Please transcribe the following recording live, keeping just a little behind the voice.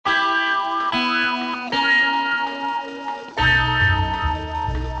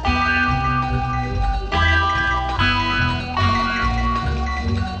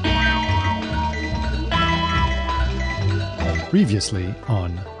Previously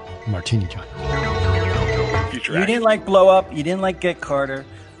on Martini Giant. You didn't like Blow Up. You didn't like Get Carter.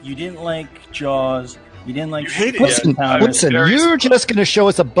 You didn't like Jaws. You didn't like... Listen, you're just going to show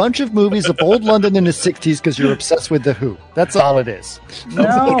us a bunch of movies of old London in the 60s because you're obsessed with The Who. That's all it is.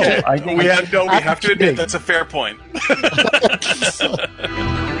 No. Okay. I think we have to admit that's a fair point.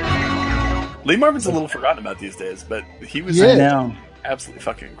 Lee Marvin's a little forgotten about these days, but he was absolutely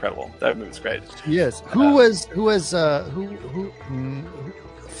fucking incredible. That movie was great. Yes. Who was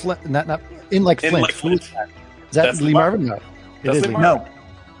Flint, not In Like Flint. Like Flint. Is that Lee Marvin? No. It is Lee Marvin. No.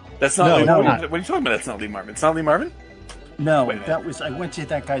 That's not Lee Marvin. Not. What are you talking about? That's not Lee Marvin. It's not Lee Marvin? No, that was... I went to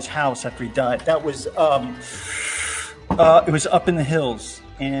that guy's house after he died. That was... it was up in the hills.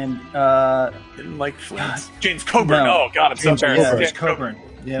 And... Didn't like Flint. James Coburn. No. Oh, God, I'm so embarrassed. Yeah, it was Coburn.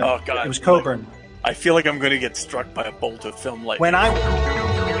 Yeah. Oh, God. It was Coburn. I feel like I'm going to get struck by a bolt of film light.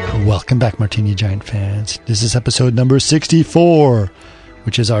 Welcome back, Martini Giant fans. This is episode number 64,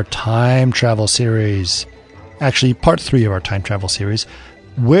 which is our time travel series. Actually, part 3 of our time travel series,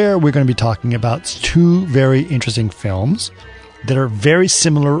 where we're going to be talking about 2 very interesting films that are very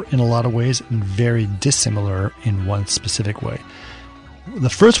similar in a lot of ways and very dissimilar in one specific way. The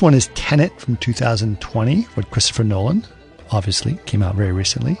first one is Tenet from 2020 with Christopher Nolan. Obviously, came out very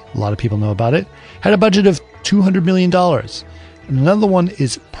recently. A lot of people know about it. Had a budget of $200 million. And another one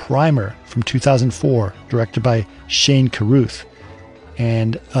is Primer from 2004, directed by Shane Carruth.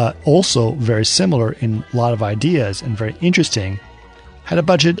 And also very similar in a lot of ideas and very interesting. Had a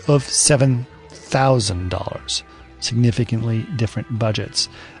budget of $7,000. Significantly different budgets.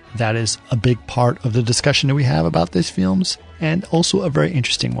 That is a big part of the discussion that we have about these films, and also a very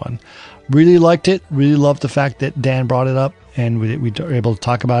interesting one. Really liked it. Really loved the fact that Dan brought it up and we were able to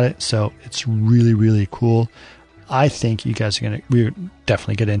talk about it. So it's really, really cool. I think you guys we're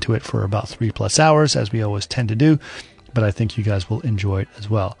definitely get into it for about 3+ hours, as we always tend to do. But I think you guys will enjoy it as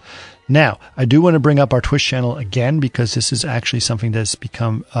well. Now, I do want to bring up our Twitch channel again, because this is actually something that's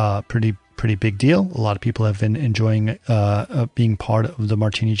become a pretty big deal. A lot of people have been enjoying being part of the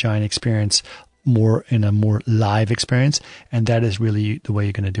Martini Giant experience more in a more live experience. And that is really the way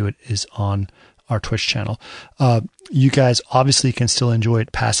you're going to do it, is on our Twitch channel. You guys obviously can still enjoy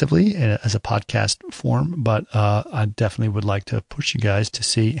it passively as a podcast form, but I definitely would like to push you guys to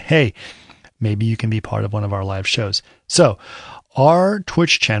see, hey, maybe you can be part of one of our live shows. So our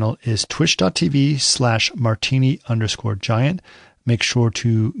Twitch channel is twitch.tv/martini_giant. Make sure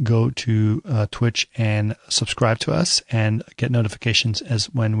to go to Twitch and subscribe to us and get notifications as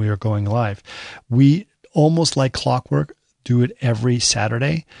when we are going live. We, almost like clockwork, do it every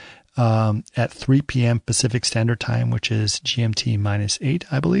Saturday at 3 p.m. Pacific Standard Time, which is GMT -8,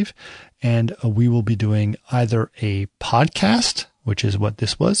 I believe. And we will be doing either a podcast, which is what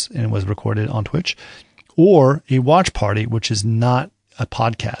this was, and it was recorded on Twitch, or a watch party, which is not a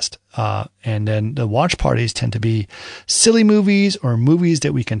podcast. And then the watch parties tend to be silly movies, or movies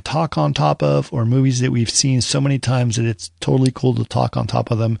that we can talk on top of, or movies that we've seen so many times that it's totally cool to talk on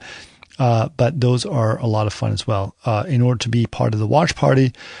top of them. But those are a lot of fun as well. In order to be part of the watch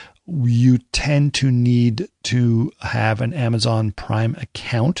party, you tend to need to have an Amazon Prime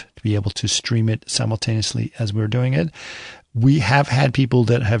account to be able to stream it simultaneously as we're doing it. We have had people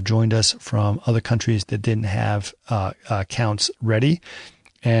that have joined us from other countries that didn't have accounts ready,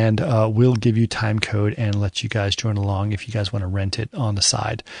 and we'll give you time code and let you guys join along if you guys want to rent it on the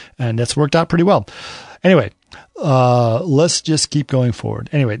side. And that's worked out pretty well. Anyway, let's just keep going forward.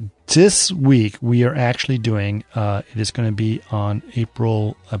 Anyway, this week we are actually doing, it is going to be on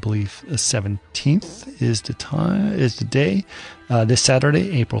April, I believe, 17th is the day, this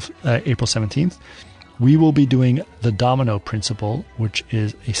Saturday, April 17th. We will be doing The Domino Principle, which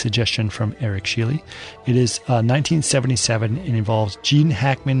is a suggestion from Eric Sheely. It is 1977 and involves Gene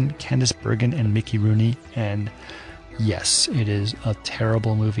Hackman, Candice Bergen, and Mickey Rooney. And yes, it is a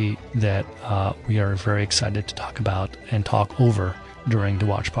terrible movie that we are very excited to talk about and talk over during the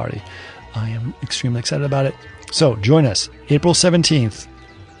watch party. I am extremely excited about it. So join us, April 17th,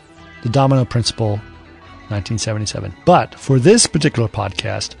 The Domino Principle, 1977. But for this particular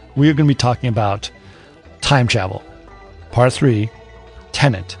podcast, we are going to be talking about time travel, part 3,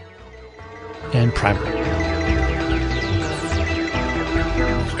 Tenet, and Primer.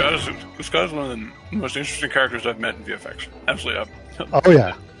 This guy's one of the most interesting characters I've met in VFX. Absolutely. Oh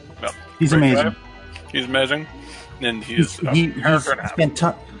yeah, well, he's amazing. Guy. He's amazing, and he spent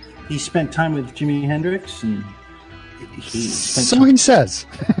time with Jimi Hendrix, and he says.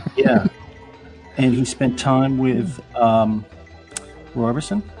 Yeah, and he spent time with Roy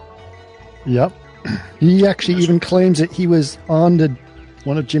Orbison. Yep. He actually even claims that he was on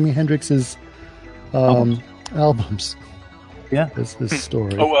one of Jimi Hendrix's albums. Yeah. This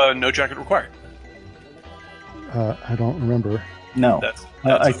story. No jacket required. I don't remember. No.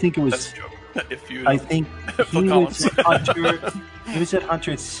 I think it was. That's a joke. I think he was at Hunter. He was at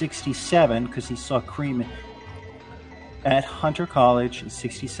Hunter at 67 because he saw Cream at Hunter College in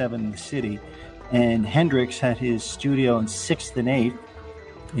 67 in the city, and Hendrix had his studio in 6th and 8th,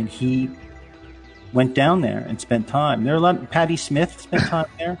 and he went down there and spent time. There are a lot. Patti Smith spent time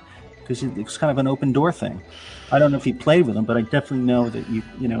there because it was kind of an open door thing. I don't know if he played with him, but I definitely know that you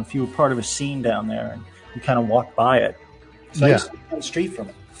know if you were part of a scene down there and you kind of walked by it. So I used to live down the street from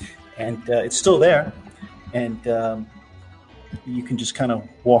it, and it's still there, and you can just kind of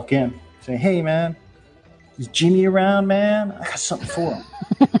walk in, say, "Hey, man, is Jimmy around, man? I got something for him."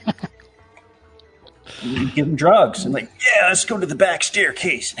 And you give him drugs and like, "Yeah, let's go to the back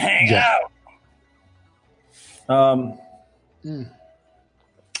staircase and hang out."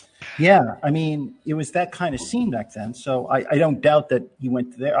 Yeah, I mean, it was that kind of scene back then. So I don't doubt that he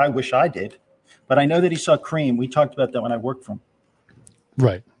went there. I wish I did, but I know that he saw Cream. We talked about that when I worked for him,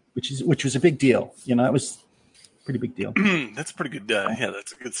 right? Which was a big deal. You know, it was a pretty big deal. That's a pretty good. Yeah,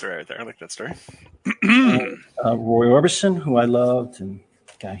 that's a good story right there. I like that story. Roy Orbison, who I loved, and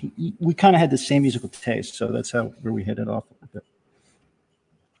we kind of had the same musical taste, so that's where we hit it off a bit.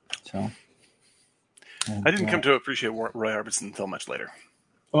 So. And, I didn't come to appreciate Roy Orbison until much later.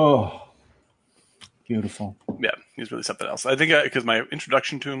 Oh, beautiful. Yeah, he was really something else. I think because my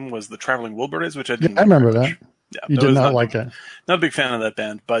introduction to him was the Traveling Wilburys, which I didn't. I remember that. Yeah, you did not like that. Not a big fan of that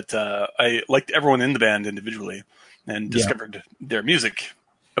band, but I liked everyone in the band individually and discovered their music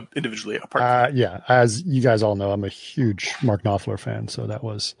individually apart. As you guys all know, I'm a huge Mark Knopfler fan, so that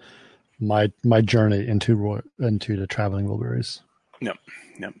was my journey into the Traveling Wilburys. Yep,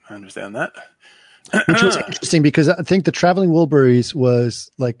 I understand that. Which was interesting because I think the Traveling Wilburys was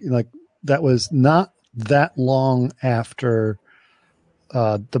like that was not that long after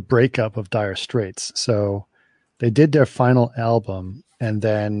the breakup of Dire Straits. So they did their final album, and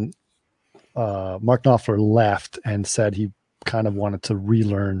then Mark Knopfler left and said he kind of wanted to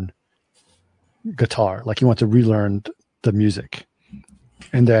relearn guitar, like he wanted to relearn the music.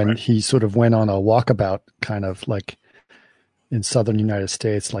 And then he sort of went on a walkabout kind of like in southern United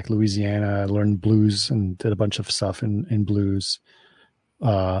States, like Louisiana, learned blues and did a bunch of stuff in blues.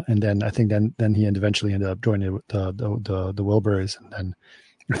 And then I think then he eventually ended up joining the Wilburys. And then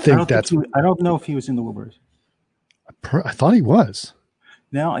I don't know if he was in the Wilburys. I thought he was.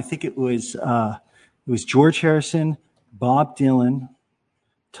 No, I think it was George Harrison, Bob Dylan,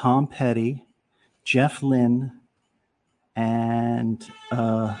 Tom Petty, Jeff Lynne, and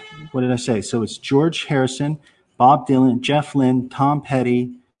what did I say? So it's George Harrison, Bob Dylan, Jeff Lynne, Tom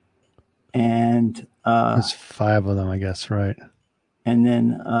Petty, and there's 5 of them, I guess, right? And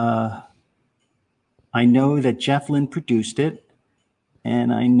then I know that Jeff Lynne produced it,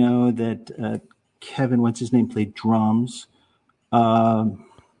 and I know that Kevin, what's his name, played drums. And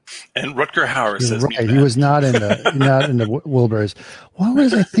Rutger Hauer says, right, he was not in the Wilburys. What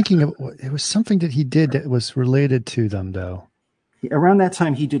was I thinking of? It was something that he did that was related to them, though. Around that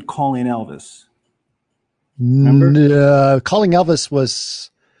time, he did Calling Elvis. Remember? Calling Elvis was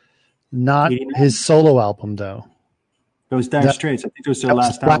not his solo album, though. It was Dire Straits. I think it was their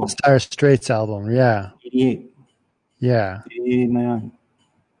last album. Last Dire Straits album, yeah. 88. Yeah. 89.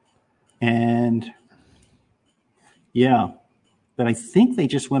 And, yeah. But I think they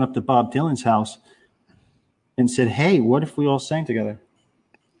just went up to Bob Dylan's house and said, "Hey, what if we all sang together?"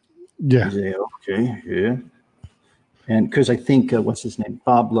 Yeah. He said, "Okay, yeah." And because I think, what's his name?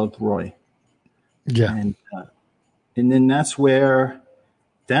 Bob loved Roy. Yeah. And then that's where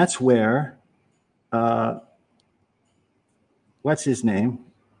what's his name?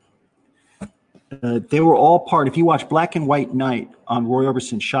 They were all part. If you watch Black and White Night on Roy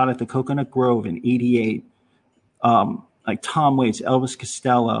Orbison, shot at the Coconut Grove in '88, like Tom Waits, Elvis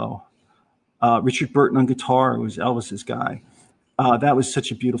Costello, Richard Burton on guitar, who was Elvis's guy. That was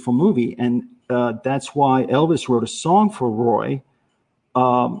such a beautiful movie, and that's why Elvis wrote a song for Roy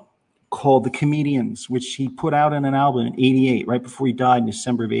called "The Comedians," which he put out in an album in '88, right before he died in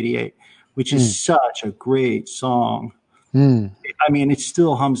December of '88, which is such a great song. I mean, it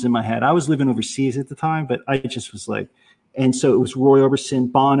still hums in my head. I was living overseas at the time, but I just was like, and so it was Roy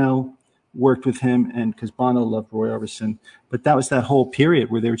Orbison. Bono worked with him, and because Bono loved Roy Orbison, but that was that whole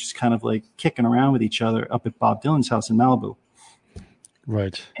period where they were just kind of like kicking around with each other up at Bob Dylan's house in Malibu.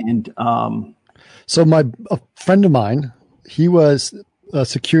 Right. And so a friend of mine, he was a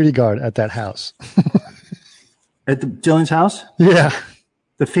security guard at that house. At the Dylan's house? Yeah.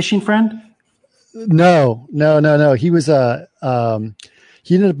 The fishing friend? No. He was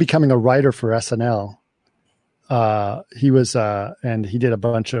he ended up becoming a writer for SNL. he was, and he did a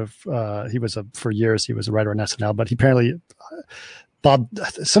bunch of, for years, he was a writer on SNL, but he apparently,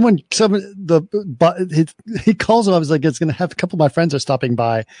 he calls him. I was like, it's going to have a couple of my friends are stopping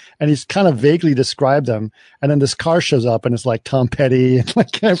by, and he's kind of vaguely described them. And then this car shows up, and it's like Tom Petty and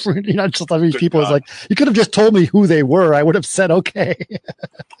like, just these people. It's like, you could have just told me who they were. I would have said, okay.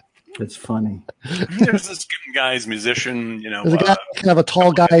 That's funny. There's this guy's musician, There's a guy, kind of a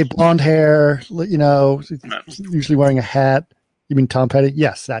tall guy, blonde hair, usually wearing a hat. You mean Tom Petty?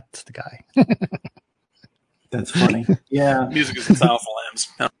 Yes, that's the guy. That's funny. Yeah. Music is the style for lambs.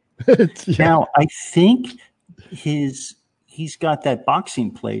 Yeah. Now, I think he's got that boxing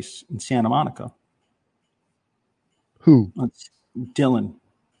place in Santa Monica. Who? Dylan.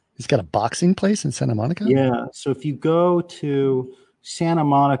 He's got a boxing place in Santa Monica? Yeah. So if you go to Santa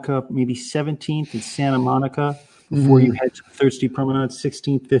Monica, maybe 17th and Santa Monica, before you head to Thirsty Promenade,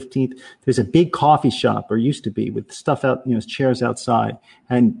 16th, 15th, there's a big coffee shop, or used to be, with stuff out, chairs outside.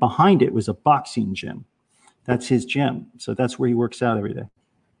 And behind it was a boxing gym. That's his gym. So that's where he works out every day.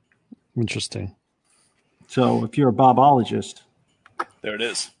 Interesting. So if you're a bobologist. There it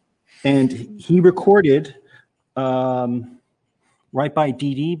is. And he recorded right by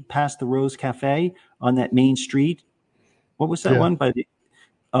DD, past the Rose Cafe on that main street. What was that one? By the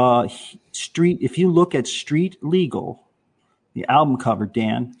street. If you look at Street Legal, the album cover,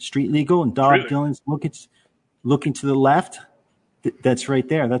 Dan, Street Legal, and Bob Dylan's looking to the left, that's right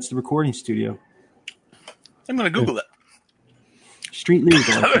there. That's the recording studio. I'm going to Google that. Street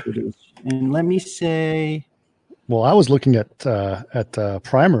Legal, I think it is. And let me say. Well, I was looking at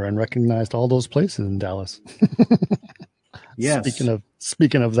Primer and recognized all those places in Dallas. Yes.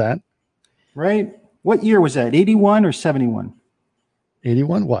 Speaking of that. Right. What year was that? 81 or 71?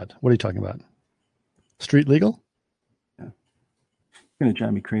 81? What? What are you talking about? Street Legal? Yeah. It's going to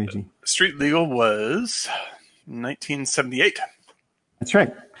drive me crazy. Street Legal was 1978. That's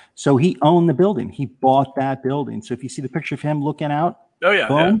right. So he owned the building. He bought that building. So if you see the picture of him looking out,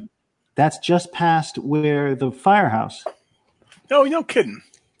 that's just past where the firehouse. Oh, no kidding.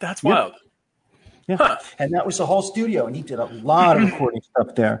 That's wild. Yeah. Huh. And that was the whole studio. And he did a lot of recording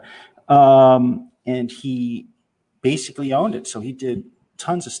stuff there. And he basically owned it. So he did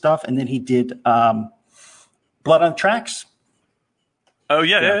tons of stuff. And then he did Blood on Tracks. Oh,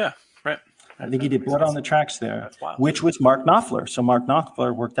 yeah. Right. I think he did Blood on the Tracks there, which was Mark Knopfler. So Mark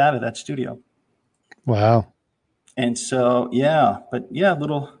Knopfler worked out of that studio. Wow. And so,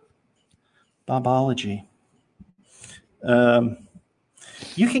 little bobology.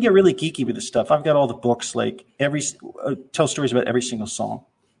 You can get really geeky with this stuff. I've got all the books, like tell stories about every single song.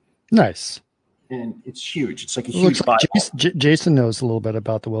 Nice. And it's huge. It's like a huge Bible. Jason knows a little bit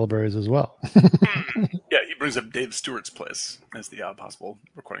about the Wilburys as well. Yeah, he brings up Dave Stewart's place as the possible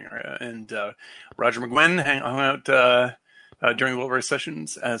recording area. And Roger McGuinn hung out during the Wilbury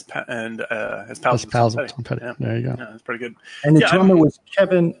sessions as pals with Tom Petty. Yeah. There you go. Yeah, that's pretty good. And the drummer was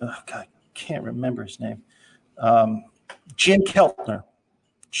Kevin, I can't remember his name. Jimmy Keltner.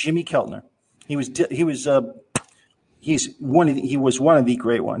 He was one of the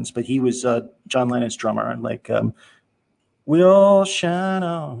great ones, but he was John Lennon's drummer, and we'll shine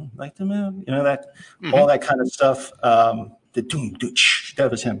on like the moon, that all that kind of stuff. The doom dooch,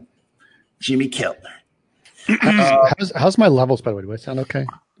 that was him, Jimmy Keltner. How's my levels, by the way? Do I sound okay?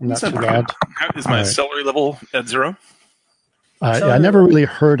 I'm not too loud. Is my celery level at 0? I never really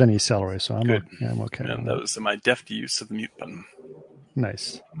heard any celery, so I'm okay. And that was my deft use of the mute button.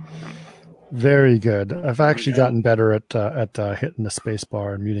 Nice. Very good. I've actually gotten better at hitting the space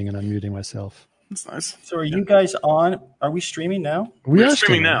bar and muting and unmuting myself. That's nice. So are you guys on? Are we streaming now? We're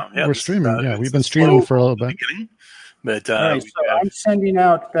streaming now. Yeah, we're streaming. We've been streaming for a little bit. But right, so I'm sending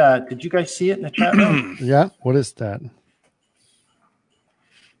out that. Did you guys see it in the chat room? Yeah. What is that?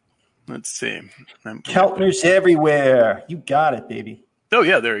 Let's see. Keltner's everywhere. You got it, baby. Oh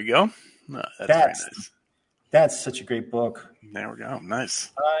yeah, there you go. That's very nice. That's such a great book. There we go.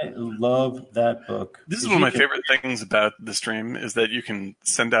 Nice. I love that book. This is one of my favorite things about the stream is that you can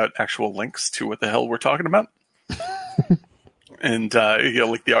send out actual links to what the hell we're talking about. And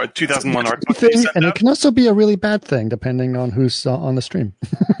like the 2001 art book. And it can also be a really bad thing depending on who's on the stream.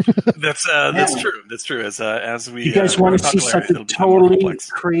 That's true. That's true. As we you guys want to see something totally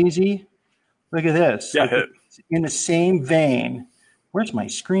crazy? Look at this. Yeah. In the same vein. Where's my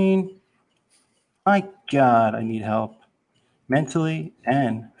screen? My God, I need help. Mentally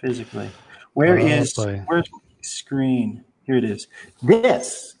and physically. Where's my screen? Here it is.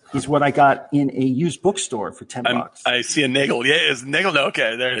 This is what I got in a used bookstore for $10. I see a Nagel. Yeah, is Nagel? No,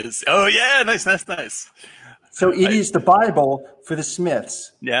 okay, there it is. Oh yeah, nice. So it is the Bible for the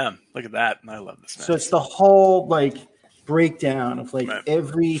Smiths. Yeah, look at that. I love the Smiths. So it's the whole like breakdown of like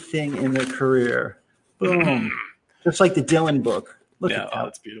everything in their career. Boom. Just like the Dylan book. Look at that. Oh,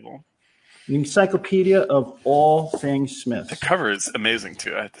 that's beautiful. An encyclopedia of all things Smiths. The cover is amazing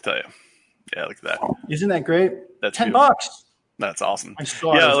too, I have to tell you. Yeah, look at that. Isn't that great? That's $10. That's awesome. I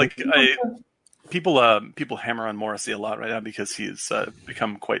saw people hammer on Morrissey a lot right now because he's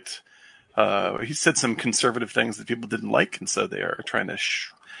become quite. He said some conservative things that people didn't like, and so they are trying to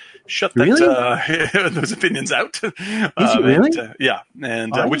shut that, those opinions out. Is he really?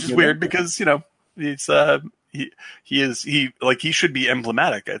 And which is weird because he's he should be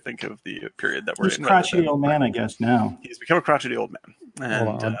emblematic, I think, of the period that we're in. He's a crotchety old man, I guess. Now he's become a crotchety old man.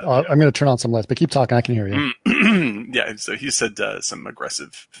 And, hold on, I'm going to turn on some lights, but keep talking. I can hear you. Yeah, so he said some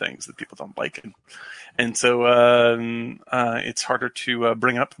aggressive things that people don't like, and so it's harder to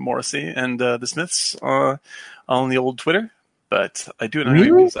bring up Morrissey and the Smiths on the old Twitter. But I do it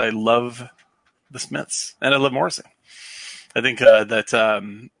anyway because I love the Smiths and I love Morrissey. I think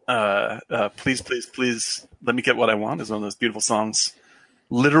that Please, Please, Please Let Me Get What I Want is one of those beautiful songs,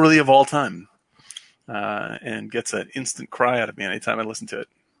 literally of all time, and gets an instant cry out of me anytime I listen to it.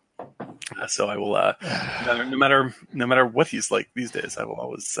 So I will, no matter what he's like these days, I will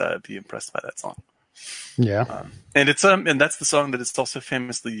always be impressed by that song. Yeah, and it's and that's the song that is also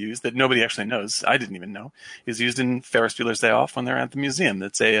famously used that nobody actually knows. I didn't even know is used in Ferris Bueller's Day Off when they're at the museum.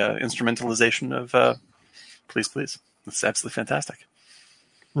 It's a instrumentalization of Please, Please. It's absolutely fantastic.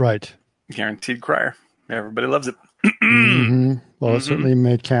 Right. Guaranteed crier. Everybody loves it. Well, it certainly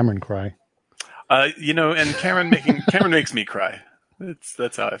made Cameron cry. And Cameron makes me cry.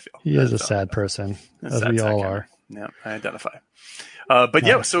 That's how I feel. He is a sad person, as we all are. Yeah, I identify.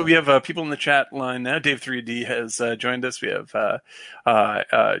 So we have people in the chat line now. Dave 3D has joined us. We have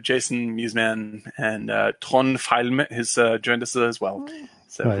Jason Museman and Tron Feilme has joined us as well.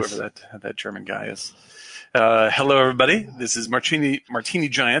 So nice. Whoever that German guy is. Hello, everybody. This is Martini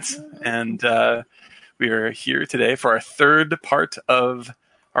Giants, and we are here today for our third part of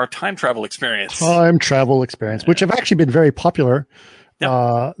our time travel experience. Which have actually been very popular.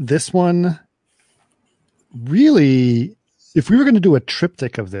 Yep. This one, really, if we were going to do a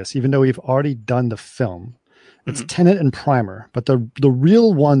triptych of this, even though we've already done the film, it's Tenet and Primer. But the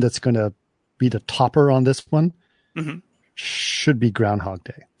real one that's going to be the topper on this one should be Groundhog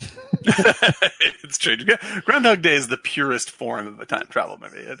Day. It's true. Groundhog Day is the purest form of a time travel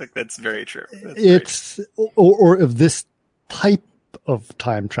movie. I think that's very true. Or of this type of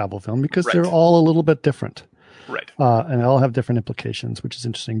time travel film, because they're all a little bit different. Right. And they all have different implications, which is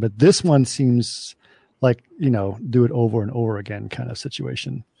interesting. But this one seems like, do it over and over again kind of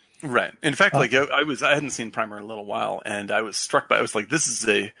situation. Right. In fact, I hadn't seen Primer in a little while, and I was struck by, I was like, this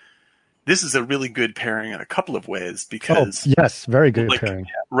is a really good pairing in a couple of ways because yes, very good pairing.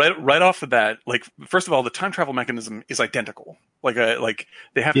 Right off the bat, first of all, the time travel mechanism is identical. They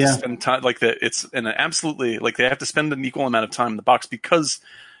have to spend time it's an absolutely they have to spend an equal amount of time in the box because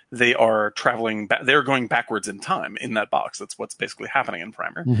they are traveling. They're going backwards in time in that box. That's what's basically happening in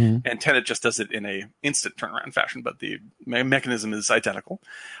Primer. And Tenet just does it in a instant turnaround fashion, but the mechanism is identical.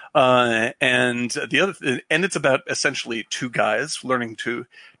 And it's about essentially two guys learning to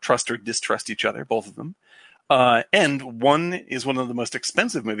trust or distrust each other, both of them. And one is one of the most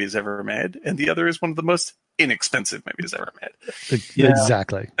expensive movies ever made, and the other is one of the most inexpensive movies ever made. Yeah.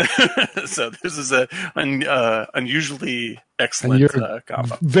 Exactly. So this is a unusually excellent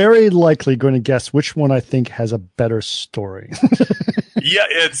combo. Very likely going to guess which one I think has a better story. Yeah,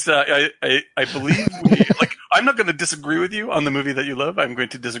 it's. I believe I'm not going to disagree with you on the movie that you love. I'm going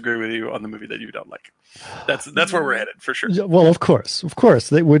to disagree with you on the movie that you don't like. That's where we're headed for sure. Well, of course,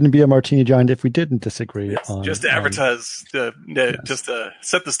 they wouldn't be a Martini Giant if we didn't disagree. Just to advertise just to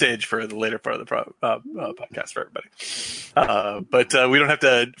set the stage for the later part of the podcast for everybody. But we don't have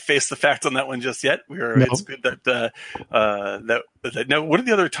to face the facts on that one just yet. It's good that now. What are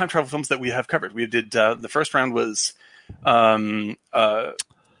the other time travel films that we have covered? We did the first round was. We had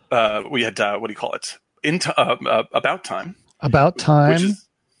what do you call it? About Time. About Time, which is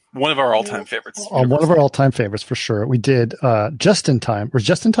one of our all-time favorites. One of our all-time favorites for sure. We did Just in Time. Was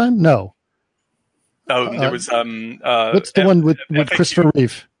Just in Time? No. Oh, there was what's the one with Christopher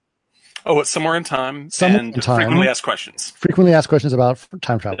Reeve? Oh, it's Somewhere in Time. Frequently Asked Questions. Frequently Asked Questions about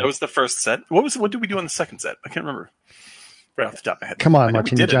time travel. That was the first set. What did we do on the second set? I can't remember. Right off the top of my head. Come on,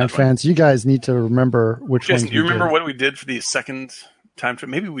 Martini Giant fans. You guys need to remember which one. Jason, do you remember what we did for the second time?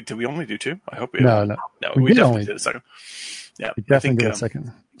 Maybe did we only do two? I hope we No, we definitely did a second. Yeah, we definitely did a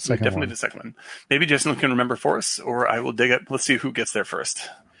second. We definitely did a second one. Maybe Jason can remember for us, or I will dig up. Let's see who gets there first.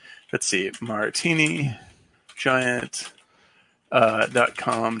 Let's see. Martini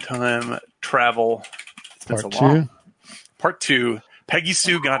giant.com time travel. It's been Part so long. 2. Part 2. Peggy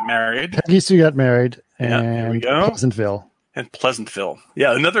Sue got married. Peggy Sue got married, Here we and go. Pleasantville. And Pleasantville.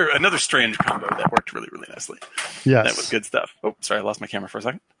 Yeah, another strange combo that worked really, really nicely. Yes. That was good stuff. Oh, sorry, I lost my camera for a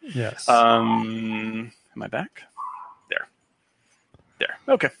second. Yes. Am I back? There.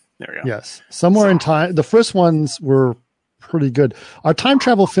 Okay. There we go. Yes. Somewhere in time, the first ones were pretty good. Our time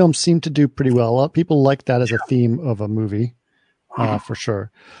travel films seem to do pretty well. A lot of people like that as a theme of a movie, for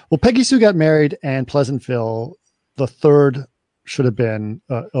sure. Well, Peggy Sue got married, and Pleasantville, the third should have been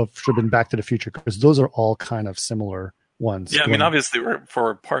Back to the Future, because those are all kind of similar ones. Yeah, I mean, obviously,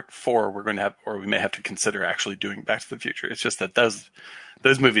 for part 4, we're going to have, or we may have to consider actually doing Back to the Future. It's just that those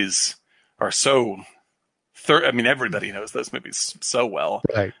movies are so. I mean, everybody knows those movies so well,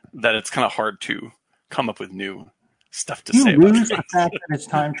 right, that it's kind of hard to come up with new stuff to you say. lose the fact that it's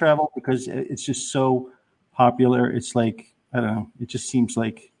time travel because it's just so popular. It's like, I don't know. It just seems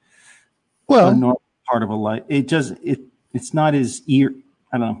like a normal part of a life. It's not as eerie.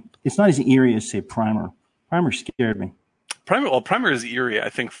 I don't know. It's not as eerie as, say, Primer. Primer scared me. Primer is eerie, I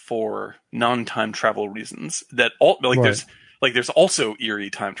think, for non-time travel reasons. There's also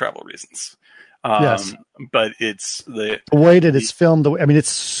eerie time travel reasons. Yes. But it's the way that it's filmed. I mean,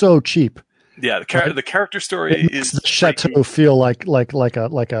 it's so cheap. Yeah, the character story is the chateau feel like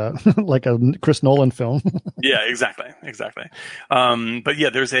a Chris Nolan film. Yeah, exactly. But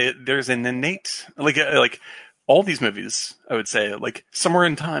yeah, there's an innate like all these movies, I would say, like Somewhere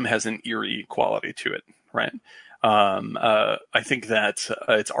in Time has an eerie quality to it, right? I think that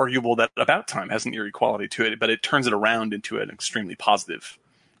it's arguable that About Time has an eerie quality to it, but it turns it around into an extremely positive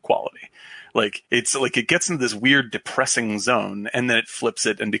quality. Like it's like it gets into this weird depressing zone, and then it flips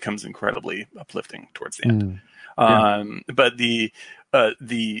it and becomes incredibly uplifting towards the end. But I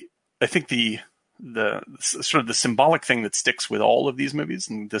think the sort of the symbolic thing that sticks with all of these movies,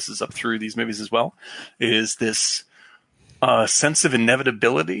 and this is up through these movies as well, is this sense of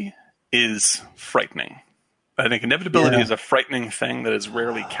inevitability is frightening. I think inevitability is a frightening thing that is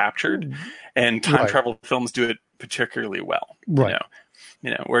rarely captured, and time travel films do it particularly well. Right. You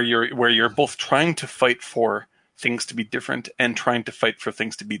know, where you're both trying to fight for things to be different and trying to fight for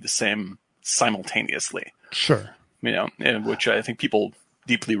things to be the same simultaneously. Sure. You know, which I think people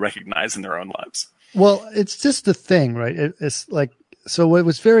deeply recognize in their own lives. Well, it's just the thing, right? It's like, so what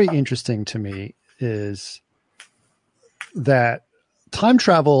was very interesting to me is that time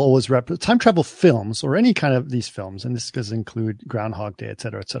travel films, or any kind of these films, and this does include Groundhog Day, et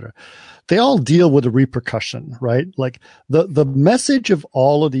cetera, they all deal with a repercussion, right? Like the message of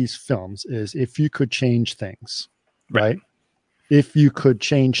all of these films is, if you could change things, right? If you could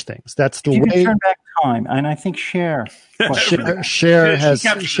change things, that's the way. You can turn back time, and I think Cher has the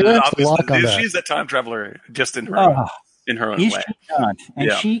lock on that. She's a time traveler just in her own way. She not.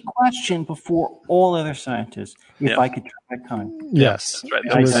 And she questioned before all other scientists if I could turn back time. Yes.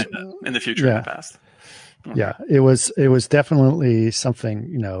 That's right. In the future and the past. Yeah, it was definitely something,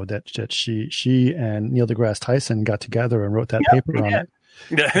 you know, that she and Neil deGrasse Tyson got together and wrote that paper on it.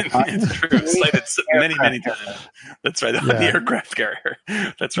 Yeah, it's true. It's cited many times. That's right. On the aircraft carrier.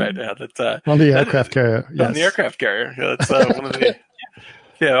 That's right. Yeah, on the aircraft carrier. Yes. On the aircraft carrier. That's one of the.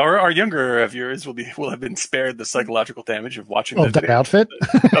 Yeah, our younger viewers will have been spared the psychological damage of watching that outfit.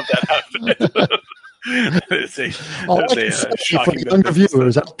 Of that outfit. It's a shocking. For younger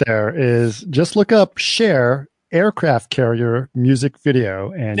viewers out there, is just look up Cher aircraft carrier music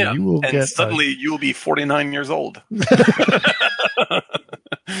video, and you will suddenly you will be 49 years old.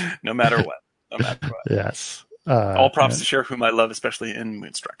 No matter what. Yes. All props to Cher, whom I love, especially in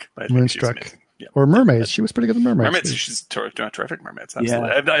Moonstruck. Moonstruck. Or Mermaids. She was pretty good in Mermaids. Mermaids. She's terrific Mermaids. Absolutely.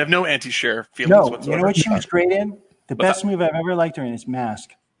 Yeah. I have no anti-Cher feelings whatsoever. You know what she was great in? The best movie I've ever liked her in is Mask.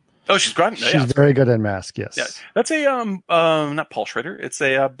 Oh, she's great. She's very good in Mask. Yes. Yeah. That's a not Paul Schrader. It's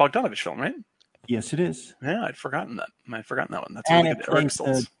a Bogdanovich film, right? Yes, it is. Yeah, I'd forgotten that. That's and really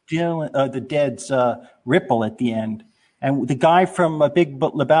good. The Dead's Ripple at the end, and the guy from Big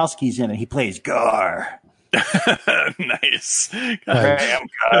Lebowski's in it. He plays Gar. Nice. Anyway,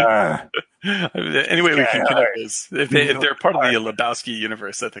 we can connect this. If they're part of the Lebowski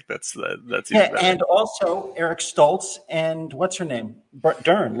universe, I think that's and also Eric Stoltz and what's her name? Laura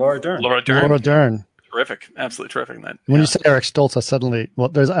Dern. Laura Dern. Terrific, absolutely terrific. When you say Eric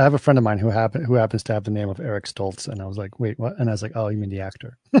Stoltz, I have a friend of mine who happens to have the name of Eric Stoltz, and I was like, wait, what? And I was like, oh, you mean the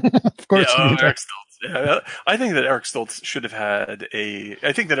actor? Of course. Yeah, Eric Stoltz. I think that Eric Stoltz should have had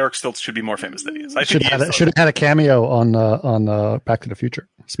I think that Eric Stoltz should be more famous than he is. I should have had a cameo on Back to the Future.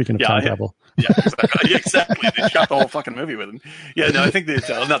 Speaking of time travel. Yeah, exactly. They shot the whole fucking movie with him. Yeah, no, I think they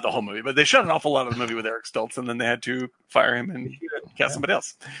not the whole movie, but they shot an awful lot of the movie with Eric Stoltz, and then they had to fire him and cast somebody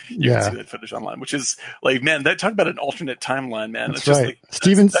else. You can see that footage online, which is like, man, talk about an alternate timeline, man. That's right.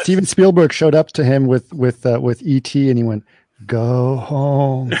 Steven Spielberg showed up to him with E.T. and he went, "Go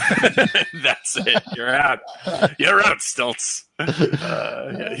home." That's it. You're out. You're out, Stoltz.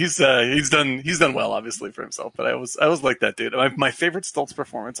 He's done well, obviously, for himself. But I was like that dude. My favorite Stoltz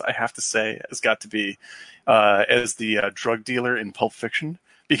performance, I have to say, has got to be as the drug dealer in Pulp Fiction.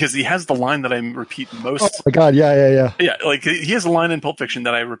 Because he has the line that I repeat most. Oh my God! Yeah. Yeah, like he has a line in Pulp Fiction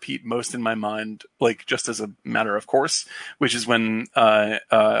that I repeat most in my mind, like just as a matter of course, which is when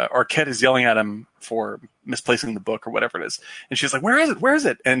Arquette is yelling at him for misplacing the book or whatever it is, and she's like, "Where is it? Where is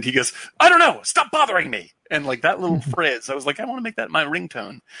it?" And he goes, "I don't know. Stop bothering me." And like that little phrase, I was like, I want to make that my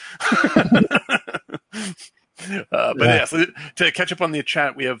ringtone. So to catch up on the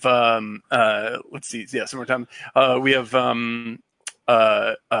chat, we have let's see, some more time. We have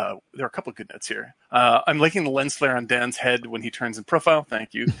there are a couple of good notes here. I'm liking the lens flare on Dan's head when he turns in profile.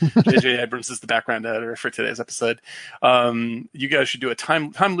 Thank you. JJ Abrams is the background editor for today's episode. You guys should do a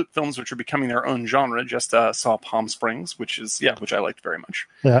time loop films, which are becoming their own genre. Just saw Palm Springs, which I liked very much.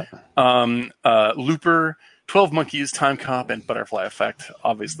 Yeah. Looper, 12 Monkeys, Time Cop, and Butterfly Effect.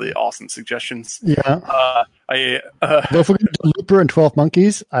 Obviously, awesome suggestions. Yeah. But if we're going to do Looper and 12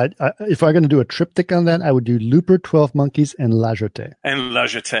 Monkeys, if I'm going to do a triptych on that, I would do Looper, 12 Monkeys, and La Jetée.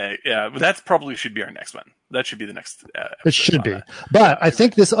 Yeah. But that probably should be our next one. That should be the next It should be. But I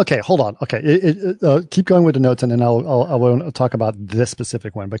think this, okay, hold on. Okay. Keep going with the notes, and then I'll talk about this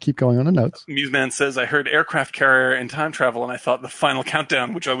specific one, but keep going on the notes. Museman says, I heard aircraft carrier and time travel, and I thought the final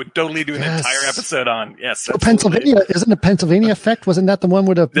countdown, which I would totally do an entire episode on. Yes. So Pennsylvania, isn't the Pennsylvania effect? Wasn't that the one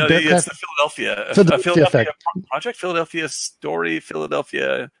with it's the Philadelphia effect. Project, Philadelphia Story,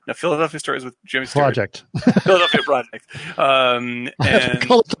 Philadelphia Stories with Jimmy Stewart. Project. Philadelphia Project. And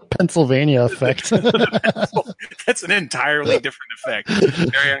call it the Pennsylvania effect. That's an entirely different effect.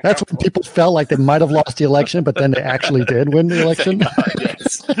 That's when people felt like they might have lost the election, but then they actually did win the election.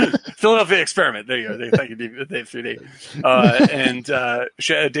 Yes. Philadelphia Experiment. There you go. Thank you, Dave 3D. And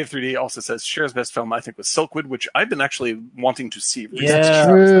Dave 3D also says Cher's best film, I think, was Silkwood, which I've been actually wanting to see. That's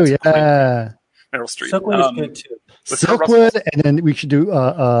true. Yeah. Meryl Streep. Silkwood is good too. Silkwood, and then we should do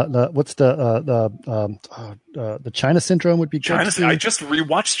the China Syndrome would be good. I just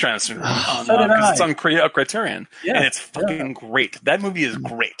rewatched China Syndrome because it's on Criterion, and it's fucking great. That movie is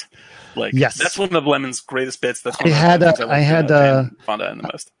great. Like, yes, that's one of Lemon's greatest bits. That's one I had Fonda in the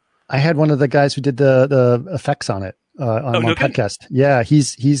most. I had one of the guys who did the effects on it on my podcast. Yeah,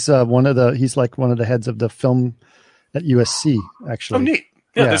 he's one of the heads of the film at USC actually. Oh, neat.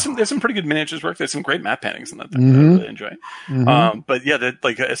 Yeah, there's some pretty good miniatures work. There's some great matte paintings in that thing that I really enjoy. But yeah,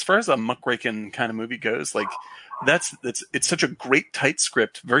 as far as a muckraking kind of movie goes, like it's such a great tight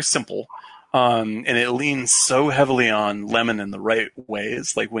script, very simple, and it leans so heavily on Lemon in the right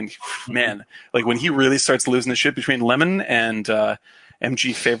ways. Like when he really starts losing the shit between Lemon and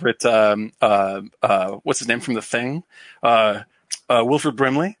MG favorite, what's his name from The Thing, Wilford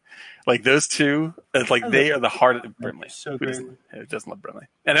Brimley. Like those two, they are the heart of Brimley. So great. Who doesn't love Brimley?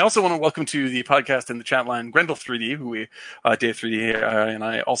 And I also want to welcome to the podcast in the chat line, Grendel 3D, who Dave 3D and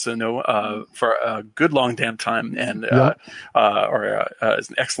I also know for a good long damn time, and is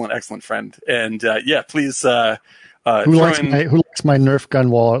an excellent friend. And please. Who likes my Nerf gun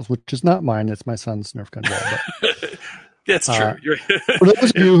wall, which is not mine? It's my son's Nerf gun wall. But. That's true. For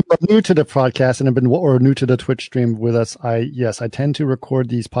those of you who are new to the podcast and have been or new to the Twitch stream with us, I tend to record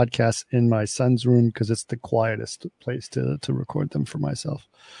these podcasts in my son's room because it's the quietest place to record them for myself.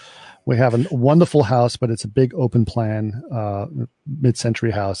 We have a wonderful house, but it's a big open plan,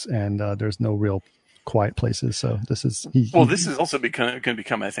 mid-century house, and there's no real quiet places. So this is this is also going to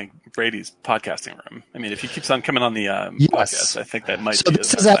become, I think, Brady's podcasting room. I mean, if he keeps on coming on the podcast, I think that might. So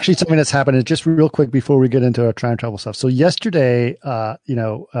this is actually something that's happened. Just real quick before we get into our time travel stuff. So yesterday,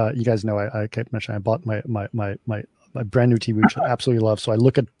 you guys know I kept mentioning I bought my brand new TV, which I absolutely love. So I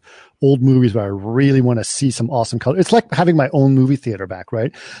look at old movies where I really want to see some awesome color. It's like having my own movie theater back,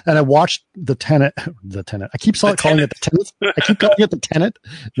 right? And I watched The Tenet. I keep calling it The Tenet. I keep calling it The Tenet.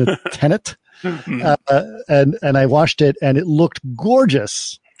 The Tenet. And I watched it, and it looked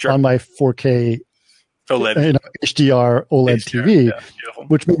gorgeous on my 4K OLED, HDR OLED TV,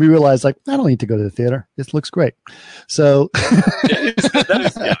 which made me realize, like, I don't need to go to the theater. This looks great. So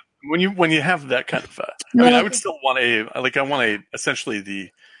when you have that kind of, I would still want essentially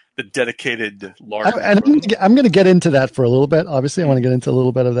the dedicated large. And I'm going to get into that for a little bit. Obviously, I want to get into a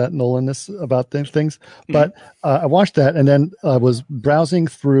little bit of that Nolan-ness about things. But I watched that, and then I was browsing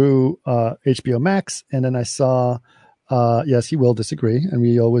through HBO Max, and then I saw. Yes, he will disagree, and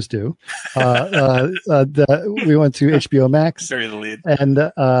we always do. We went to HBO Max, Bury the lead, and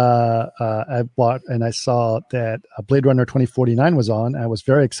I saw that Blade Runner 2049 was on. I was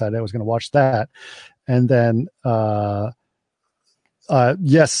very excited. I was going to watch that, and then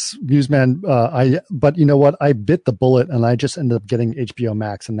yes, Newsman. But you know what? I bit the bullet, and I just ended up getting HBO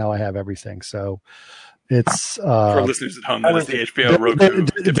Max, and now I have everything. So. It's for listeners at home. That is the HBO Roku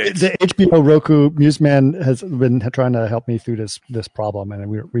debate. The HBO Roku Newsman has been trying to help me through this problem, and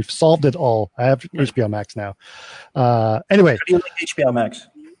we've solved it all. I have HBO Max now. Anyway, how do you like HBO Max?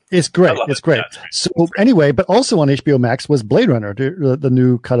 It's great. It's great. Yeah, so anyway, but also on HBO Max was Blade Runner, the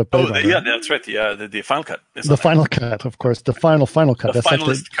new cut of Blade Runner. Yeah, that's right. The final cut. The final cut, of course. The final cut. The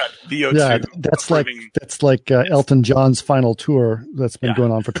finalist cut. VO2. Yeah, that's like Elton John's final tour that's been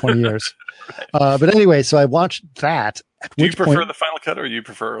going on for 20 years. Right. But anyway, so I watched that. Do you prefer the final cut, or do you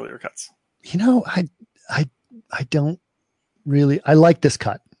prefer earlier cuts? You know, I don't really. I like this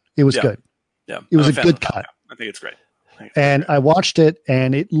cut. It was good. Yeah, it was a good cut. I think it's great. And I watched it,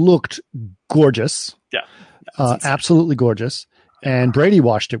 and it looked gorgeous. Yeah, absolutely gorgeous. And Brady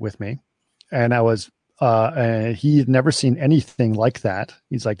watched it with me, and I was. And he had never seen anything like that.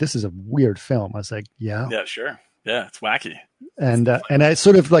 He's like, "This is a weird film." I was like, "Yeah, sure, yeah, it's wacky." And I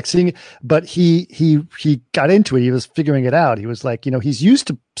sort of like seeing, but he got into it. He was figuring it out. He was like, he's used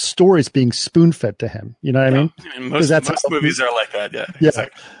to stories being spoon fed to him. You know what I mean? Most movies are like that. Yeah.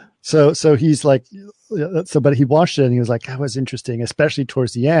 Exactly. So he's like, but he watched it and he was like, that was interesting, especially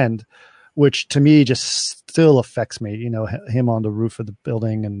towards the end, which to me just still affects me. Him on the roof of the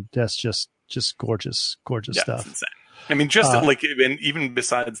building, and that's just gorgeous stuff. It's insane. I mean, just even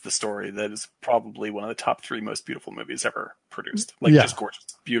besides the story, that is probably one of the top 3 most beautiful movies ever produced. Just gorgeous,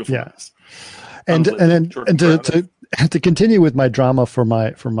 beautiful. Yeah. Movies. And to continue with my drama for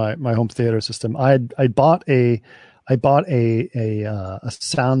my home theater system, I bought a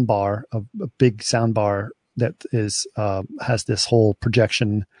sound bar, a big sound bar that is has this whole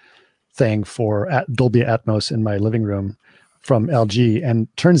projection thing for Dolby Atmos in my living room from LG,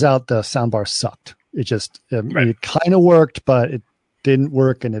 and turns out the sound bar sucked. It just it kind of worked, but it didn't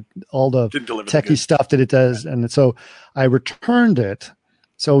work, and all the techie stuff that it does. And so I returned it.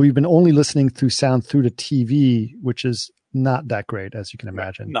 So we've been only listening through sound through the TV, which is not that great, as you can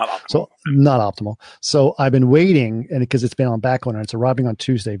imagine. Not optimal. So not optimal. So I've been waiting, and because it's been on back order, and it's arriving on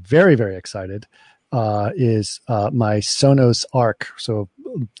Tuesday. Very, very excited. Is my Sonos Arc. So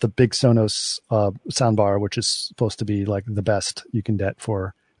the big Sonos soundbar, which is supposed to be like the best you can get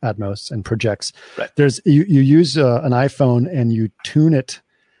for Atmos and projects. Right. You use an iPhone and you tune it.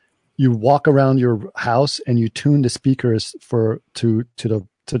 You walk around your house and you tune the speakers to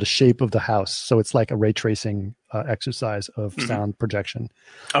the shape of the house. So it's like a ray tracing exercise of sound projection.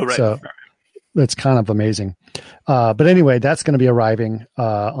 Oh, right. So it's kind of amazing. But anyway, that's going to be arriving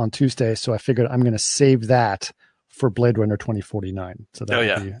on Tuesday. So I figured I'm going to save that for Blade Runner 2049. So that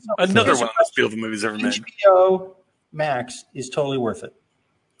would be another one of the most beautiful movies ever made. HBO Max is totally worth it.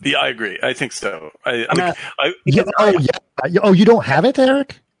 Yeah, I agree. I think so. You don't have it,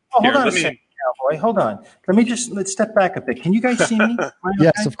 Eric? Oh, hold on a second, Cowboy. Hold on. Let's step back a bit. Can you guys see me?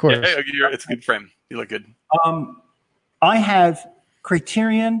 Yes, of course. Yeah, it's a good frame. You look good. I have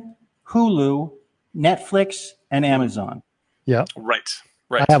Criterion, Hulu, Netflix, and Amazon. Yeah. Right.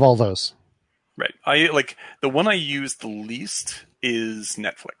 I have all those. Right. I like the one I use the least is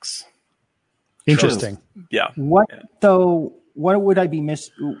Netflix. Interesting. Yeah. What would I be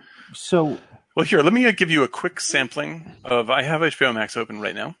missing? So, well, here, let me give you a quick sampling of. I have HBO Max open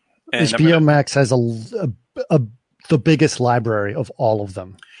right now. And HBO Max has the biggest library of all of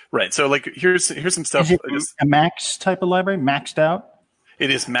them. Right. So, like, here's some stuff. Is it a Max type of library, maxed out? It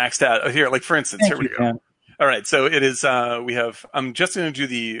is maxed out. Here, like for instance, here we go. Man. All right, so it is. We have. I'm just going to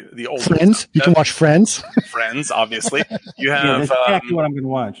do the old Friends. You can watch Friends. Friends, obviously. You have that's exactly what I'm going to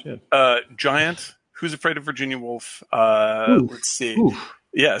watch. Yeah. Giant. Who's Afraid of Virginia Woolf? Let's see. Oof.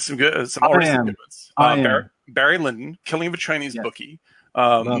 Yeah, some good ones. Barry Lyndon, Killing of a Chinese Bookie.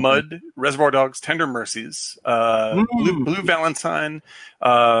 Mud, Reservoir Dogs, Tender Mercies, Blue Valentine,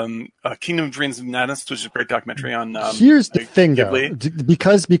 Kingdom of Dreams and Madness, which is a great documentary on. Here's the thing, though,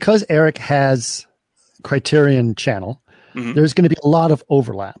 because Eric has Criterion Channel, there's going to be a lot of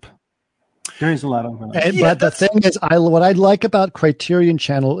overlap. There is a lot of overlap. But the thing is, what I like about Criterion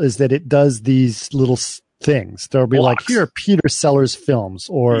Channel is that it does these little things. There'll be Blocks. like, here are Peter Sellers films,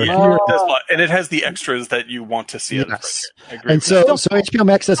 or Yeah, here. it does a lot. And it has the extras that you want to see. Yes. I agree. And so HBO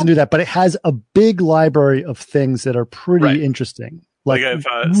Max doesn't do that, but it has a big library of things that are pretty interesting. Like I have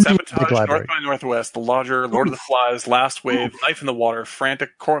Sabotage, North by Northwest, The Lodger, Lord of the Flies, Last Wave, Knife in the Water,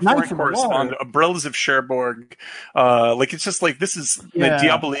 Frantic, Foreign Correspondent, Umbrellas of Cherbourg. Like it's just like this is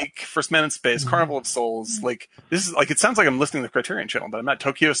Diabolique, First Man in Space, Carnival of Souls. Like this is like it sounds like I'm listening to the Criterion Channel, but I'm not.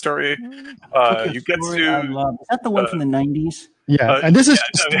 Tokyo Story. You get to. Is that the one from the 90s? Yeah, and this is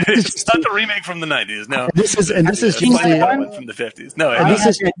it's not the remake from the 90s. No, this is just the one from the 50s. No, I have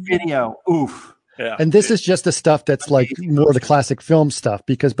that video. Oof. Yeah. And this is just the stuff that's like more the classic film stuff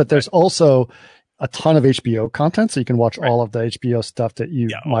but there's also a ton of HBO content, so you can watch all of the HBO stuff that you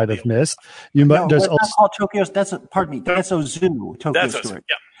might have missed. There's also called Tokyo. That's Ozu. Tokyo Story.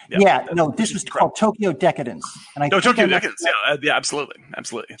 No, this was called Tokyo Decadence. And Tokyo Decadence. Yeah, absolutely.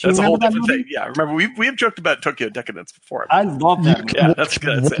 That's a whole different thing. Yeah, remember we have joked about Tokyo Decadence before. I love that movie. Yeah, that's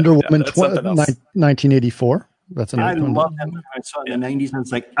good. Wonder Woman 1984. That's I love that movie. I saw it in the 90s, and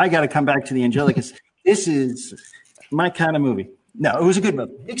it's like, I got to come back to the Angelicus. This is my kind of movie. No, it was a good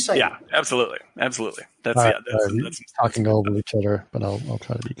movie. Exciting. Yeah, absolutely. That's talking over each other, but I'll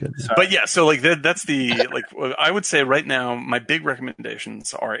try to be good. But yeah, so like that's the like I would say right now my big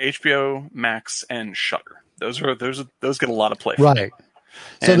recommendations are HBO Max and Shudder. Those get a lot of play. Right.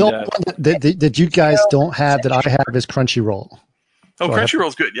 So the only one that you guys don't have that I have is Crunchyroll. Oh,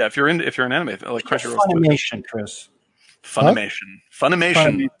 Crunchyroll's good. Yeah, if you're an anime like Crunchyroll. Funimation, Chris. Funimation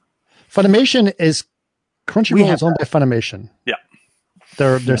is Crunchyroll is owned by Funimation. Yeah,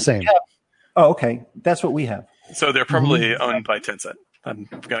 they're same. Oh, okay, that's what we have. So they're probably owned by Tencent. I'm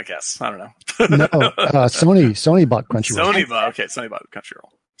gonna guess. I don't know. No, Sony bought Crunchyroll. Sony bought Crunchyroll.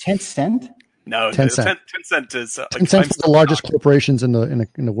 Tencent? No, Tencent. Tencent is Tencent's the largest corporations in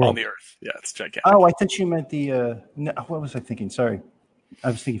the world on the earth. Yeah, it's gigantic. Oh, I thought you meant the. No, what was I thinking? Sorry, I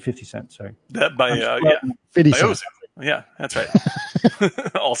was thinking 50 Cent. Sorry. That by 50 by Cent. Ozu. Yeah, that's right.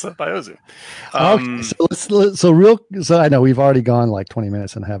 Also by Ozu. Okay, so I know we've already gone like 20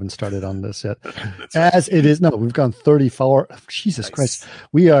 minutes and haven't started on this yet. It is, we've gone 34. Jesus Christ.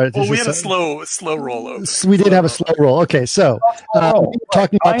 We are. Well, we had a slow roll over. We did have a slow roll. Okay, so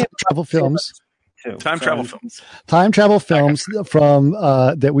talking about time travel films. Time travel films from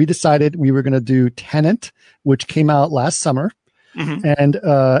that we decided we were going to do Tenet, which came out last summer.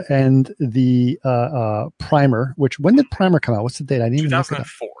 Mm-hmm. And the Primer, which when did Primer come out? What's the date? I didn't even look it up.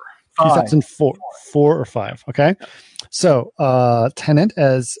 2004, 4 or 5. Okay. So, Tenet,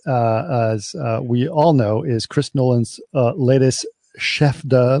 as we all know, is Chris Nolan's latest chef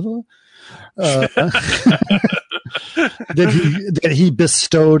d'oeuvre. that he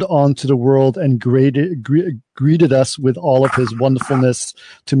bestowed onto the world and greeted us with all of his wonderfulness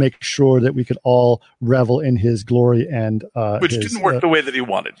to make sure that we could all revel in his glory and which didn't work the way that he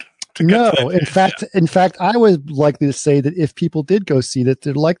wanted. No, in fact, I would likely to say that if people did go see that,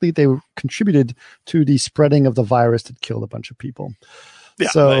 they're likely they contributed to the spreading of the virus that killed a bunch of people. Yeah,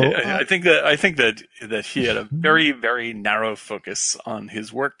 so I think that he had a very, very narrow focus on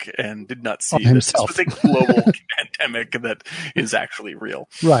his work and did not see that this was a global pandemic that is actually real.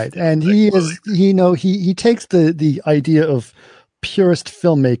 Right, and he takes the idea of purist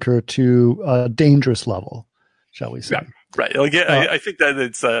filmmaker to a dangerous level, shall we say? Yeah, right. Like I think that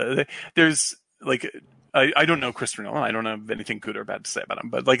it's there's like I don't know Christopher Nolan. I don't have anything good or bad to say about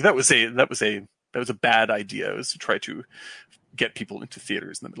him, but like that was a bad idea. It was to try to get people into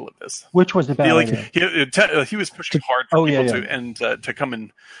theaters in the middle of this. Which was a bad idea. He was pushing hard for people to come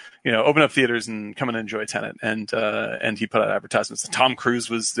and open up theaters and come and enjoy Tenet, and he put out advertisements. Tom Cruise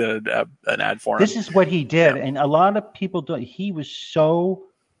was an ad for him. This is what he did, and a lot of people don't. He was so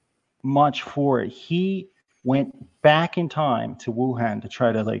much for it. He went back in time to Wuhan to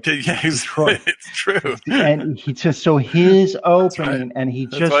try to it's true. And he just his opening, and he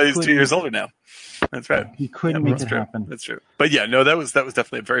that's why he's 2 years older now. That's right. He couldn't make it happen. That's true. But yeah, no, that was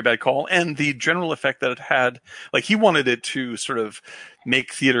definitely a very bad call. And the general effect that it had, like he wanted it to sort of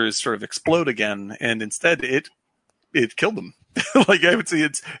make theaters sort of explode again, and instead it killed them. Like I would say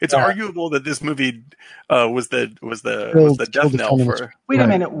it's arguable that this movie was the death knell for. Wait a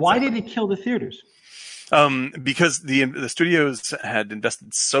minute, why did it kill the theaters? Because the studios had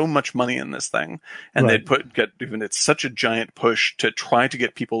invested so much money in this thing, and they'd it's such a giant push to try to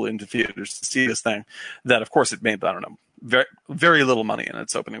get people into theaters to see this thing that, of course, it made, I don't know, very, very little money in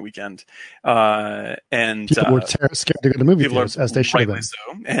its opening weekend. And people were scared to go to movie theaters, as they should have been. So.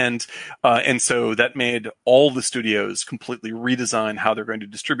 And so that made all the studios completely redesign how they're going to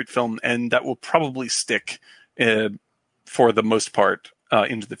distribute film, and that will probably stick for the most part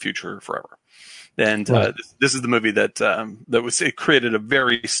into the future forever. And Right. this is the movie it created a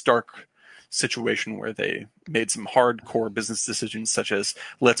very stark situation where they made some hardcore business decisions, such as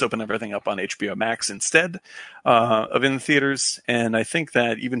let's open everything up on HBO Max instead of in the theaters. And I think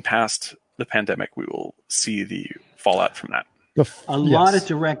that even past the pandemic, we will see the fallout from that. A lot of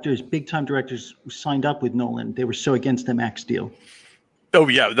directors, big-time directors, signed up with Nolan. They were so against the Max deal. Oh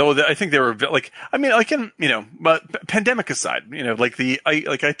yeah, though I think they were like, I mean, I can, but pandemic aside,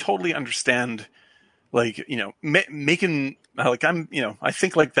 I totally understand, making like I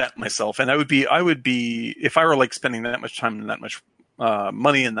think like that myself, and I would be if I were like spending that much time and that much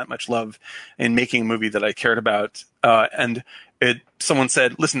money and that much love in making a movie that I cared about, and someone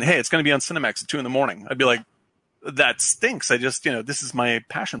said, listen, hey, it's going to be on Cinemax at 2 a.m, I'd be like, that stinks. I just, this is my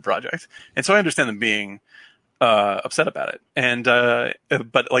passion project. And so I understand them being upset about it. And,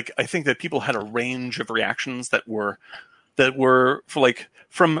 but like, I think that people had a range of reactions that were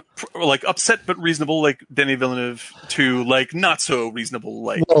from upset but reasonable, like Denis Villeneuve, to like not so reasonable,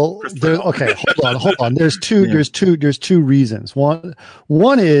 like. Well, okay, hold on. There's two reasons.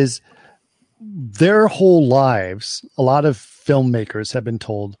 One is their whole lives. A lot of filmmakers have been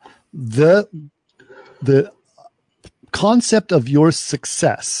told the concept of your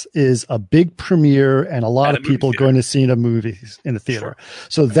success is a big premiere and a lot of people going to see the movies in the theater. Sure.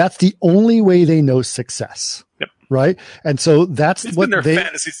 So that's the only way they know success. Yep. Right. And so it's what been their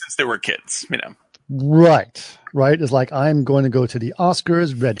fantasy since they were kids, Right. Right. It's like, I'm going to go to the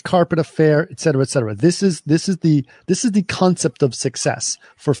Oscars, red carpet affair, et cetera, et cetera. This is the concept of success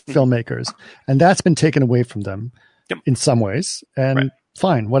for filmmakers. And that's been taken away from them in some ways. And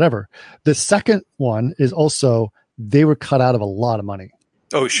fine, whatever. The second one is also, they were cut out of a lot of money.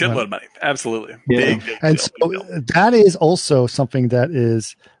 Oh, shitload of money. Absolutely. Yeah. Big and deal, so that is also something that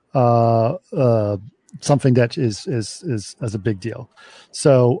is something that is a big deal.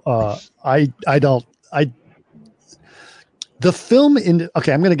 So the film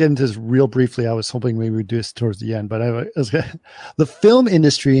okay, I'm going to get into this real briefly. I was hoping maybe we'd do this towards the end, but the film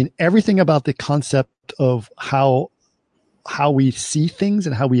industry and everything about the concept of how we see things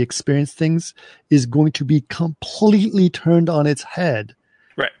and how we experience things is going to be completely turned on its head.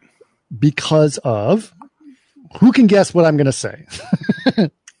 Right. Because of, who can guess what I'm going to say?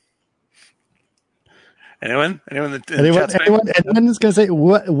 Anyone is going to say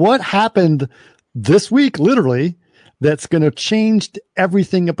what happened this week, literally, that's going to change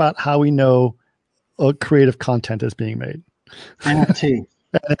everything about how we know creative content is being made.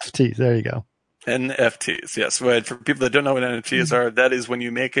 NFTs. There you go. NFTs, yes. For people that don't know what NFTs are, that is when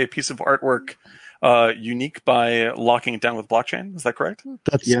you make a piece of artwork unique by locking it down with blockchain. Is that correct?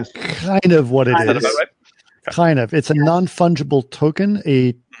 That's kind of what it is. Is that about right? Okay. Kind of. It's a non-fungible token.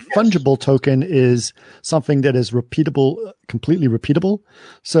 A fungible token is something that is repeatable, completely repeatable.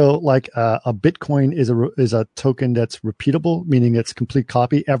 So like a Bitcoin is a token that's repeatable, meaning it's complete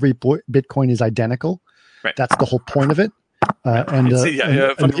copy. Every Bitcoin is identical. Right. That's the whole point of it. The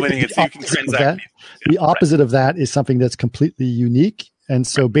opposite of that is something that's completely unique. And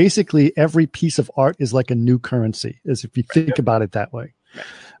so basically every piece of art is like a new currency, as if you think about it that way. Right.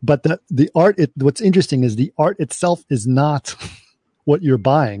 But the art, what's interesting is the art itself is not what you're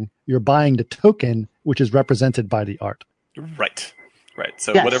buying. You're buying the token, which is represented by the art. Right.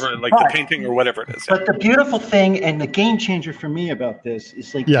 So whatever, like the painting or whatever it is. But the beautiful thing and the game changer for me about this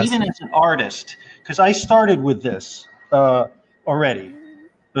is like, even as an artist, because I started with this already,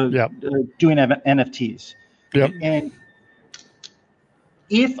 doing NFTs. Yep. And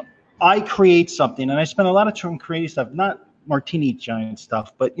if I create something, and I spend a lot of time creating stuff, not Martini Giant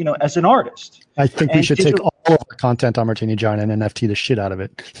stuff, but as an artist, I think we should take all of our content on Martini Giant and NFT the shit out of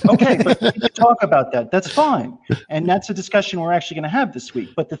it. Okay, but we can talk about that. That's fine, and that's a discussion we're actually going to have this week.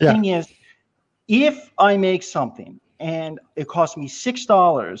 But the thing is, if I make something and it costs me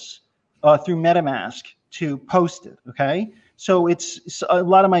 $6 through MetaMask to post it, okay. So it's a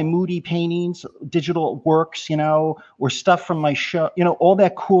lot of my moody paintings, digital works, or stuff from my show, all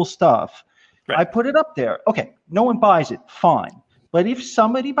that cool stuff. Right. I put it up there. Okay, no one buys it, fine. But if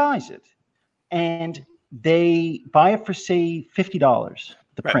somebody buys it and they buy it for, say, $50,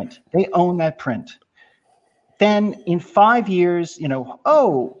 the print, they own that print. Then in 5 years,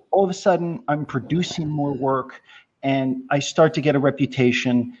 all of a sudden I'm producing more work and I start to get a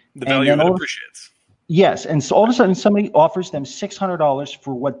reputation. The value of it appreciates. Yes, and so all of a sudden somebody offers them $600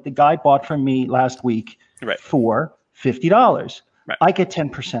 for what the guy bought from me last week for $50. Right. I get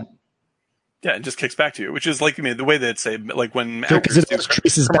 10%. Yeah, it just kicks back to you, which is like the way that say like when actors do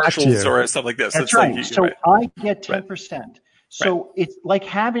commercials or stuff like this. That's right. So I get 10%. So it's like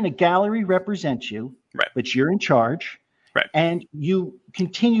having a gallery represent you, but you're in charge. Right. And you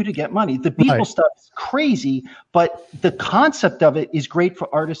continue to get money. The Beatles stuff is crazy, but the concept of it is great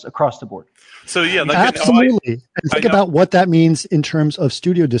for artists across the board. So yeah, like, absolutely. And think about what that means in terms of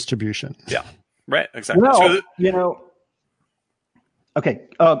studio distribution. Yeah. Right. Exactly. Well, okay.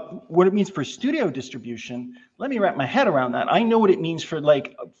 What it means for studio distribution, let me wrap my head around that. I know what it means for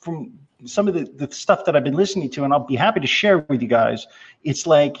from some of the stuff that I've been listening to, and I'll be happy to share with you guys. It's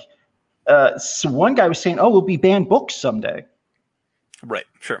like, so one guy was saying, we'll be banned books someday. Right.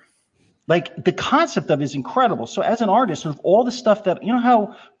 Sure. Like, the concept of it is incredible. So as an artist, with all the stuff that, you know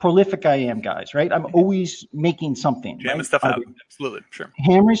how prolific I am, guys, right? I'm always making something. Jamming stuff out. Absolutely. Sure.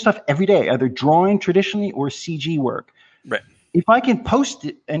 Hammering stuff every day, either drawing traditionally or CG work. Right. If I can post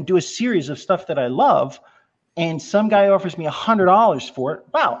it and do a series of stuff that I love, and some guy offers me $100 for it,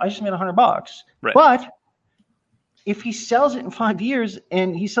 wow, I just made $100. Right. But if he sells it in 5 years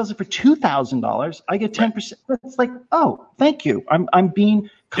and he sells it for $2,000, I get 10%. Right. It's like, oh, thank you. I'm being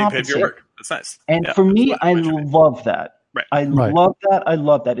compensated. Paid for your work. That's nice. And for me, I love that. Right. I love that. I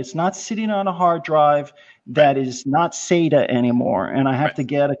love that. It's not sitting on a hard drive that is not SATA anymore, and I have to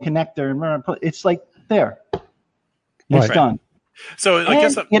get a connector and it's like there. It's done. So I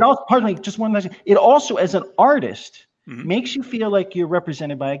guess it also, pardon me, just one last thing. It also, as an artist, makes you feel like you're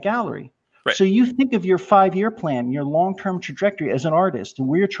represented by a gallery. Right. So you think of your 5-year plan, your long-term trajectory as an artist, and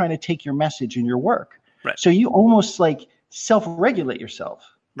where you're trying to take your message and your work. Right. So you almost like self-regulate yourself.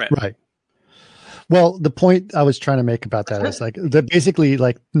 Right. Well, the point I was trying to make about that is like that basically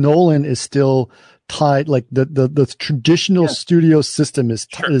like Nolan is still tied, like the traditional studio system is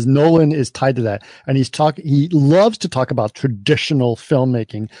Nolan is tied to that. And he loves to talk about traditional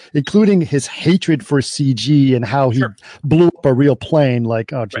filmmaking, including his hatred for CG and how he blew up a real plane.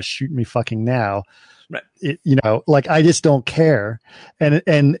 Like, oh, just shoot me fucking now. Right. Like I just don't care.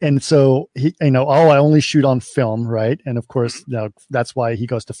 And so he, I only shoot on film. Right. And of course, that's why he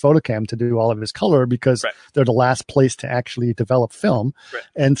goes to Photocam to do all of his color, because they're the last place to actually develop film. Right.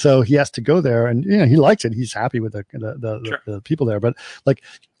 And so he has to go there, and, he likes it. He's happy with the people there, but like,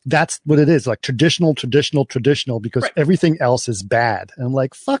 that's what it is, like traditional, because everything else is bad. And I'm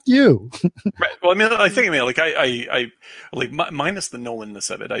like, fuck you. Right. Well, I minus the Nolanness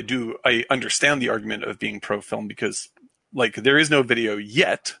of it, I understand the argument of being pro film, because like there is no video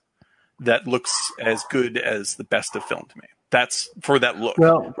yet that looks as good as the best of film to me. That's for that look.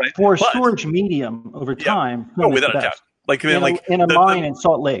 Well, for storage medium over time. Oh, without a doubt. Like, in a mine in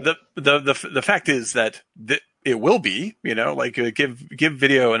Salt Lake. The fact is that it will be, give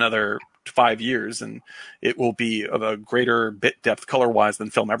video another 5 years and it will be of a greater bit depth color wise than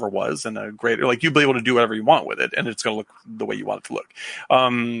film ever was, and a greater, like, you'll be able to do whatever you want with it and it's going to look the way you want it to look.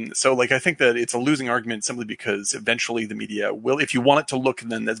 So like, I think that it's a losing argument simply because eventually the media will, if you want it to look,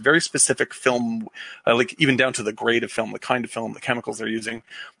 then that's very specific film, like even down to the grade of film, the kind of film, the chemicals they're using,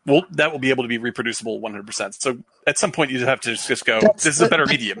 that will be able to be reproducible 100%. So at some point you have to just go, this is a better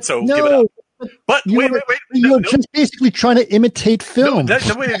medium. So give it up. But wait! You're just basically trying to imitate film.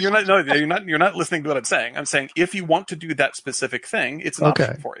 You're not listening to what I'm saying. I'm saying if you want to do that specific thing, it's an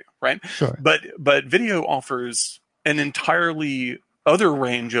option for you, right? Sure. But video offers an entirely other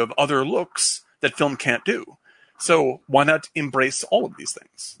range of other looks that film can't do. So why not embrace all of these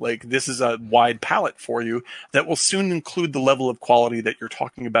things? Like, this is a wide palette for you that will soon include the level of quality that you're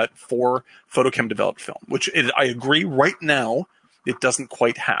talking about for Photochem developed film, which I agree right now it doesn't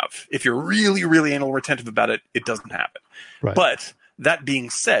quite have. If you're really, really anal retentive about it, it doesn't have it. Right. But that being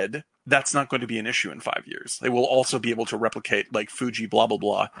said, that's not going to be an issue in 5 years. They will also be able to replicate like Fuji blah blah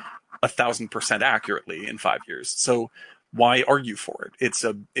blah 1,000% accurately in 5 years. So why argue for it? It's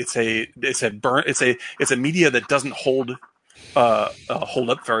a media that doesn't hold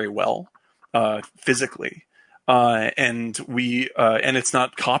up very well physically, and it's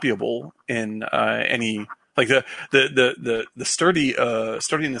not copyable in any. Like the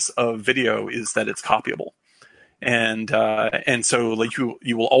sturdiness of video is that it's copyable, and so like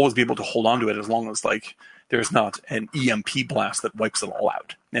you will always be able to hold on to it as long as like there's not an EMP blast that wipes it all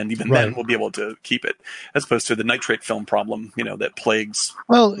out, and even then we'll be able to keep it, as opposed to the nitrate film problem that plagues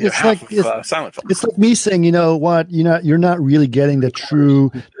silent film. It's like me saying, you know what, you're not really getting the true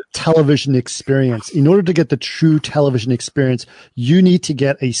television experience. In order to get the true television experience, you need to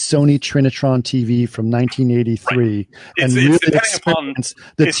get a Sony Trinitron TV from 1983 and really experience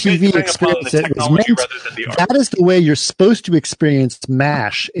the TV experience that was meant. That is the way you're supposed to experience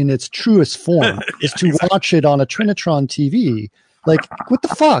MASH in its truest form, is to watch it on a Trinitron TV. Like, what the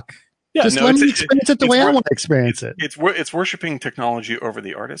fuck? Yeah, Just let me experience it the way I want to experience it. It's worshiping technology over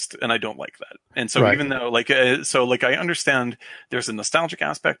the artist, and I don't like that. And so Right. even though I understand there's a nostalgic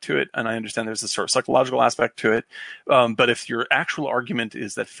aspect to it, and I understand there's a sort of psychological aspect to it, but if your actual argument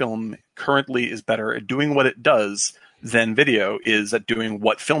is that film currently is better at doing what it does than video is at doing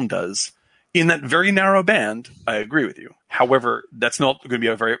what film does, in that very narrow band, I agree with you. However, that's not going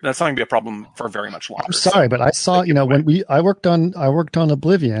to be a problem for very much longer. I'm sorry, but I saw, I worked on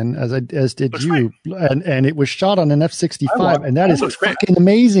Oblivion as did Looks you, and it was shot on an F65, and that is great. fucking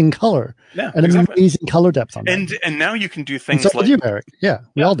amazing color, amazing color depth on that. And now you can do things and so like did you, Eric. Yeah,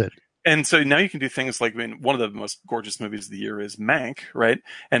 we all did. And so now you can do things like, one of the most gorgeous movies of the year is Mank, right?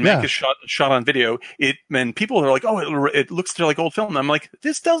 And Mank is shot on video. And people are like, oh, it looks like old film. And I'm like,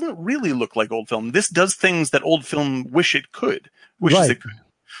 this doesn't really look like old film. This does things that old film wishes it could. He's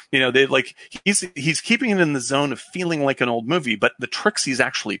keeping it in the zone of feeling like an old movie, but the tricks he's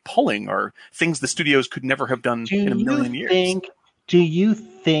actually pulling are things the studios could never have done in a million years. Do you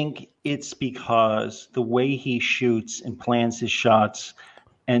think it's because the way he shoots and plans his shots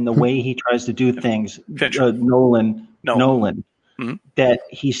and the way he tries to do things, Nolan, mm-hmm. that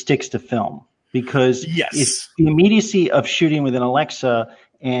he sticks to film? Because yes. It's the immediacy of shooting with an Alexa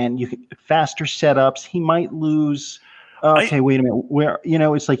and faster setups, he might lose. Okay, wait a minute. Where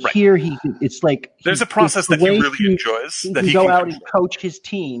it's like here it's like there's a process that he really enjoys. That he can go out and coach his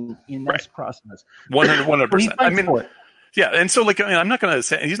team in this process. 100%. I mean, for it. Yeah, and so I'm not going to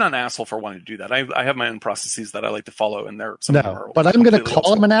say he's not an asshole for wanting to do that. I have my own processes that I like to follow, and they're but I'm going to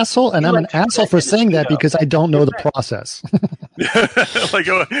call him an asshole, and I'm an asshole for saying that because I don't know the process.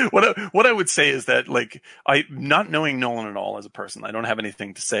 What I would say is that I not knowing Nolan at all as a person, I don't have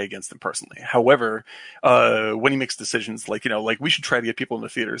anything to say against him personally. However, when he makes decisions we should try to get people in the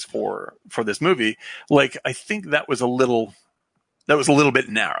theaters for this movie, I think that was a little bit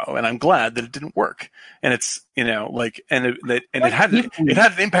narrow, and I'm glad that it didn't work. And it's it had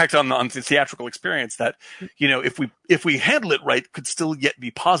an impact on the theatrical experience that if we handle it right, could still yet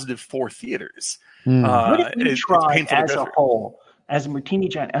be positive for theaters. What if we try as a whole, as Martini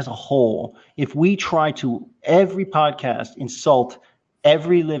Giant as a whole, if we try to every podcast insult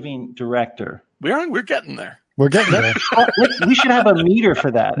every living director? We're getting there. We're getting there. We should have a meter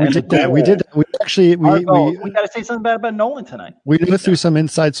for that. We did that. We got to say something bad about Nolan tonight. We knew through some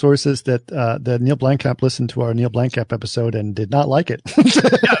inside sources that Neil Blomkamp listened to our Neil Blomkamp episode and did not like it.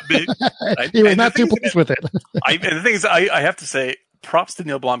 He was not too pleased with it. And the thing is, I have to say, props to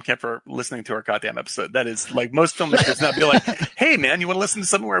Neil Blomkamp for listening to our goddamn episode. That is most filmmakers not be like, hey man, you want to listen to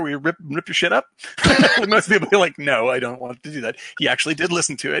something where we rip your shit up? Most people be like, no, I don't want to do that. He actually did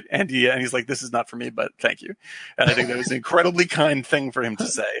listen to it, and he's like, this is not for me, but thank you. And I think that was an incredibly kind thing for him to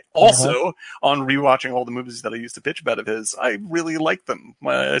say. Also, on rewatching all the movies that I used to pitch about of his, I really liked them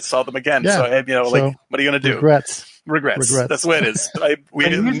when I saw them again. Yeah. So what are you going to do? Regrets. That's the way it is. We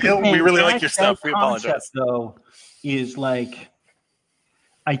really like your stuff. We apologize. Though, is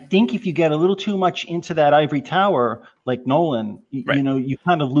I think if you get a little too much into that ivory tower, like Nolan, you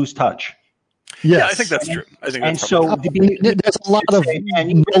kind of lose touch. Yes. Yeah, I think that's true. I think that's there's a lot of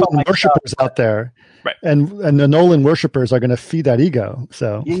Nolan worshippers out there, right? And the Nolan worshippers are going to feed that ego.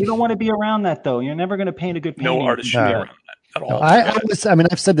 So you don't want to be around that, though. You're never going to paint a good painting. No artist should be around that at all.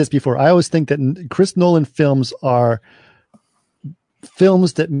 I've said this before. I always think that Chris Nolan films are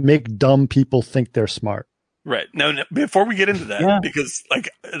films that make dumb people think they're smart. Right. No, before we get into that, because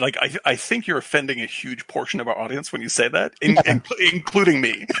I think you're offending a huge portion of our audience when you say that, including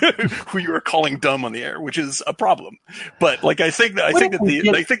me, who you are calling dumb on the air, which is a problem. But I think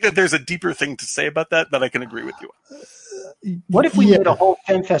that there's a deeper thing to say about that I can agree with you on. What if we made a whole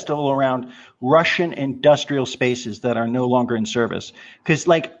film festival around Russian industrial spaces that are no longer in service? Because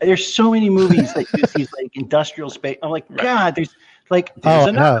there's so many movies that use these industrial space. I'm like, God, there's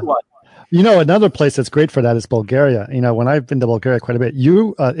another one. Another place that's great for that is Bulgaria. When I've been to Bulgaria quite a bit,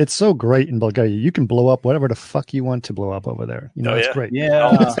 it's so great in Bulgaria. You can blow up whatever the fuck you want to blow up over there. It's great.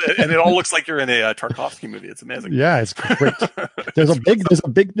 Yeah. And it all looks like you're in a Tarkovsky movie. It's amazing. Yeah, it's great.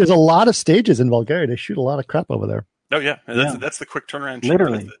 There's a lot of stages in Bulgaria. They shoot a lot of crap over there. Oh yeah, that's the quick turnaround.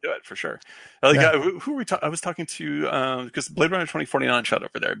 Literally, to do it for sure. Who were we? I was talking to because Blade Runner 2049 shot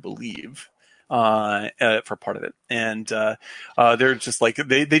over there, I believe. For part of it, and they're just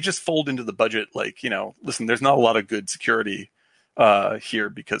they just fold into the budget. Listen, there's not a lot of good security here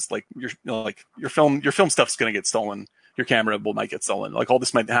because your film stuff's going to get stolen. Your camera might get stolen. All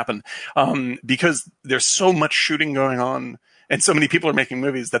this might happen because there's so much shooting going on, and so many people are making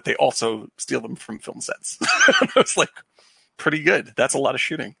movies that they also steal them from film sets. It's pretty good. That's a lot of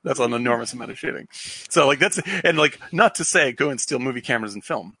shooting. That's an enormous amount of shooting. So like not to say go and steal movie cameras and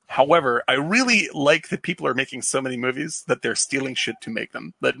film. However, I really like that people are making so many movies that they're stealing shit to make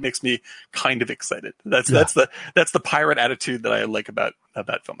them. That makes me kind of excited. That's the pirate attitude that I like about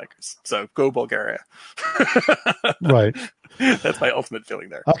filmmakers. So go Bulgaria. Right. That's my ultimate feeling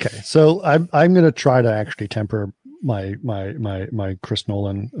there. Okay. So I'm going to try to actually temper my Chris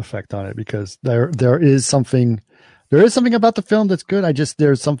Nolan effect on it, because there is something about the film that's good.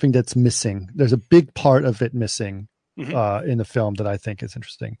 There's something that's missing. There's a big part of it missing in the film that I think is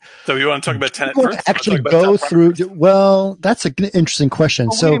interesting. So you want to talk about Tenet first? Actually go through. Well, that's an interesting question.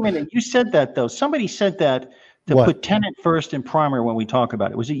 Wait a minute. You said that though. Somebody said that to put Tenet first in Primer when we talk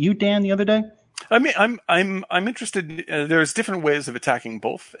about it. Was it you, Dan, the other day? I mean, I'm interested. There's different ways of attacking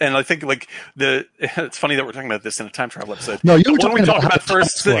both, and I think like it's funny that we're talking about this in a time travel episode. No, you were talking talking about about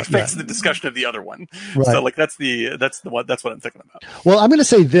first affects the discussion of the other one. Right. So like that's what I'm thinking about. Well, I'm going to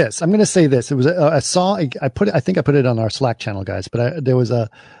say this. It was I think I put it on our Slack channel, guys. But there was a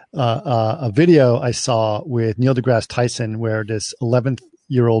video I saw with Neil deGrasse Tyson where this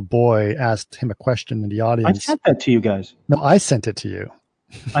 11-year-old boy asked him a question in the audience. I sent that to you guys. No, I sent it to you.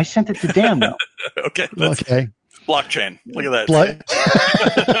 I sent it to Dan though. Okay. Blockchain. Look at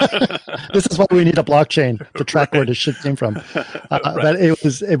that. This is why we need a blockchain to track where this shit came from. But it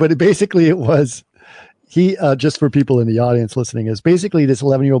was he, just for people in the audience listening, is basically this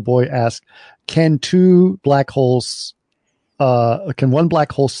 11-year-old boy asked, can one black hole suck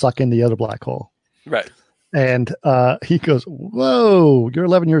in the other black hole? Right. And he goes, whoa, you're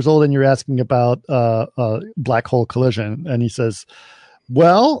 11 years old and you're asking about black hole collision. And he says,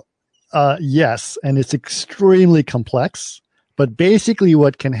 well, yes, and it's extremely complex, but basically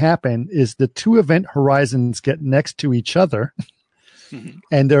what can happen is the two event horizons get next to each other,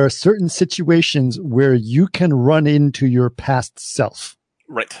 and there are certain situations where you can run into your past self.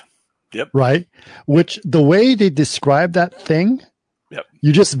 Right. Yep. Right? Which the way they describe that thing, yep,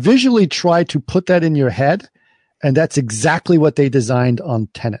 you just visually try to put that in your head, and that's exactly what they designed on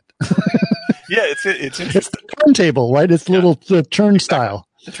Tenet. Yeah, it's interesting. It's the turntable, right? It's the turnstile.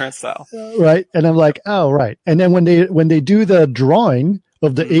 The turnstile. Right. And I'm like, oh, right. And then when they do the drawing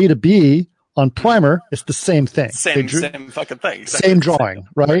of the A to B on Primer, it's the same thing. Same fucking thing. Exactly same drawing,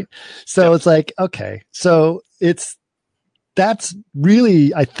 right? So It's like, okay. So that's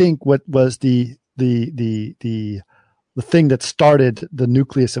really, I think, what was the thing that started the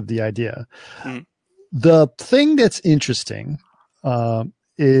nucleus of the idea. Mm. The thing that's interesting,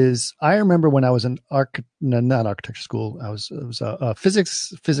 is I remember when I was in not architecture school. It was a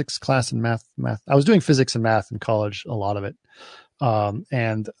physics class and math. I was doing physics and math in college, a lot of it.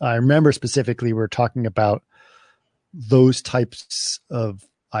 And I remember specifically we were talking about those types of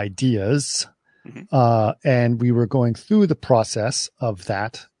ideas. Mm-hmm. And we were going through the process of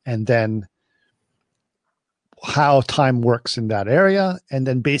that, and then how time works in that area. And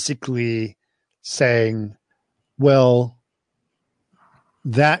then basically saying, well,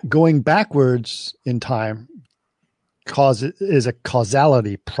 that going backwards in time is a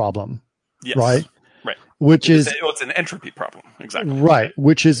causality problem, yes, right? Right. Which it's an entropy problem, exactly. Right,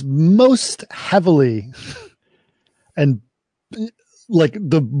 which is most heavily, and like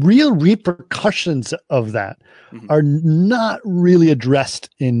the real repercussions of that are not really addressed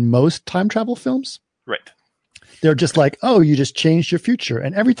in most time travel films. Right. They're just like, oh, you just changed your future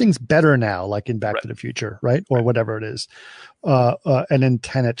and everything's better now, like in Back to the Future, right? Or whatever it is. And then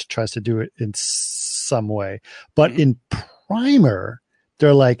Tenet tries to do it in some way. But in Primer,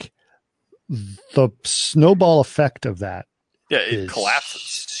 they're like, the snowball effect of that. Yeah, it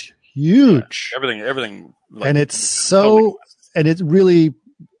collapses. Huge. Yeah, everything. Like, and it's and it's really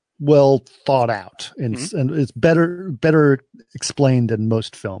well thought out. And it's better explained than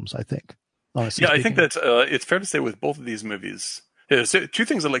most films, I think. Honestly speaking. I think that it's fair to say with both of these movies, so two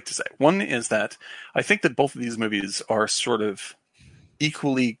things I'd like to say. One is that I think that both of these movies are sort of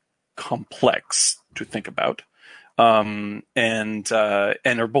equally complex to think about, and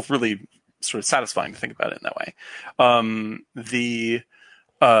are both really sort of satisfying to think about it in that way.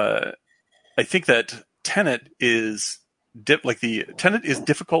 I think that Tenet is Tenet is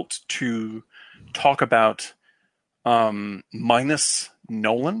difficult to talk about minus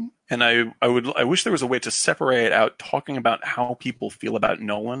Nolan. And I wish there was a way to separate out talking about how people feel about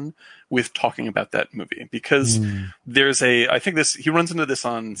Nolan with talking about that movie, because I think he runs into this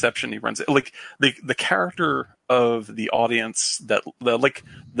on Inception. He runs it like the character of the audience the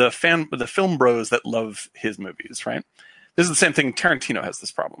film bros that love his movies, right? This is the same thing. Tarantino has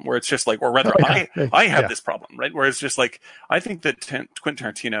this problem where it's just like, or rather, I have this problem, right? Where it's just like, I think that Quentin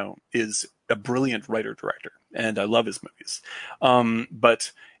Tarantino is a brilliant writer-director. and I love his movies.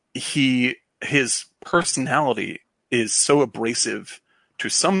 But his personality is so abrasive to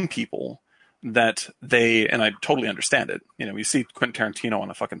some people that and I totally understand it. You know, you see Quentin Tarantino on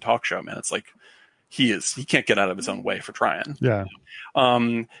a fucking talk show, man. It's like he can't get out of his own way for trying. Yeah.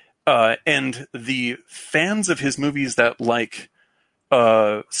 And the fans of his movies that like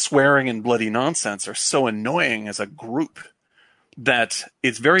swearing and bloody nonsense are so annoying as a group that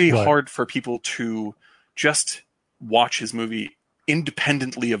it's very hard for people to just watch his movie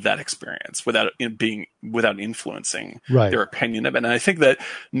independently of that experience without influencing their opinion of it. And I think that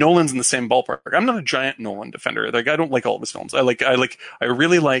Nolan's in the same ballpark. I'm not a giant Nolan defender. Like, I don't like all of his films. I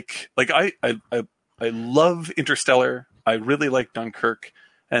really like I love Interstellar. I really like Dunkirk,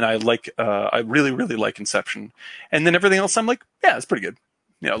 and I really, really like Inception. And then everything else, I'm like, yeah, it's pretty good.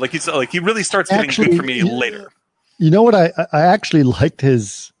 You know, like he really starts getting good for me later. You know what? I actually liked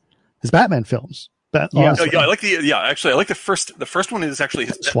his Batman films. I like I like the first. The first one is actually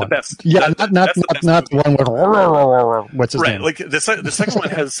the best. Yeah, not the one where what's his name? Like the second one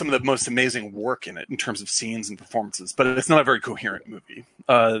has some of the most amazing work in it in terms of scenes and performances, but it's not a very coherent movie.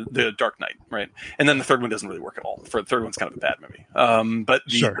 The Dark Knight, right? And then the third one doesn't really work at all. The third one's kind of a bad movie. But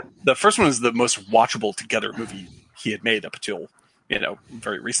the first one is the most watchable together movie he had made up until, you know,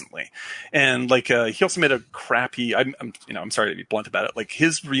 very recently. And like he also made a crappy, I'm sorry to be blunt about it, like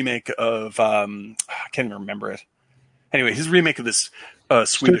his remake of I can't even remember it. Anyway, his remake of this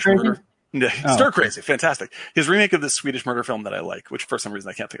Swedish murder. Stir Crazy, fantastic. His remake of this Swedish murder film that I like, which for some reason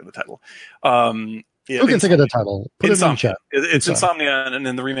I can't think of the title. Who can think of the title? Put it in the chat. It's Insomnia, and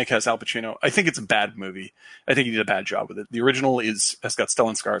then the remake has Al Pacino. I think it's a bad movie. I think he did a bad job with it. The original has got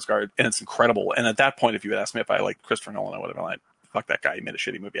Stellan Skarsgård, and it's incredible. And at that point, if you had asked me if I liked Christopher Nolan, I would have been like, fuck that guy. He made a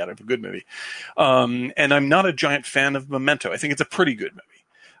shitty movie out of a good movie. And I'm not a giant fan of Memento. I think it's a pretty good movie.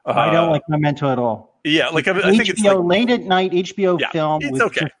 I don't like Memento at all. Yeah, like I think it's like, late at night HBO film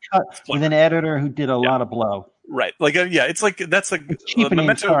with cut with an editor who did a lot of blow. Right, like it's like that's like it's cheapening.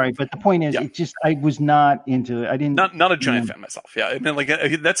 Memento, sorry, but the point is, it just I was not into it. I didn't. Not a giant fan myself. Yeah, I mean, like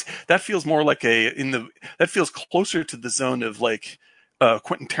that feels more like that feels closer to the zone of like a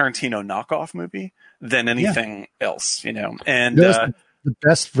Quentin Tarantino knockoff movie than anything else, you know. And the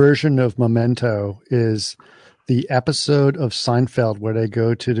best version of Memento is the episode of Seinfeld where they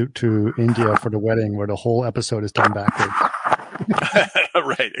go to India for the wedding, where the whole episode is done backwards.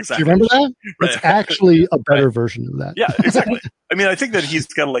 Right, exactly. Do you remember that? Right. It's actually a better version of that. Yeah, exactly. I mean, I think that he's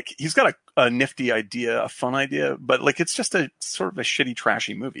got a nifty idea, a fun idea, but like it's just a sort of a shitty,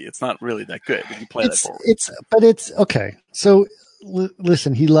 trashy movie. It's not really that good if you play that forward. It's okay. So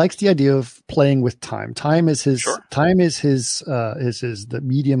listen, he likes the idea of playing with time. Time is his the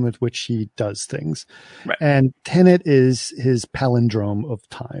medium with which he does things. Right. And Tenet is his palindrome of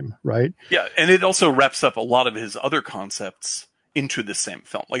time, right? Yeah, and it also wraps up a lot of his other concepts into the same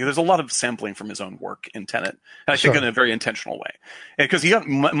film. Like there's a lot of sampling from his own work in Tenet, and I think in a very intentional way. And because he got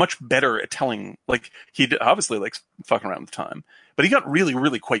much better at telling, like he obviously likes fucking around with time, but he got really,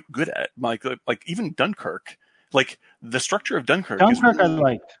 really quite good at it. Like even Dunkirk. Like the structure of Dunkirk is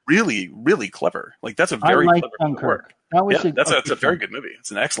really, really clever. Like that's a very clever Dunkirk. Work. That's a very good movie.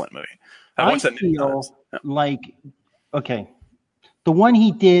 It's an excellent movie. I feel like the one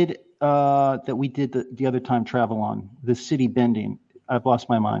he did that we did the other time travel on, the city bending. I've lost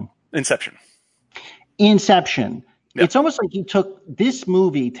my mind. Inception. Yep. It's almost like you took this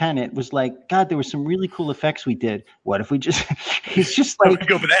movie, Tenet, was like, God, there were some really cool effects we did. What if we just, it's just like. We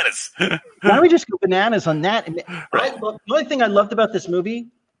go bananas. Why don't we just go bananas on that? And the only thing I loved about this movie,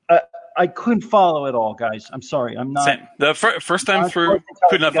 I couldn't follow it all, guys. I'm sorry. I'm not. Same. The first time through,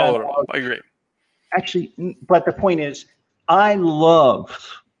 could not follow it all. I agree. Actually, but the point is,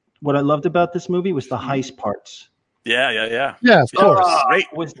 what I loved about this movie was the heist parts. Yeah. Yeah, of course.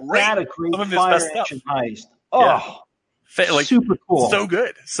 Great. Was that a great fire action heist? Oh, like super cool. So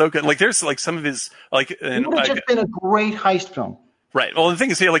good. Like there's like some of his like. It would have just been a great heist film. Right. Well, the thing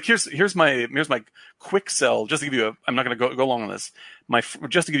is here, like here's my quick sell. Just to give you I'm not going to go long on this.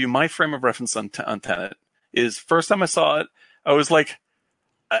 Just to give you my frame of reference on Tenet is first time I saw it, I was like,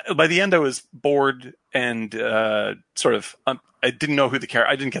 by the end I was bored and sort of I didn't know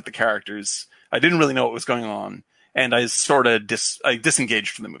I didn't get the characters. I didn't really know what was going on, and I sort of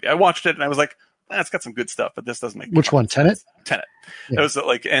disengaged from the movie. I watched it and I was like, it's got some good stuff, but this doesn't make. Which one? Tenet. Yeah. That was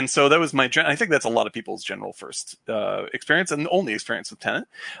like, and so that was I think that's a lot of people's general first experience and the only experience with Tenet.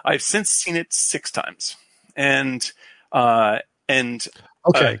 I've since seen it 6 times, and okay,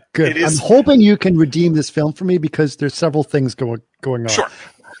 good. I'm hoping you can redeem this film for me because there's several things going on. Sure.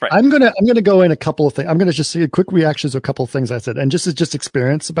 Right. I'm gonna go in a couple of things. I'm gonna just say quick reactions to a couple of things I said, and just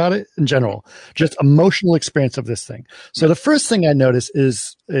experience about it in general, just emotional experience of this thing. So the first thing I noticed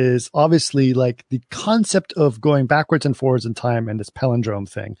is obviously like the concept of going backwards and forwards in time and this palindrome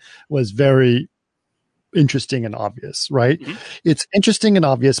thing was very interesting and obvious, right? Mm-hmm. It's interesting and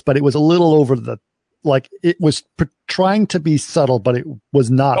obvious, but it was a little over the. Like it was trying to be subtle, but it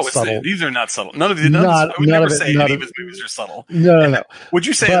was not subtle. These are not subtle. None of these. I would never say any of his movies are subtle. No. Would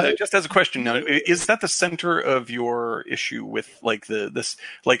you say that, just as a question now, is that the center of your issue with like this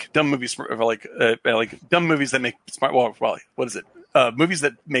like dumb movies, like dumb movies that make smart? Well, what is it? Movies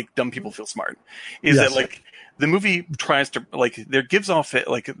that make dumb people feel smart. Is it like the movie tries to there gives off it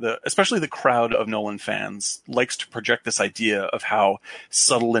especially the crowd of Nolan fans likes to project this idea of how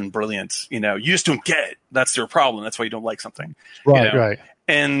subtle and brilliant, you just don't get it. That's your problem. That's why you don't like something. Right, right.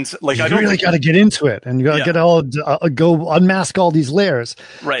 And you really got to get into it, and you got to get all go unmask all these layers.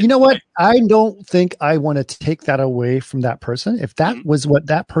 Right. You know what? Right. I don't think I want to take that away from that person. If that was what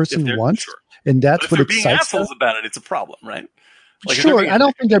that person wants, and that's what excites them. If they're being assholes about it, it's a problem, right? Sure. I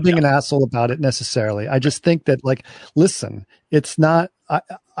don't think they're being an asshole about it necessarily. I just think that listen, it's not,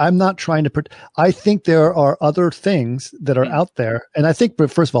 I'm not trying to, I think there are other things that are out there. And I think,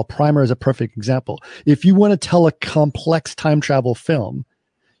 but first of all, Primer is a perfect example. If you want to tell a complex time travel film,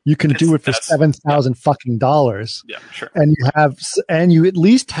 you can do it for $7,000 fucking dollars. Yeah, sure. And you at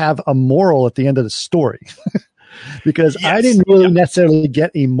least have a moral at the end of the story because I didn't really necessarily get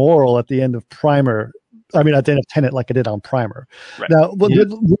a moral at the end of Primer. I mean, at the end of Tenet, like I did on Primer. Right. Now,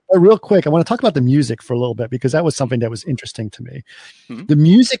 real quick, I want to talk about the music for a little bit because that was something that was interesting to me. Mm-hmm. The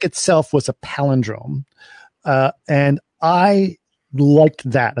music itself was a palindrome, and I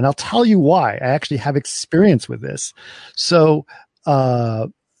liked that. And I'll tell you why. I actually have experience with this. So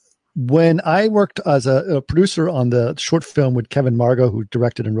when I worked as a producer on the short film with Kevin Margot, who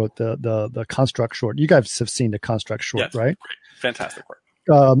directed and wrote the Construct short, you guys have seen the Construct short, right? Great. Fantastic work.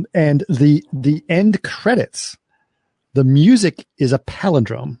 And the end credits, the music is a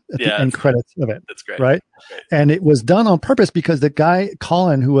palindrome at the end credits of it. That's great. Right. Great. And it was done on purpose because the guy,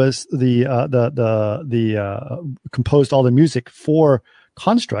 Colin, who was the composed all the music for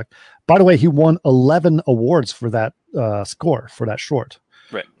Construct, by the way, he won 11 awards for that score for that short.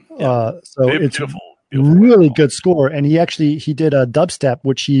 Right. Yeah. So it's beautiful. Really good score, and he did a dubstep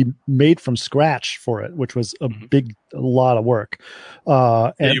which he made from scratch for it, which was a lot of work.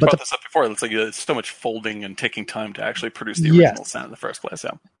 You brought this up before. It's like it's so much folding and taking time to actually produce the original sound in the first place.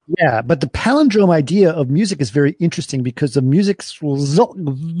 Yeah, but the palindrome idea of music is very interesting because the music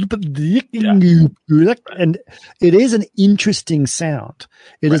and it is an interesting sound.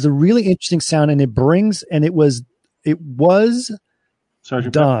 It is a really interesting sound, and it was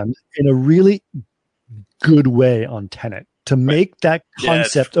done in a really good way on Tenet to make that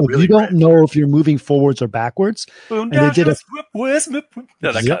concept of really you don't know if you're moving forwards or backwards. And they did and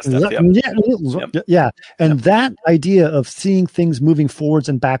that idea of seeing things moving forwards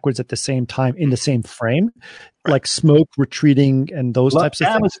and backwards at the same time in the same frame, like smoke retreating and those types of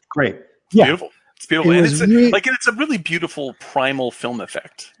things. That was great. Yeah. Beautiful. It's beautiful. And it's a really beautiful primal film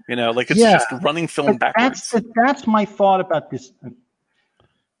effect. It's just running film backwards. That's my thought about this.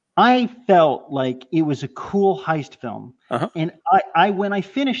 I felt like it was a cool heist film. And I when I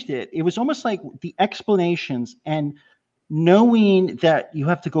finished it, it was almost like the explanations and knowing that you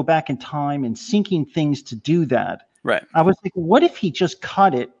have to go back in time and syncing things to do that. Right. I was like, what if he just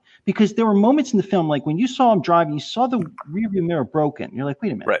cut it? Because there were moments in the film, like when you saw him driving, you saw the rearview mirror broken. You're like,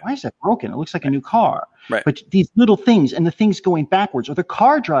 wait a minute, why is that broken? It looks like a new car. Right. But these little things and the things going backwards or the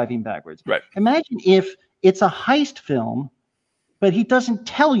car driving backwards. Right. Imagine if it's a heist film, but he doesn't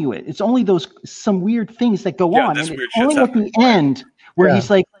tell you it. It's only some weird things that go on. And it's only at the end where he's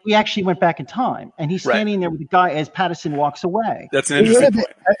like, we actually went back in time. And he's standing there with the guy as Patterson walks away. That's an interesting point.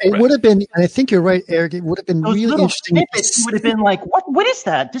 It would have been, and I think you're right, Eric, it would have been really interesting. He would have been like, what is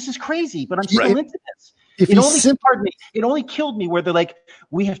that? This is crazy, but I'm still into this. It only killed me where they're like,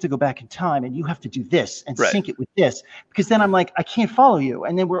 we have to go back in time and you have to do this and sync it with this. Because then I'm like, I can't follow you.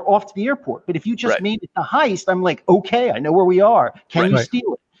 And then we're off to the airport. But if you just made it the heist, I'm like, okay, I know where we are. Can you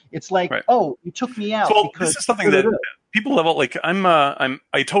steal it? It's like, oh, you took me out. So this is something that people level like I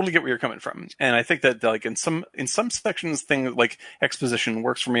totally get where you're coming from. And I think that like in some sections things like exposition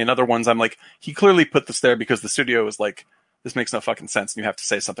works for me. In other ones I'm like, he clearly put this there because the studio is like, this makes no fucking sense, and you have to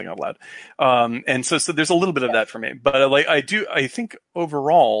say something out loud. And so there's a little bit of that for me. But I think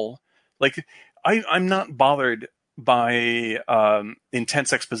overall, like I'm not bothered by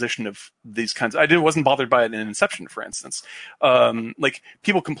intense exposition of these kinds. I wasn't bothered by it in Inception, for instance. Like,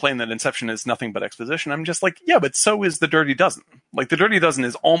 people complain that Inception is nothing but exposition. I'm just like, yeah, but so is The Dirty Dozen. Like, The Dirty Dozen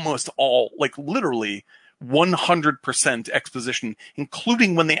is almost all, like, literally 100% exposition,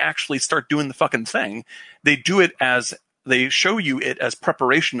 including when they actually start doing the fucking thing. They do it as, they show you it as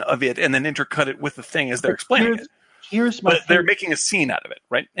preparation of it and then intercut it with the thing as they're explaining it. But they're making a scene out of it,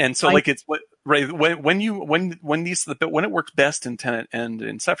 right? And so, like, it's what, right, when it works best in Tenet and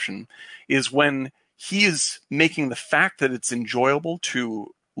Inception is when he is making the fact that it's enjoyable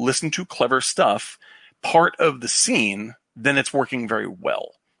to listen to clever stuff part of the scene, then it's working very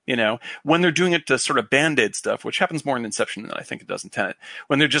well. You know, when they're doing it to sort of Band-Aid stuff, which happens more in Inception than I think it does in Tenet,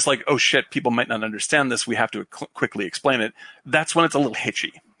 when they're just like, oh shit, people might not understand this, we have to quickly explain it, that's when it's a little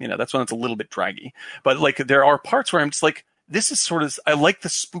hitchy. You know, that's when it's a little bit draggy. But, like, there are parts where I'm just like, this is sort of, I like the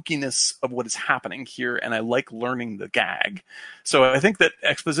spookiness of what is happening here, and I like learning the gag. So I think that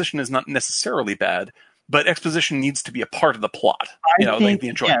exposition is not necessarily bad, but exposition needs to be a part of the plot. Like the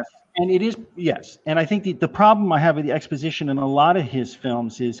enjoyment. Yes. And it is, yes. And I think the problem I have with the exposition in a lot of his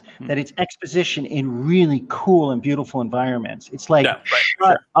films is that it's exposition in really cool and beautiful environments. It's like,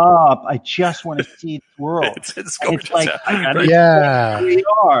 shut up. I just want to see the world. It's gorgeous. It's like, yeah. We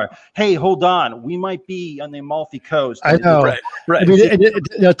are. Hey, hold on. We might be on the Amalfi Coast. I know. Right. I mean,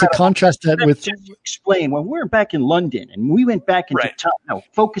 to contrast that with... Just explain, when we're back in London and we went back into time. No,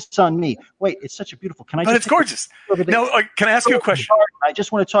 focus on me. Wait, it's such a beautiful... But it's gorgeous. No, can I ask you a question? I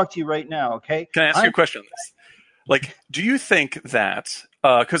just want to talk to you right now, okay? Can I ask you a question on this? Like, do you think that,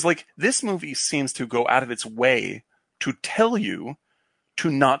 because, like, this movie seems to go out of its way to tell you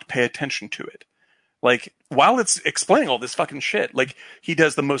to not pay attention to it. Like, while it's explaining all this fucking shit, like, he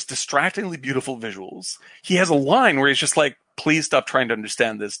does the most distractingly beautiful visuals. He has a line where he's just like, please stop trying to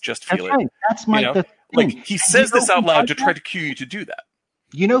understand this, just feel it. Right. That's my the thing. Like, he says this out loud to try to cue you to do that.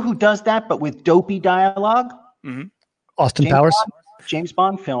 You know who does that, but with dopey dialogue? Mm-hmm. Austin Powers? James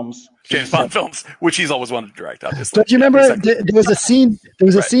Bond films. James Bond films, which he's always wanted to direct, obviously. Don't you remember there was a scene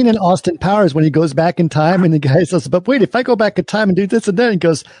scene in Austin Powers when he goes back in time and the guy says, but wait, if I go back in time and do this and then, he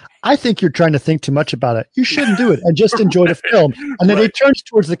goes, I think you're trying to think too much about it. You shouldn't do it and just enjoy the film. And then he turns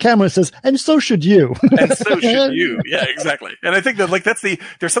towards the camera and says, and so should you. And so should you. Yeah, exactly. And I think that, like,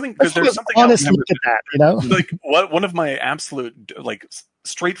 there's something honest look at that, you know? Like, one of my absolute, like,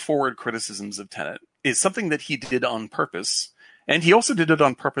 straightforward criticisms of Tenet is something that he did on purpose. And he also did it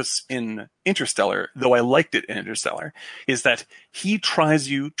on purpose in Interstellar, though I liked it in Interstellar, is that he tries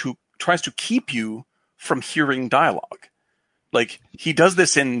to keep you from hearing dialogue. Like, he does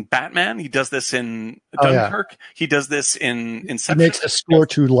this in Batman, he does this in Dunkirk, he does this in Inception. He makes the score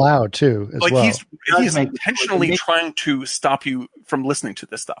too loud too, as well. He's intentionally trying to stop you from listening to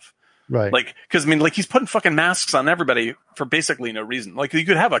this stuff. Right. Like, because, I mean, like, he's putting fucking masks on everybody for basically no reason. Like, you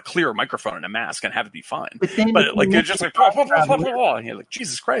could have a clear microphone and a mask and have it be fine. But like, you're just like, and you're like,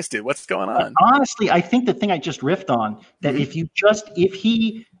 Jesus Christ, dude, what's going on? Honestly, I think the thing I just riffed on, that if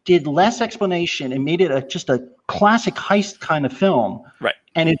he did less explanation and made it just a classic heist kind of film. Right.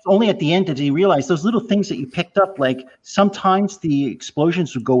 And it's only at the end did he realize those little things that you picked up, like sometimes the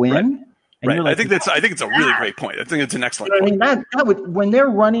explosions would go in. Right. And right. Like, I think it's a really great point. I think it's an excellent point. I mean, that would, when they're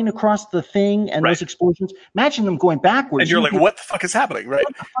running across the thing and those explosions, imagine them going backwards. And you're like, what the fuck is happening? Right.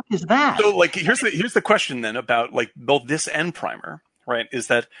 What the fuck is that? So, like, here's the question then about, like, both this and Primer, right? Is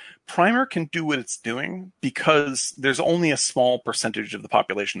that Primer can do what it's doing because there's only a small percentage of the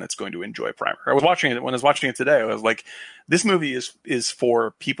population that's going to enjoy Primer. When I was watching it today, I was like, this movie is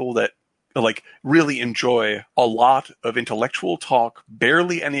for people that, like, really enjoy a lot of intellectual talk,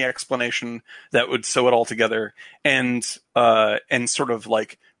 barely any explanation that would sew it all together, and sort of,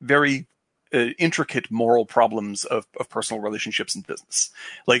 like, very intricate moral problems of personal relationships and business.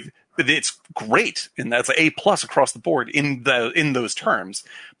 Like, it's great, and that's A+ across the board in those terms.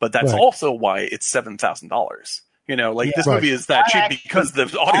 But that's also why it's $7,000. You know, like, this movie is that cheap because the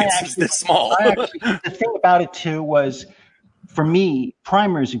audience is this small. The thing about it too was, for me,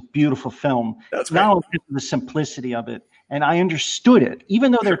 Primer is a beautiful film. That's great. Not only because of the simplicity of it, and I understood it.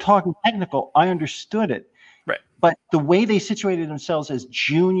 Even though they're talking technical, I understood it. Right. But the way they situated themselves as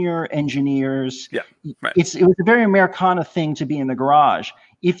junior engineers, it was a very Americana thing to be in the garage.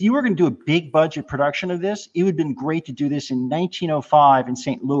 If you were going to do a big budget production of this, it would have been great to do this in 1905 in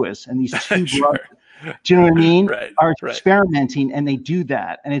St. Louis, and these two brothers, do you know what I mean? Are experimenting, and they do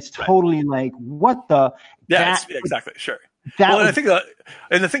that, and it's totally like, what the? Yeah, exactly. Sure. And I think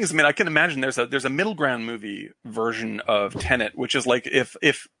and the thing is, I mean, I can imagine there's a middle ground movie version of Tenet, which is like if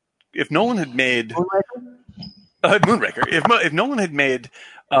Nolan had made Moonraker, if Nolan had made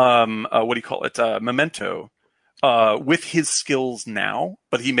what do you call it, Memento, with his skills now,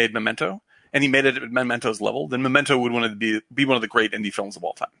 but he made Memento, and he made it at Memento's level, then Memento would be one of the great indie films of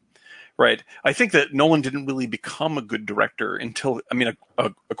all time. Right. I think that Nolan didn't really become a good director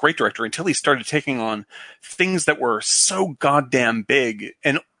a great director until he started taking on things that were so goddamn big.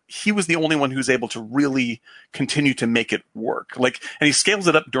 And he was the only one who's able to really continue to make it work. And he scales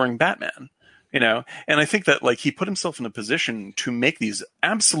it up during Batman, and I think that he put himself in a position to make these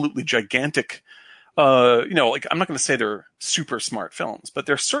absolutely gigantic, I'm not going to say they're super smart films, but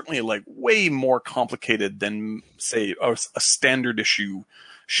they're certainly way more complicated than, say, a standard issue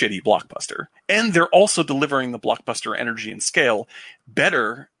shitty blockbuster. And they're also delivering the blockbuster energy and scale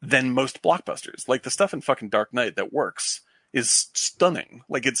better than most blockbusters. The stuff in fucking Dark Knight that works is stunning.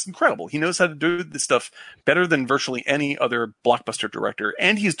 It's incredible. He knows how to do this stuff better than virtually any other blockbuster director.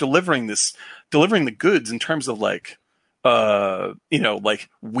 And he's delivering the goods in terms of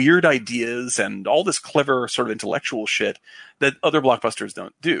weird ideas and all this clever sort of intellectual shit that other blockbusters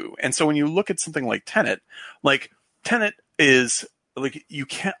don't do. And so when you look at something like Tenet is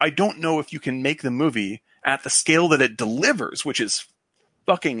I don't know if you can make the movie at the scale that it delivers, which is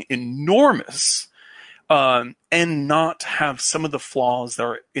fucking enormous, and not have some of the flaws that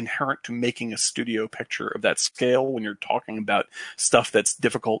are inherent to making a studio picture of that scale when you're talking about stuff that's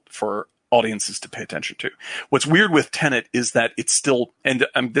difficult for audiences to pay attention to. What's weird with Tenet is that it's still, and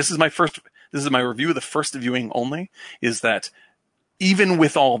this is my review of the first viewing only, is that even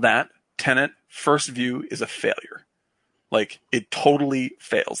with all that, Tenet first view is a failure. It totally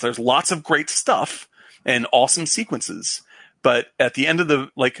fails. There's lots of great stuff and awesome sequences, but at the end of the,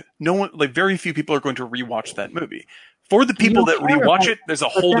 no one, very few people are going to rewatch that movie. For the people that rewatch it, there's a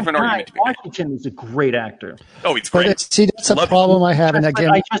whole different argument to be made. Washington is a great actor. Oh, it's great. That's a problem I have. And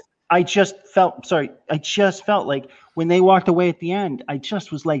again, I just felt like when they walked away at the end, I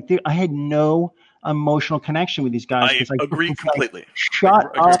just was I had no emotional connection with these guys. I agree completely.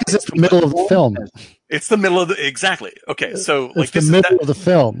 Shut up. Because it's the middle of the film. It's the middle of exactly. Okay, so it's the middle of the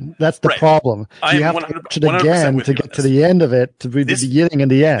film. That's the problem. You have to watch it again to get to the end of it, to read the beginning and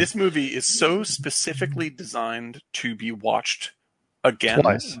the end. This movie is so specifically designed to be watched again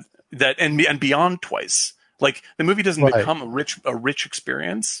twice. And beyond twice. The movie doesn't become a rich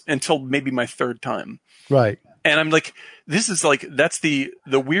experience until maybe my third time. Right. And I'm this is that's the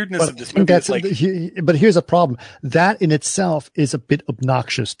weirdness of this movie. But here's a problem. That in itself is a bit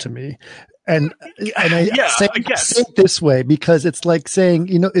obnoxious to me. And I say it this way because it's like saying,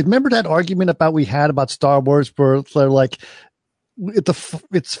 remember that argument we had about Star Wars where they're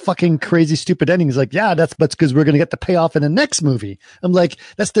it's fucking crazy stupid ending. He's that's because we're going to get the payoff in the next movie. I'm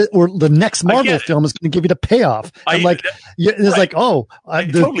the next Marvel film is going to give you the payoff. I totally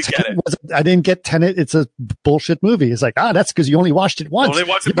get it. I didn't get Tenet. It's a bullshit movie. It's that's because you only watched it once.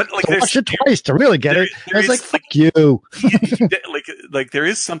 Watch it twice to really get it. Fuck you. There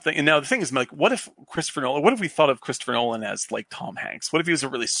is something. And now the thing is, what if we thought of Christopher Nolan as Tom Hanks? What if he was a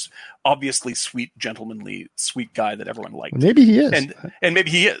really obviously sweet, gentlemanly, sweet guy that everyone liked? Maybe he is. And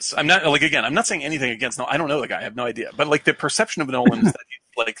maybe he is. I'm not I'm not saying anything against Nolan. I don't know the guy. I have no idea. But the perception of Nolan is that he's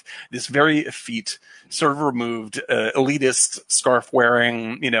this very effete, sort of removed, elitist, scarf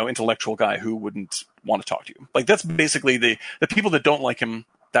wearing, intellectual guy who wouldn't want to talk to you. That's basically the people that don't like him.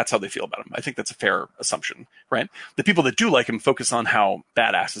 That's how they feel about him. I think that's a fair assumption, right? The people that do like him focus on how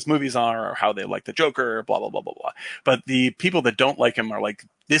badass his movies are or how they like the Joker, blah, blah, blah, blah, blah. But the people that don't like him are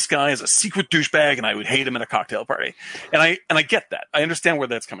this guy is a secret douchebag and I would hate him at a cocktail party. And I get that. I understand where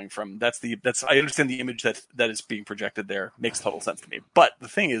that's coming from. I understand the image that is being projected there. Makes total sense to me. But the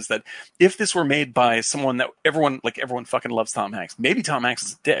thing is that if this were made by someone that everyone fucking loves Tom Hanks, maybe Tom Hanks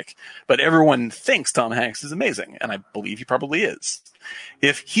is a dick, but everyone thinks Tom Hanks is amazing. And I believe he probably is.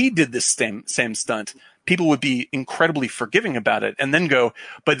 If he did this same stunt, people would be incredibly forgiving about it and then go,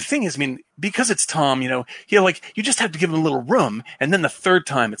 but the thing is, because it's Tom, you just have to give him a little room. And then the third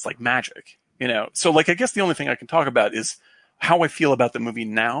time it's magic, So I guess the only thing I can talk about is how I feel about the movie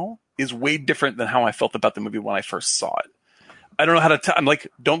now is way different than how I felt about the movie when I first saw it. I don't know how to I'm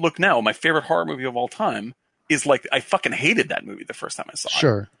Don't Look Now. My favorite horror movie of all time is I fucking hated that movie the first time I saw it.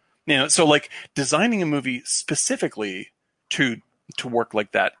 Sure. So designing a movie specifically to work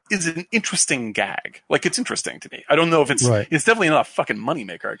like that is an interesting gag. It's interesting to me. I don't know if it's definitely not a fucking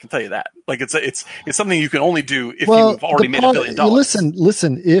moneymaker. I can tell you that. It's something you can only do if you've already made $1 billion.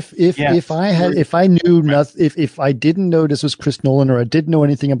 Listen. If I knew nothing, if I didn't know this was Chris Nolan or I didn't know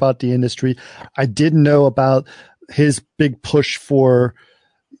anything about the industry, I didn't know about his big push for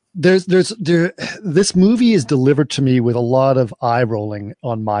this movie is delivered to me with a lot of eye rolling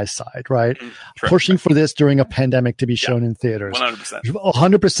on my side, right? Pushing for this during a pandemic to be shown in theaters.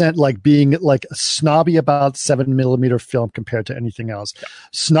 100% like being like snobby about 7mm film compared to anything else. Yeah.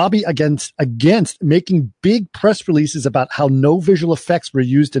 Snobby against making big press releases about how no visual effects were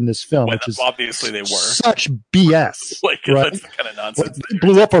used in this film, which is obviously they were such BS. Like, right? That's the kind of nonsense. They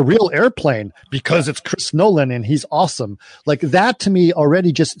blew up a real airplane because it's Chris Nolan and he's awesome. Like that to me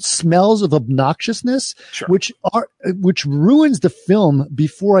already just smells of obnoxiousness, which ruins the film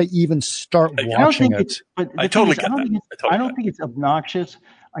before I even start watching it. I totally get that. I don't think it's obnoxious.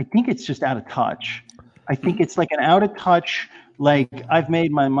 I think it's just out of touch. I think it's like an out of touch, like I've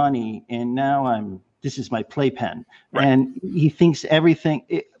made my money and now this is my playpen. Right. And he thinks everything,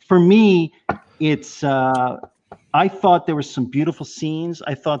 for me, it's, I thought there were some beautiful scenes.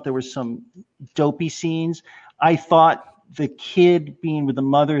 I thought there were some dopey scenes. I thought the kid being with the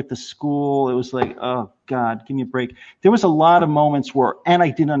mother at the school, it was like, oh God, give me a break. There was a lot of moments and I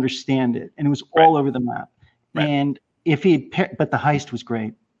didn't understand it, and it was all over the map. Right. And but the heist was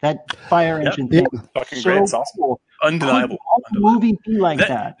great. That fire engine thing, fucking great. It's awesome. Cool. Undeniable. Movie be like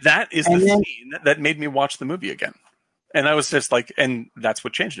that. That is the scene that made me watch the movie again, and I was just like, and that's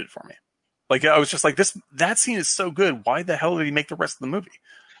what changed it for me. Like I was just like, that scene is so good. Why the hell did he make the rest of the movie?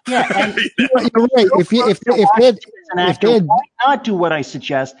 Yeah, and you're right. If they why not do what I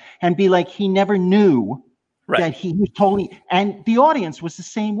suggest and be like, he never knew that he was totally, and the audience was the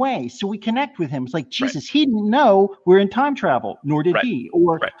same way. So we connect with him. It's like, Jesus, he didn't know we're in time travel, nor did he,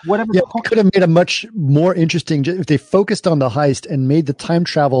 or whatever. Yeah, they could have made a much more interesting if they focused on the heist and made the time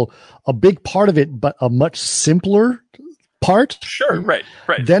travel a big part of it, but a much simpler part. Sure, right.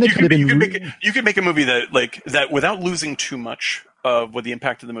 Then it could have been. You could make a movie that without losing too much of what the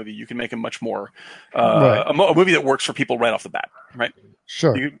impact of the movie. You can make a much more a movie that works for people right off the bat, right?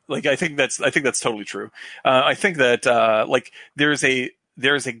 Sure. I think that's totally true. I think that there's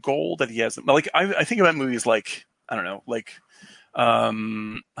a goal that he has. Like I think about movies like, I don't know, like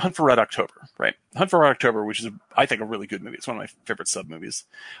Hunt for Red October, right? Hunt for Red October, which is I think a really good movie. It's one of my favorite sub movies.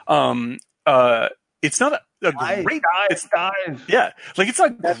 It's not a great dive. Yeah, like it's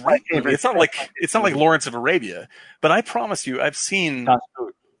not a great movie. It's not like Lawrence of Arabia. But I promise you, I've seen Das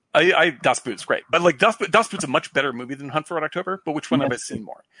Boot. Das Boot's great, but like Das Boot's a much better movie than Hunt for Red October. But which one have I seen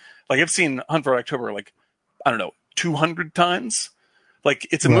more? Like I've seen Hunt for Red October like, I don't know, 200 times. Like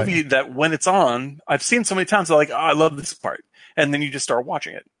it's a movie that when it's on, I've seen so many times. I'm like, oh, I love this part, and then you just start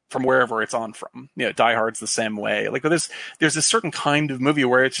watching it from wherever it's on from. You know, Die Hard's the same way. Like there's a certain kind of movie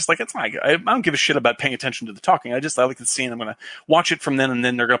where it's just like, it's not, I don't give a shit about paying attention to the talking. I like the scene. I'm going to watch it from then, and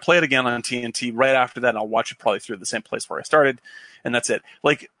then they're going to play it again on TNT right after that. And I'll watch it probably through the same place where I started. And that's it.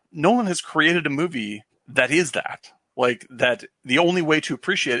 Like Nolan has created a movie that is that. Like that, the only way to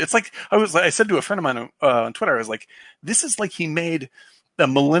appreciate it. It's like, I said to a friend of mine on Twitter, I was like, this is like he made the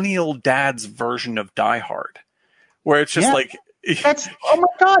millennial dad's version of Die Hard, where it's just like, that's, oh my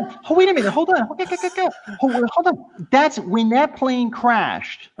God. Oh, wait a minute. Hold on. Okay, hold on. That's when that plane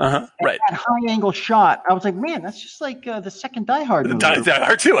crashed. Right. That high angle shot. I was like, man, that's just like the second Die Hard movie. Die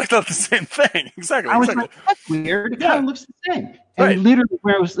Hard 2. I thought the same thing. Exactly. I was like, that's weird. It kind of looks the same. And literally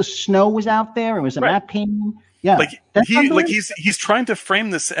where it was, the snow was out there. It was a map painting. Yeah. He's trying to frame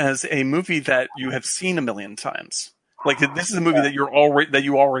this as a movie that you have seen a million times. Like this is a movie that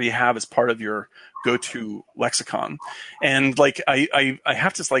you already have as part of your go-to lexicon, and like I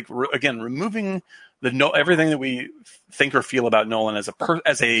have to like again removing everything that we think or feel about Nolan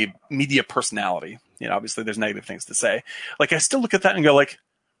as a media personality. You know, obviously there's negative things to say. Like I still look at that and go like,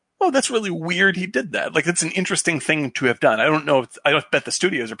 oh, that's really weird. He did that. Like it's an interesting thing to have done. I don't bet the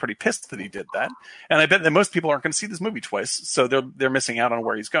studios are pretty pissed that he did that, and I bet that most people aren't going to see this movie twice, so they're missing out on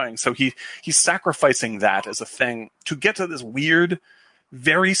where he's going. So he's sacrificing that as a thing to get to this weird,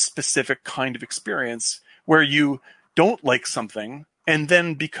 very specific kind of experience where you don't like something, and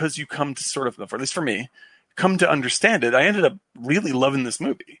then because you come to sort of, or at least for me, come to understand it, I ended up really loving this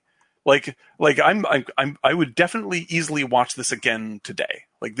movie. Like I would definitely easily watch this again today.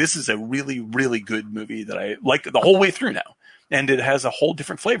 Like this is a really, really good movie that I like the whole way through now. And it has a whole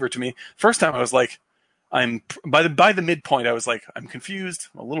different flavor to me. First time I was like, by the midpoint, I was like, I'm confused.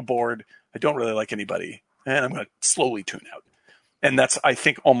 I'm a little bored. I don't really like anybody. And I'm going to slowly tune out. And that's, I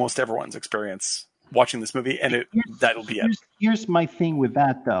think, almost everyone's experience watching this movie. And that'll be it. Here's my thing with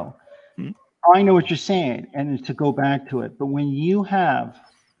that though. I know what you're saying. And to go back to it, but when you have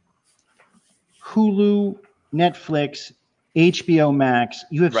Hulu, Netflix, HBO Max,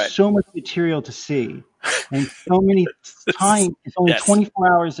 you have so much material to see. and so many time. It's only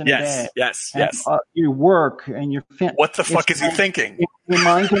 24 hours in a day. Yes. Your work and your family. What the fuck is he thinking? Am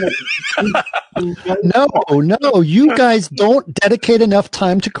I No, you guys don't dedicate enough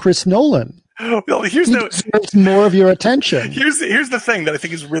time to Chris Nolan. Well, He deserves more of your attention. Here's the thing that I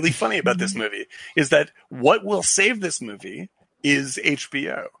think is really funny about this movie is that what will save this movie is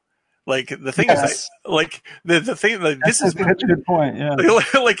HBO. Like the thing is, the thing like this is such a good point. Yeah,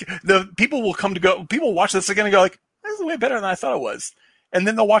 like the people will come to go. People watch this again and go like, "This is way better than I thought it was." And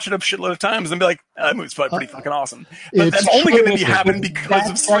then they'll watch it a shitload of times and be like, that movie's probably pretty fucking awesome. But that's only going to be happening because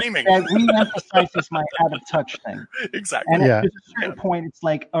of streaming. That re-emphasizes my out of touch thing. Exactly. And at a certain point, it's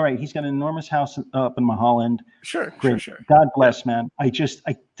like, all right, he's got an enormous house up in Mulholland. Sure. God bless, man. I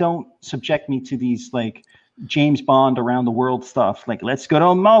don't subject me to these like James Bond around the world stuff. Like, let's go to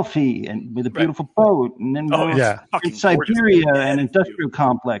Amalfi and with a beautiful boat, and then in Siberia and industrial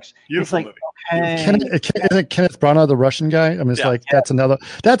complex. Beautiful it's like, movie. okay. Isn't Kenneth Branagh the Russian guy? I mean, it's that's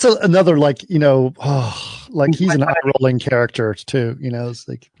another like, like he's an eye-rolling character too. It's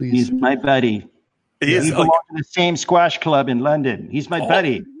like, please. He's my buddy. He belongs to the same squash club in London. He's my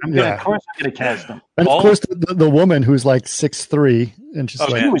buddy. Of course I'm going to cast him. And of course, the woman who's like 6'3", and she's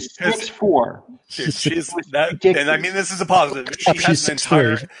she was 6'4". She's that, and I mean this is a positive.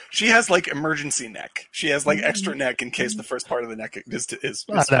 She has like emergency neck. She has like extra neck in case the first part of the neck is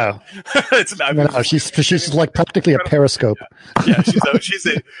she's like practically a periscope. Yeah, she's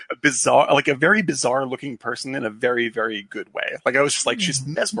a bizarre, like a very bizarre looking person in a very, very good way. Like I was just like, she's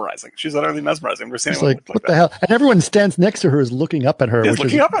mesmerizing. She's utterly mesmerizing. We're seeing like what the hell? And everyone stands next to her is looking up at her.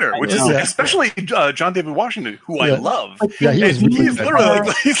 Which is especially John David Washington, who I love. Yeah, he's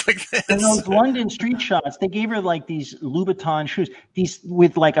literally he's like this. And those London street shots, they gave her like these Louboutin shoes, these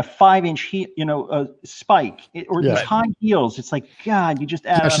with like a 5-inch spike or these high heels. It's like, God, you just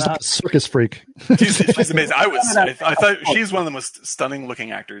add she's like a circus freak. She's amazing. I thought she's one of the most stunning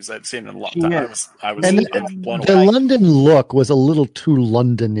looking actors I've seen in a long time. I was blown away. The London look was a little too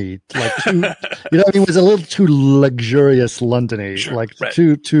Londony, like too, it was a little too luxurious Londony,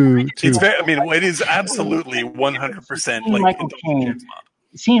 too. It's very. I mean, it is absolutely 100% like Michael Caine.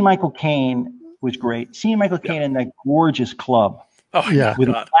 Seeing Michael Caine was great. Seeing Michael Caine in that gorgeous club. Oh yeah, with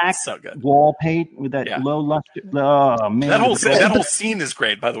a black wall paint with that low luster. Oh man, that whole scene is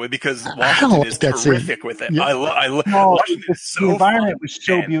great, by the way, because Washington is terrific with it. I love Washington. The environment was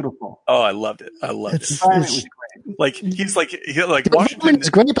so beautiful. Oh, I loved it. The environment was great. Like he's like Washington is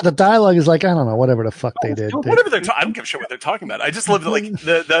great, but the dialogue is like, I don't know, whatever the fuck they did. Whatever they're I don't give a shit what they're talking about. I just love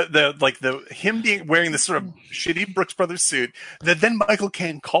the him being wearing this sort of shitty Brooks Brothers suit that then Michael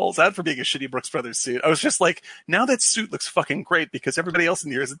Caine calls out for being a shitty Brooks Brothers suit. I was just like, now that suit looks fucking great because everybody else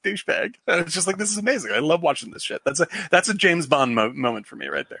in here is a douchebag. And it's just like, this is amazing. I love watching this shit. That's a James Bond moment for me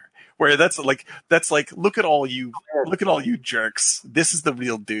right there. Where that's like look at all you jerks. This is the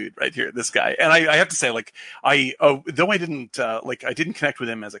real dude right here. This guy. And I have to say, like I didn't connect with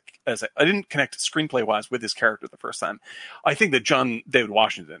him I didn't connect screenplay wise with his character the first time. I think that John David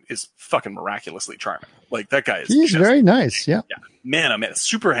Washington is fucking miraculously charming. Like that guy is. He's very nice. Yeah. Man,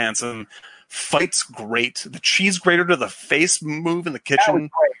 super handsome. Fights great. The cheese grater to the face move in the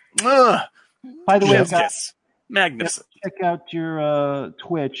kitchen. By the way, guys, magnificent. Check out your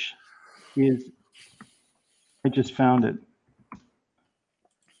Twitch. I just found it.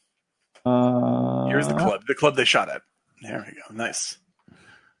 Here's the club they shot at. There we go. Nice.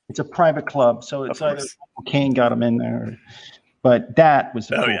 It's a private club, so it's either Caine got him in there, but that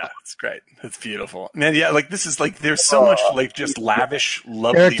was. It's great. It's beautiful, man. Yeah, like this is like there's so much like just lavish,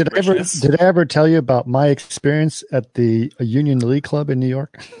 lovely. Eric, did I ever tell you about my experience at the Union League Club in New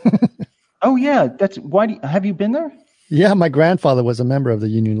York? Oh yeah, that's why. Have you been there? Yeah, my grandfather was a member of the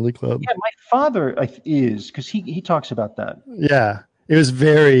Union League Club. Yeah, my father is, because he talks about that. Yeah, it was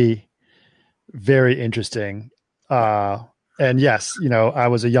very, very interesting. And yes, I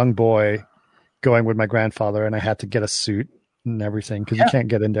was a young boy going with my grandfather, and I had to get a suit and everything because you can't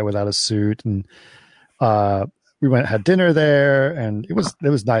get in there without a suit. And we had dinner there, and it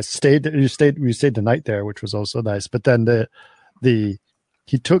was nice. We stayed the night there, which was also nice. But then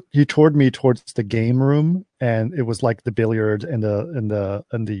he toured me towards the game room, and it was like the billiards and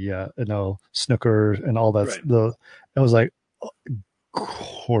the snooker and all that. Right. It was like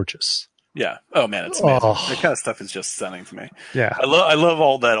gorgeous. Yeah. Oh man, it's amazing. That kind of stuff is just stunning to me. Yeah. I love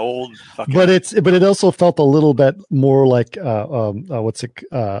all that old fucking. But it also felt a little bit more like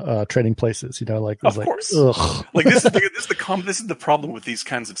Trading Places. Like it was of course. Like this is the problem with these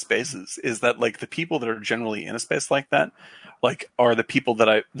kinds of spaces is that like the people that are generally in a space like that like are the people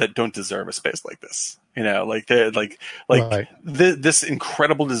that don't deserve a space like this. You know, like they're like Right. this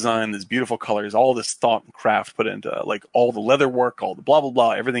incredible design, this beautiful colors, all this thought and craft put into like all the leather work, all the blah blah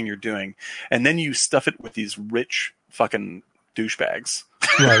blah, everything you're doing, and then you stuff it with these rich fucking douchebags.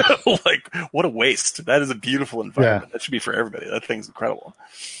 Right. Like, what a waste. That is a beautiful environment. Yeah. That should be for everybody. That thing's incredible.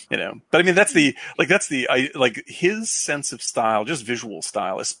 You know, but I mean, like his sense of style, just visual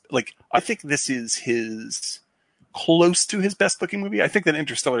style is like, I think this is his close to his best looking movie. I think that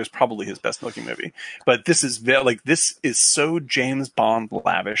Interstellar is probably his best looking movie, but this is so James Bond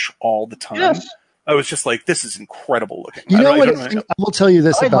lavish all the time. Yes. I was just like, this is incredible looking. You know what? I don't know. I will tell you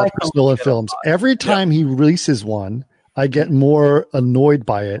this I about like Chris Nolan films. Every time he releases one, I get more annoyed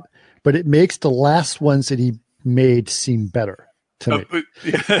by it, but it makes the last ones that he made seem better to me.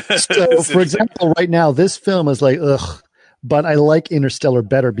 So, for example, right now, this film is like, ugh, but I like Interstellar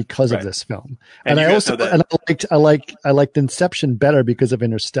better because of this film. And I also, I liked Inception better because of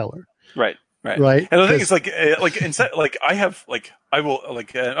Interstellar. Right. Right. And the thing is, I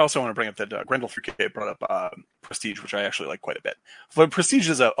also want to bring up that Grendel 3K brought up Prestige, which I actually like quite a bit. But Prestige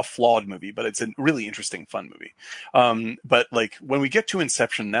is a flawed movie, but it's a really interesting, fun movie. But like when we get to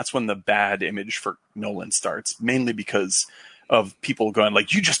Inception, that's when the bad image for Nolan starts, mainly because of people going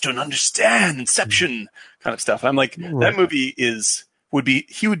like, you just don't understand Inception kind of stuff. And I'm like, that movie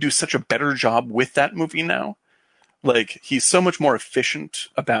he would do such a better job with that movie now. Like, he's so much more efficient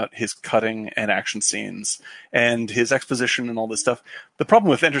about his cutting and action scenes and his exposition and all this stuff. The problem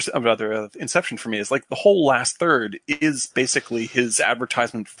with Inception for me is, like, the whole last third is basically his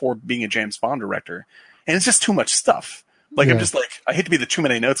advertisement for being a James Bond director. And it's just too much stuff. Like, I'm just like, I hate to be the too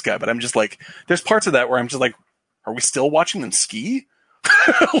many notes guy, but I'm just like, there's parts of that where I'm just like, are we still watching them ski?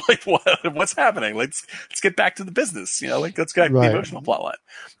 Like, what's happening? Let's get back to the business, you know, like, let's get the emotional plot line.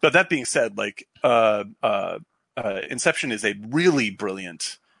 But that being said, like, Inception is a really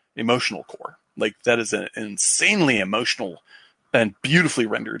brilliant emotional core. Like, that is an insanely emotional and beautifully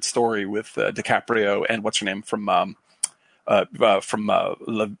rendered story with DiCaprio and what's her name from La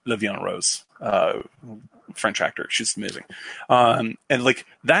Vie en Rose, French actor. She's amazing. And like,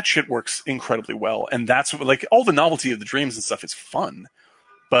 that shit works incredibly well. And that's like, all the novelty of the dreams and stuff is fun.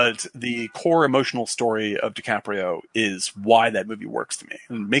 But the core emotional story of DiCaprio is why that movie works to me.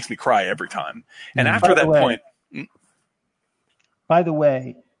 And makes me cry every time. And after that point... By the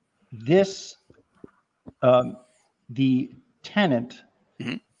way, this, the Tenet,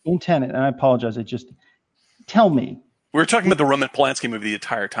 in Tenet, and I apologize, tell me. We were talking about the Roman Polanski movie the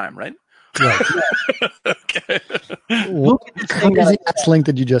entire time, right? Right. Okay. Look at this thing. That's link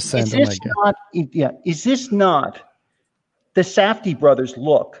that you just sent. Is this not the Safdie brothers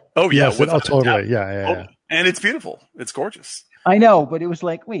look? Oh, yeah. Yes, totally. Yeah. And it's beautiful. It's gorgeous. I know, but it was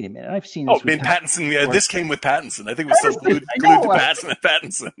like, wait a minute, I've seen this. Oh, Pattinson. Yeah, this came with Pattinson. I think it was so glued to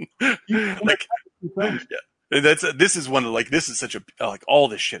Pattinson. Like, this is one of, like, this is such a, like, all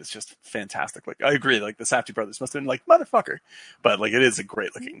this shit is just fantastic. Like, I agree. Like, the Safdie brothers must have been like, motherfucker. But, like, it is a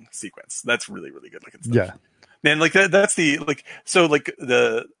great looking sequence. That's really, really good looking stuff. Yeah. And, like, that's the, like, so, like,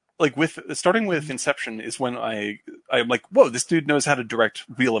 starting with Inception is when I'm like, whoa, this dude knows how to direct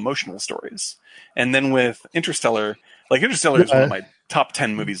real emotional stories. And then with Interstellar, like, Interstellar is one of my top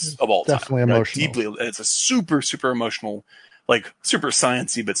 10 movies of all time. Definitely emotional. Deeply, it's a super, super emotional, like, super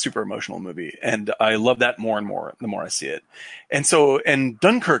sciencey, but super emotional movie. And I love that more and more the more I see it. And so, and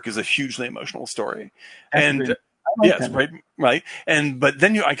Dunkirk is a hugely emotional story. And yes, right. But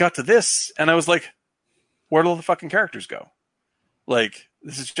then I got to this and I was like, where do all the fucking characters go? Like,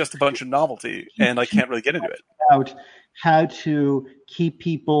 this is just a bunch of novelty, and I can't really get into it. About how to keep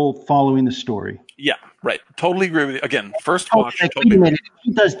people following the story. Yeah, right. Totally agree with you. Again, first watch. Like, wait a minute. If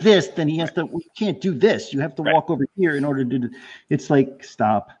he does this, then he has to. You can't do this. You have to walk over here in order to do. It's like,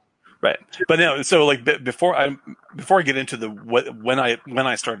 stop. Right, but now, so like before I get into when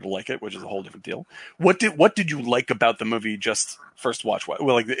I started to like it, which is a whole different deal. What did you like about the movie? Just first watch. Well,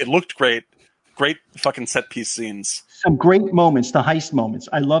 like, it looked great. Great fucking set piece scenes. Some great moments, the heist moments.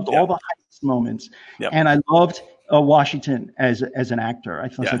 I loved all the heist moments, and I loved Washington as an actor. I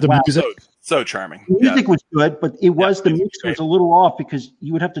thought, the music so charming. The music was good, but the mix was a little off because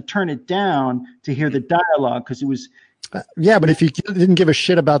you would have to turn it down to hear the dialogue because it was. But if you didn't give a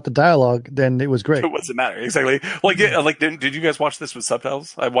shit about the dialogue, then it was great. What does it matter? Exactly. Like, did you guys watch this with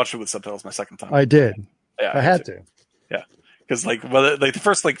subtitles? I watched it with subtitles my second time. I did. Yeah, I had to. Yeah. Because, like, the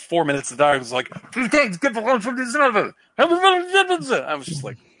first, like, 4 minutes of the dialogue was like, I was just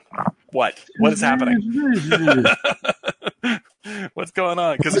like, what is happening? What's going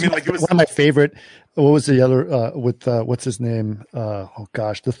on? Because, I mean, like, it was one of my favorite. What was the other with what's his name? Oh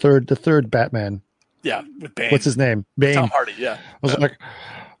gosh, the third Batman. Yeah, with Bane. What's his name? Bane. Tom Hardy. Yeah. I was like,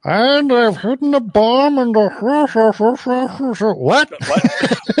 and I've hidden a bomb in the what?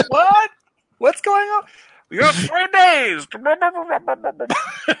 What? What's going on? You have 3 days. Oh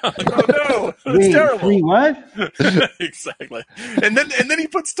no, it's terrible. 3 what? Exactly. And then he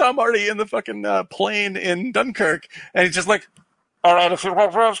puts Tom Hardy in the fucking plane in Dunkirk, and he's just like, all right,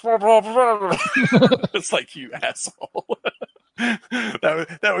 it's like, you asshole.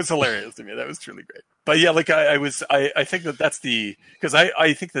 That was hilarious to me. That was truly great. But yeah, like I think that's because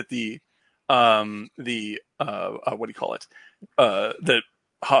I think that the what do you call it? The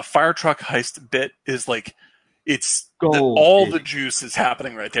fire truck heist bit is like, it's all the juice is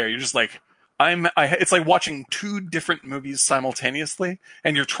happening right there. You're just like, it's like watching 2 different movies simultaneously,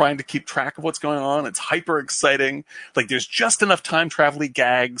 and you're trying to keep track of what's going on. It's hyper exciting. Like, there's just enough time travel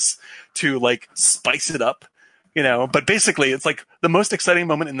gags to like spice it up, but basically it's like the most exciting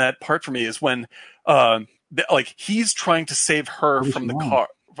moment in that part for me is when like he's trying to save her from the car.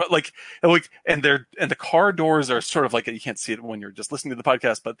 But and the car doors are sort of like, you can't see it when you're just listening to the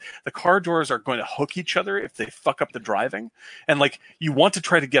podcast, but the car doors are going to hook each other if they fuck up the driving. And like, you want to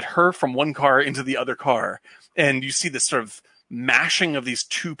try to get her from one car into the other car, and you see this sort of mashing of these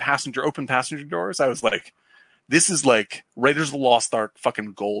 2 open passenger doors. I was like, this is like Raiders of the Lost Ark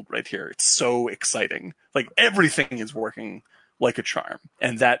fucking gold right here. It's so exciting. Like, everything is working like a charm.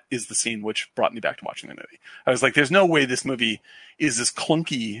 And that is the scene which brought me back to watching the movie. I was like, there's no way this movie is as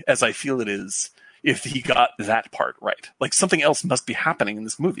clunky as I feel it is if he got that part right. Like, something else must be happening in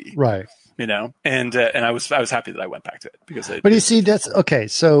this movie. Right. And I was happy that I went back to it because but you see, that's okay.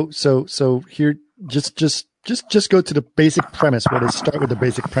 So here, just go to the basic premise where they start with the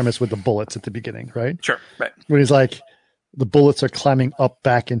basic premise with the bullets at the beginning, right? Sure. Right. When he's like, the bullets are climbing up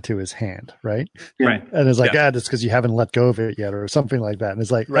back into his hand, right? Right. And it's like, that's because you haven't let go of it yet, or something like that. And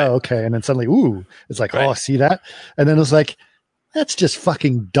it's like, oh, okay. And then suddenly, it's like, oh, see that? And then it's like, that's just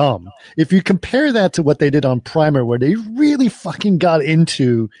fucking dumb. If you compare that to what they did on Primer, where they really fucking got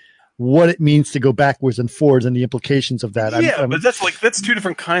into what it means to go backwards and forwards and the implications of that. Yeah, but that's 2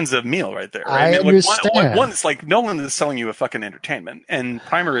 different kinds of meal right there. Right? I understand. One is like, Nolan is selling you a fucking entertainment, and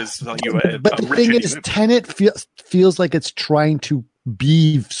Primer is selling you a But the thing is, Tenet feels like it's trying to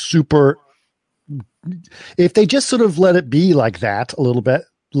be super. If they just sort of let it be like that a little bit,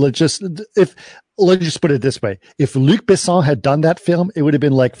 let's just put it this way. If Luc Besson had done that film, it would have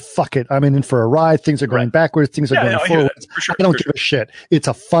been like, fuck it. I'm in for a ride. Things are going backwards. Things are going forward. I don't give a shit. It's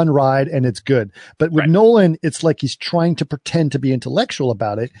a fun ride and it's good. But with Nolan, it's like he's trying to pretend to be intellectual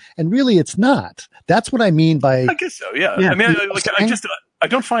about it. And really it's not. That's what I mean by. I guess so. Yeah. I mean, I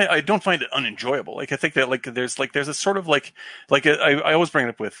don't find it unenjoyable. Like, I think that there's a sort of like I always bring it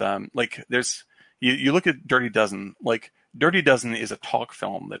up with, you look at Dirty Dozen, like, Dirty Dozen is a talk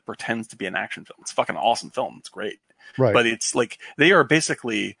film that pretends to be an action film. It's a fucking awesome film. It's great. Right. But it's like, they are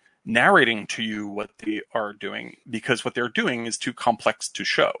basically narrating to you what they are doing, because what they're doing is too complex to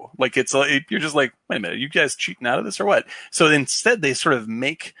show. Like, it's like, you're just like, wait a minute, you guys cheating out of this or what? So instead they sort of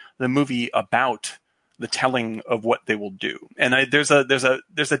make the movie about the telling of what they will do. And there's a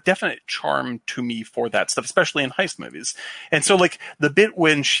definite charm to me for that stuff, especially in heist movies. And so like the bit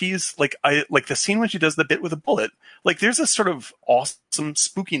when she's like, the scene when she does the bit with a bullet, like there's a sort of awesome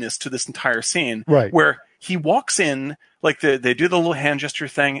spookiness to this entire scene, right? Where he walks in, like they do the little hand gesture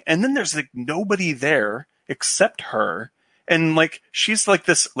thing, and then there's like nobody there except her. And like, she's like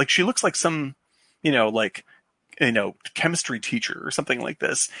this, like she looks like some, chemistry teacher or something like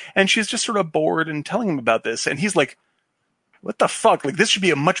this. And she's just sort of bored and telling him about this. And he's like, what the fuck? Like, this should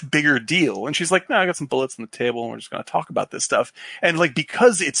be a much bigger deal. And she's like, no, I got some bullets on the table and we're just going to talk about this stuff. And like,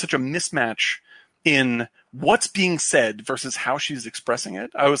 because it's such a mismatch in what's being said versus how she's expressing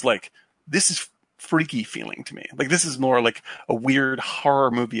it, I was like, this is freaky feeling to me. Like, this is more like a weird horror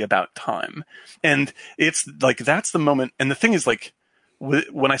movie about time. And it's like, that's the moment. And the thing is, like,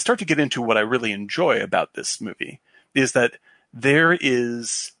 when I start to get into what I really enjoy about this movie is that there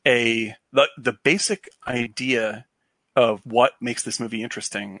is the basic idea of what makes this movie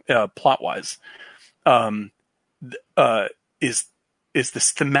interesting, plot-wise, is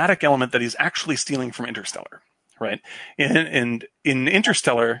this thematic element that he's actually stealing from Interstellar, right? And in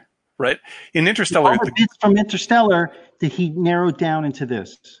Interstellar, right? In Interstellar, all the bits from Interstellar that he narrowed down into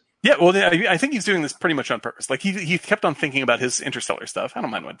this. Yeah, well, I think he's doing this pretty much on purpose. Like, he kept on thinking about his Interstellar stuff. I don't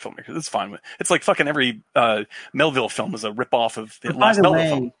mind when filmmakers. It's fine. It's like fucking every Melville film is a ripoff of the last Melville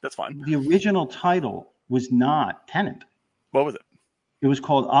film. That's fine. The original title was not Tenet. What was it? It was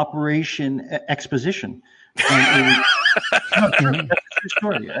called Operation Exposition. And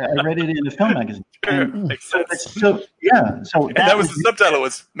true story. I read it in a film magazine. And Makes sense. So yeah. So that was the subtitle.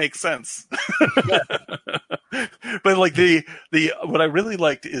 Was makes sense. But like the what I really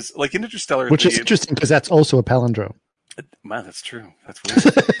liked is like in Interstellar, which is interesting because that's also a palindrome. Man, that's true. That's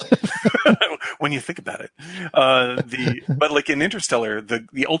weird when you think about it. But like in Interstellar,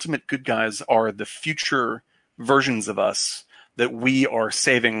 the ultimate good guys are the future versions of us that we are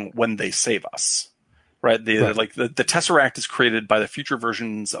saving when they save us. Right? Like the Tesseract is created by the future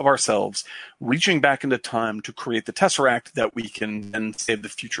versions of ourselves reaching back into time to create the Tesseract that we can then save the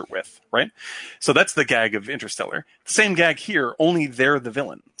future with. Right? So that's the gag of Interstellar. Same gag here, only they're the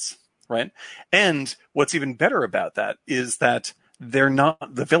villains. Right? And what's even better about that is that they're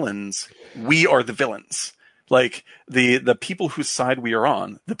not the villains. We are the villains. Like the people whose side we are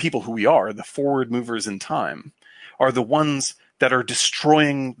on, the people who we are, the forward movers in time, are the ones that are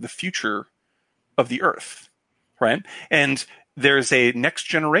destroying the future of the Earth, right? And there's a next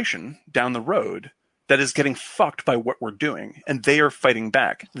generation down the road that is getting fucked by what we're doing, and they are fighting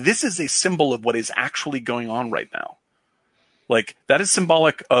back. This is a symbol of what is actually going on right now. Like, that is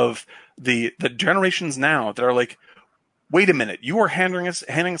symbolic of the generations now that are like, wait a minute, you are handing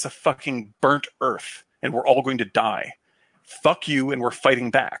us a fucking burnt Earth, and we're all going to die. Fuck you, and we're fighting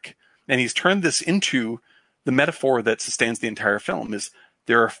back. And he's turned this into the metaphor that sustains the entire film, is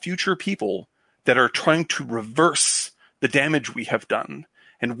there are future people that are trying to reverse the damage we have done.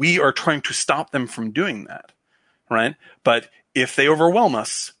 And we are trying to stop them from doing that, right? But if they overwhelm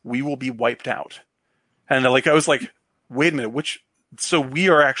us, we will be wiped out. And like, I was like, wait a minute, so we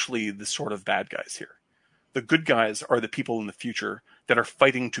are actually the sort of bad guys here. The good guys are the people in the future that are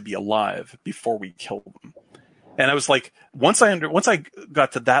fighting to be alive before we kill them. And I was like, once I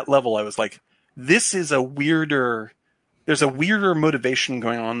got to that level, I was like, there's a weirder motivation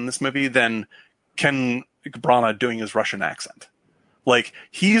going on in this movie than Ken Branagh doing his Russian accent. Like,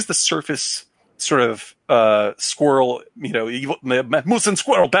 he's the surface sort of squirrel, evil, moose and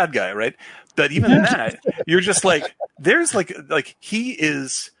squirrel bad guy, right? But even in that, you're just like, there's like he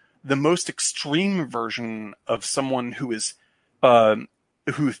is the most extreme version of someone who is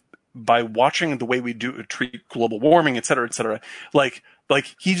who, by watching the way we do treat global warming, et cetera, like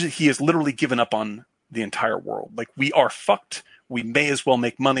he has literally given up on the entire world. Like, we are fucked. We may as well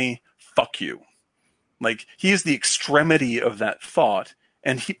make money. Fuck you. Like, he is the extremity of that thought,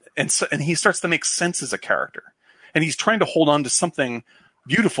 and he starts to make sense as a character, and he's trying to hold on to something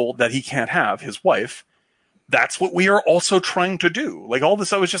beautiful that he can't have, his wife. That's what we are also trying to do. Like, all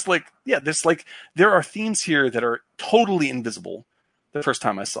this, I was just like, yeah, there are themes here that are totally invisible the first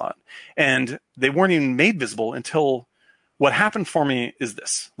time I saw it, and they weren't even made visible until what happened for me is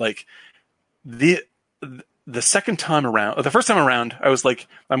this. Like, the second time around, or the first time around, I was like,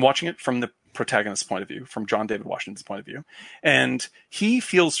 I'm watching it from the protagonist's point of view, from John David Washington's point of view. And he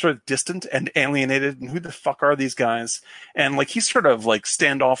feels sort of distant and alienated, and who the fuck are these guys? And like, he's sort of like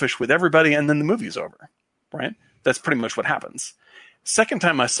standoffish with everybody, and then the movie's over, right? That's pretty much what happens. Second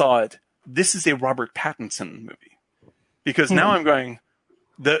time I saw it, this is a Robert Pattinson movie. Because now I'm going,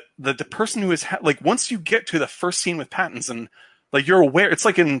 the person who is, like, once you get to the first scene with Pattinson, like, you're aware, it's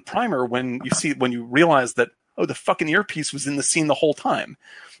like in Primer when you realize that, oh, the fucking earpiece was in the scene the whole time.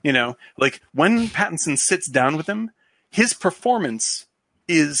 Like, when Pattinson sits down with him, his performance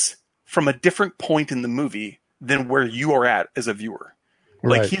is from a different point in the movie than where you are at as a viewer.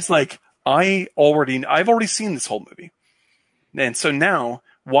 Right. Like, he's like, I've already seen this whole movie. And so now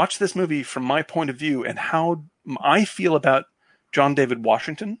watch this movie from my point of view and how I feel about John David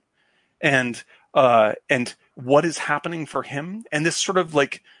Washington and what is happening for him. And this sort of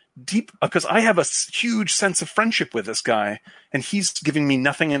like deep, because I have a huge sense of friendship with this guy, and he's giving me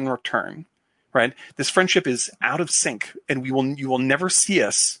nothing in return, right? This friendship is out of sync, and you will never see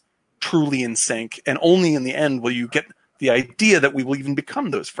us truly in sync, and only in the end will you get the idea that we will even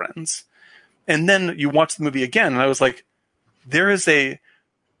become those friends. And then you watch the movie again, and I was like, he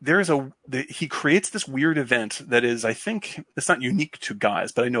creates this weird event that is, I think, it's not unique to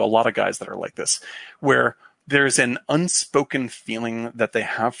guys, but I know a lot of guys that are like this, where there's an unspoken feeling that they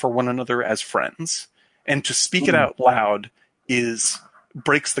have for one another as friends, and to speak it out loud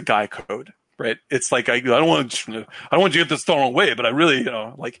breaks the guy code, right? It's like, I don't want you to get this the wrong way, but I really,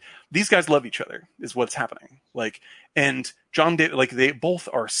 like, these guys love each other is what's happening. Like, and John David, like, they both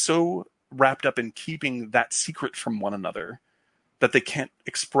are so wrapped up in keeping that secret from one another that they can't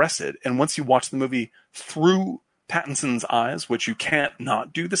express it. And once you watch the movie through Pattinson's eyes, which you can't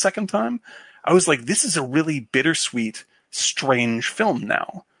not do the second time, I was like, this is a really bittersweet, strange film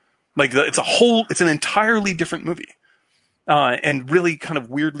now. Like, it's an entirely different movie. And really kind of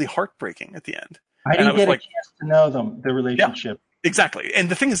weirdly heartbreaking at the end. I didn't get a chance to know the relationship. Exactly. And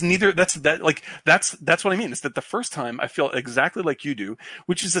the thing is, that's what I mean, is that the first time I feel exactly like you do,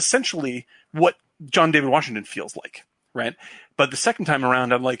 which is essentially what John David Washington feels like, right? But the second time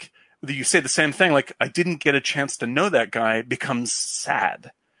around, I'm like, you say the same thing, like, I didn't get a chance to know that guy, becomes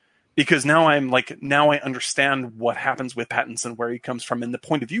sad. Because now I understand what happens with Pattinson, where he comes from, and the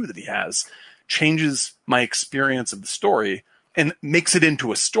point of view that he has changes my experience of the story and makes it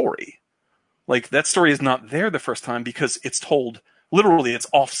into a story. Like, that story is not there the first time because it's told, literally, it's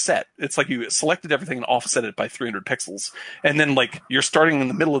offset. It's like you selected everything and offset it by 300 pixels. And then, like, you're starting in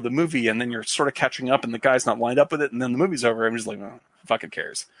the middle of the movie, and then you're sort of catching up, and the guy's not lined up with it, and then the movie's over. I'm just like, oh, fucking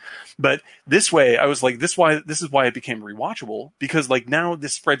cares. But this way, I was like, this is why it became rewatchable, because, like, now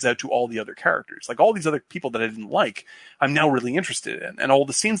this spreads out to all the other characters. Like, all these other people that I didn't like, I'm now really interested in. And all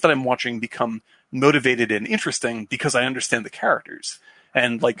the scenes that I'm watching become motivated and interesting because I understand the characters.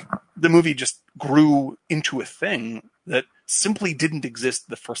 And, like, the movie just grew into a thing that simply didn't exist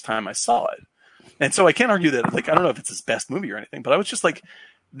the first time I saw it. And so I can't argue that, like, I don't know if it's his best movie or anything, but I was just like,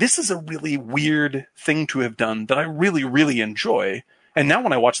 this is a really weird thing to have done that I really, really enjoy. And now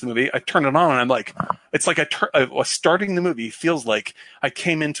when I watch the movie, I turn it on and I'm like, it's like starting the movie feels like I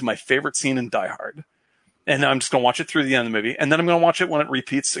came into my favorite scene in Die Hard. And I'm just going to watch it through the end of the movie. And then I'm going to watch it when it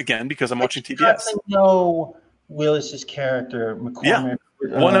repeats again because I'm watching TBS. No. Willis's character, McCormick. Yeah,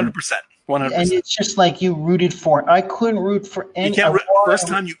 100%. 100%. And it's just like you rooted for. I couldn't root for any. You can't first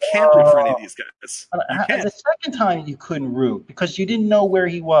time you can't root for any of these guys. You can't. The second time you couldn't root because you didn't know where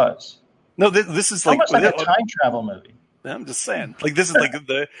he was. No, this is like almost like a time travel movie. I'm just saying. Like, this is like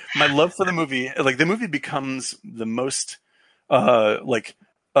my love for the movie. Like, the movie becomes the most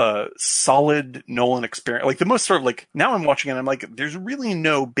solid Nolan experience. Like, the most sort of, like, now I'm watching it and I'm like, there's really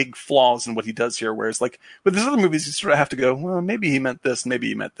no big flaws in what he does here. Whereas, like, with these other movies, you sort of have to go, well, maybe he meant this, maybe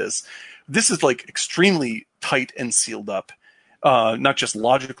he meant this. This is, like, extremely tight and sealed up, not just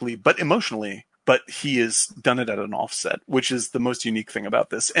logically, but emotionally. But he has done it at an offset, which is the most unique thing about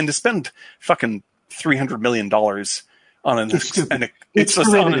this. And to spend fucking $300 million on an experiment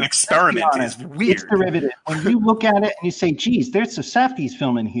is weird. It's derivative. When you look at it and you say, geez, there's a Safdie's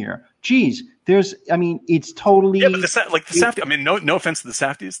film in here. Geez, it's totally... Yeah, but the Safdie, I mean, no offense to the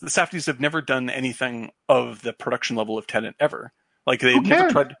Safdies. The Safdies have never done anything of the production level of Tenet ever. Like, they've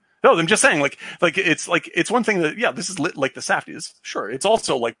never tried... No, I'm just saying, like it's one thing that, yeah, this is lit like the Safdies. Sure. It's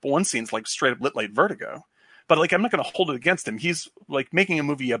also, like, one scene's, like, straight up lit like Vertigo. But, like, I'm not going to hold it against him. He's, like, making a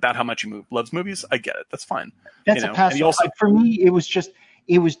movie about how much he loves movies. I get it. That's fine. That's a passive. For me, it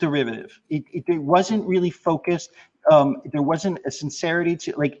was derivative. It wasn't really focused. There wasn't a sincerity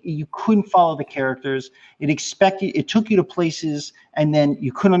to, like, you couldn't follow the characters. It took you to places, and then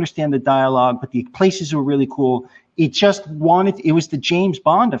you couldn't understand the dialogue, but the places were really cool. It was the James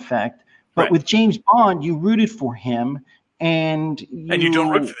Bond effect. But with James Bond, you rooted for him. And you don't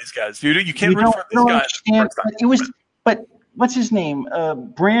root for these guys. You can't root for these guys. But what's his name? Kenneth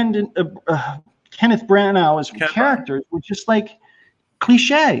Branagh's characters were just like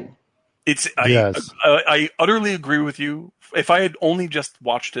cliche. I utterly agree with you. If I had only just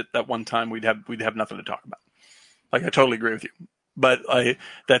watched it that one time, we'd have nothing to talk about. Like, I totally agree with you. But I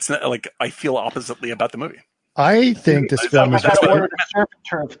feel oppositely about the movie. I think this film is... I've got to order the surf and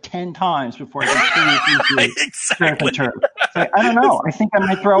turf 10 times before I can see surf and turf. So, I don't know. I think I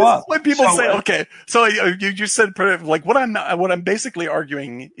might throw up. When people say, okay, so you just said, like, what I'm basically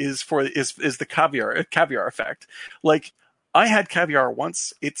arguing is the caviar effect. Like, I had caviar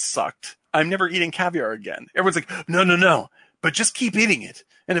once. It sucked. I'm never eating caviar again. Everyone's like, no, but just keep eating it.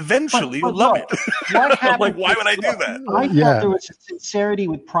 And eventually you'll love it. Like, why would I do that? I thought there was a sincerity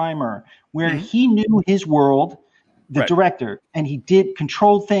with Primer where he knew his world, the director, and he did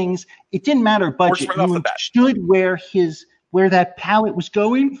control things. It didn't matter budget. He understood where that palette was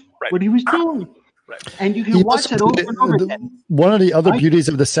going, what he was doing. Right. And you can watch it over and over again. One of the other beauties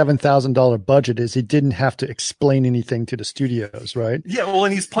of the $7,000 budget is he didn't have to explain anything to the studios, right? Yeah, well,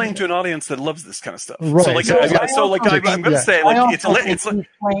 and he's playing to an audience that loves this kind of stuff. Right. I'm going to say,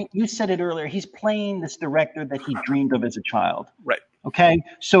 like, you said it earlier. He's playing this director that he dreamed of as a child. Right. Okay,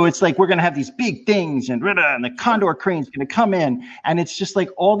 so it's like we're going to have these big things, and the Condor crane's going to come in, and it's just like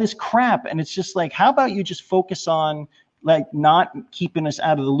all this crap, and it's just like, how about you just focus on, like, not keeping us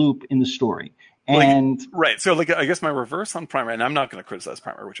out of the loop in the story? And right. So, like, I guess my reverse on Primer, and I'm not going to criticize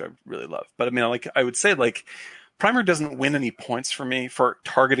Primer, which I really love, but I mean, like, I would say, like, Primer doesn't win any points for me for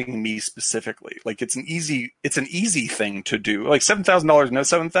targeting me specifically. Like, it's an easy thing to do. Like, $7,000, no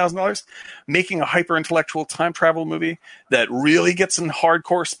 $7,000, making a hyper intellectual time travel movie that really gets in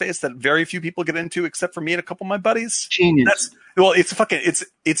hardcore space that very few people get into except for me and a couple of my buddies. Genius.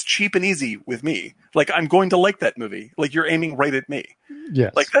 It's cheap and easy with me. Like, I'm going to like that movie. Like, you're aiming right at me.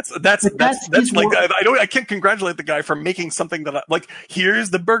 Yes. Like that's like, I can't congratulate the guy for making something that here's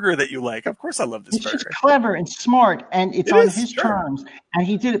the burger that you like. Of course I love this burger. It's just clever and smart, and it's on his terms, and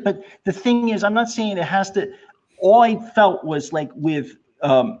he did it. But the thing is, I'm not saying it has to. All I felt was like with,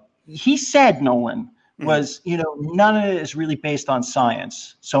 he said, Nolan, was, none of it is really based on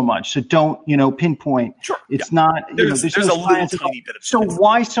science so much. So don't, pinpoint. Sure. It's not, there's no a little tiny bit of so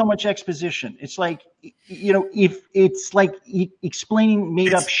why so much exposition? It's like, if it's like explaining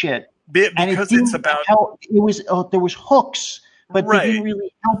made up shit. Because it's about, it was, there was hooks, but they didn't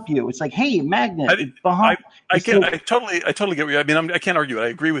really help you. It's like, hey, magnet. I totally get what you, I mean, I can't argue it. I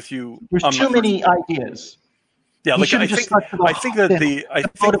agree with you. There's too many ideas. Yeah, like I think that the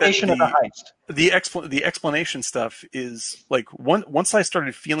motivation of the heist, the explanation stuff is like once I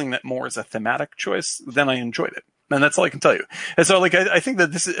started feeling that more as a thematic choice, then I enjoyed it, and that's all I can tell you. And so, like, I think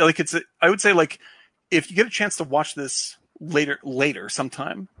that this is like I would say, like, if you get a chance to watch this later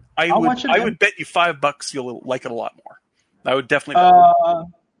sometime, I would bet you $5 you'll like it a lot more. I would definitely.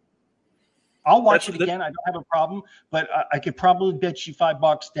 I'll watch it again. I don't have a problem, but I could probably bet you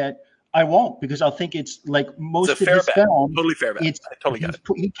 $5 that I won't, because I'll think it's like most of his film. Totally fair bet. I totally get it.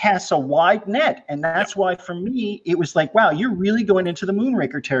 He casts a wide net, and that's why for me it was like, wow, you're really going into the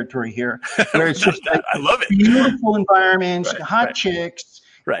Moonraker territory here, where it's just like I love it. Beautiful environments, hot chicks,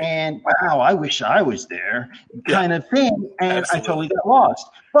 and wow, I wish I was there, kind of thing. And absolutely. I totally got lost.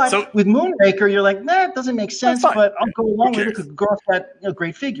 But with Moonraker, you're like, nah, it doesn't make sense, but I'll go along with it because Garth got a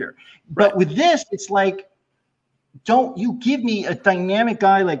great figure. But with this, it's like, don't you give me a dynamic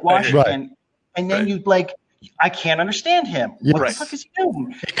guy like Washington, and then you like, I can't understand him. Yeah. What the fuck is he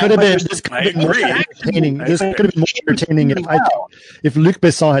doing? It could have been. This could have been more entertaining. This could have been more entertaining if Luc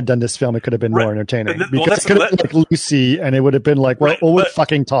Besson had done this film. It could have been more entertaining because it could have been like Lucy, and it would have been like over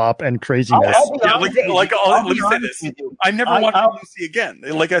fucking top and craziness. Let me say this: I never watched Lucy again.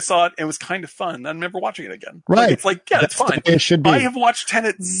 Like, I saw it, and it was kind of fun. I'm never watching it again. Right? Like, it's like, it's fine. It should be. I have watched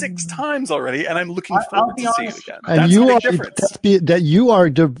Tenet 6 times already, and I'm looking forward to seeing it again. And that's you a are big difference. you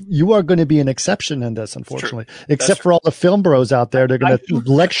are going to be an exception in this, unfortunately, except for all the film bros out there. They're going to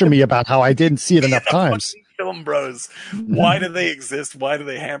lecture me about how I didn't see it enough times. Film bros, why do they exist? Why do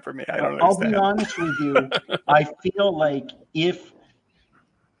they hamper me? I don't understand. I'll be honest with you. I feel like if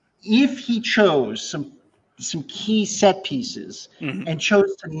he chose some key set pieces and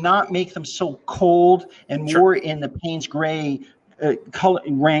chose to not make them so cold and more in the Payne's Gray color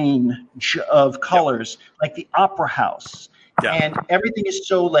range of colors, like the Opera House. Yeah. And everything is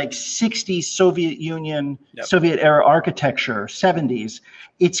so like 60s Soviet Union, Soviet era architecture, 70s.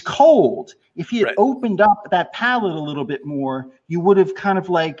 It's cold. If he had opened up that palette a little bit more, you would have kind of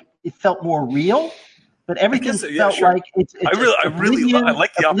like, it felt more real. But everything felt like it's I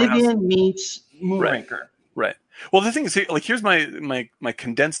like the Opera House. Oblivion meets Moonraker. Right. Well, the thing is, like, here's my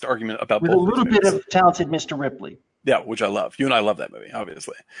condensed argument about with both a little bit of talented Mr. Ripley. Yeah, which I love. You and I love that movie,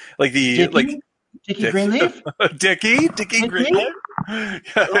 obviously. Like Dickie Greenleaf? Dickie Greenleaf?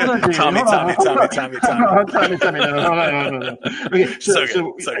 Tommy. No. Okay, so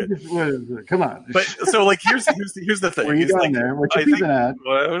come on. But so, like, here's the thing. Where you going there? What you peeping at?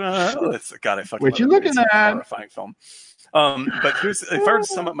 God, I fucking. What you looking at? Horrifying film. But if I were to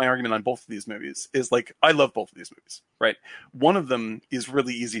sum up my argument on both of these movies, is like, I love both of these movies, right? One of them is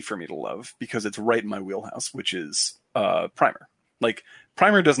really easy for me to love because it's right in my wheelhouse, which is Primer. Like,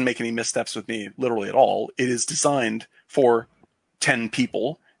 Primer doesn't make any missteps with me literally at all. It is designed for 10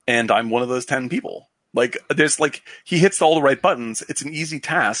 people, and I'm one of those 10 people. Like, there's like, he hits all the right buttons. It's an easy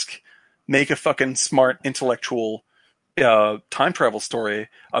task. Make a fucking smart, intellectual time travel story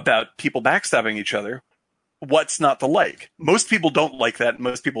about people backstabbing each other. What's not to like? Most people don't like that.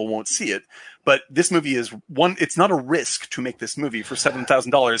 Most people won't see it. But this movie is it's not a risk to make this movie for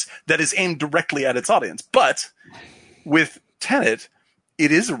 $7,000 that is aimed directly at its audience. But with Tenet,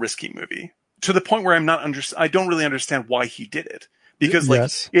 it is a risky movie to the point where I don't really understand why he did it, because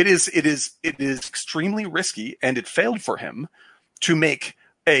it is extremely risky, and it failed for him to make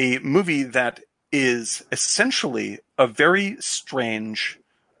a movie that is essentially a very strange,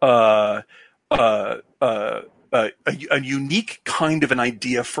 a unique kind of an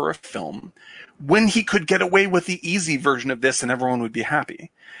idea for a film, when he could get away with the easy version of this and everyone would be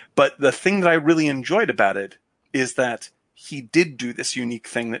happy. But the thing that I really enjoyed about it is that he did do this unique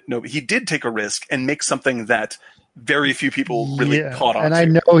thing he did take a risk and make something that very few people really caught on. And I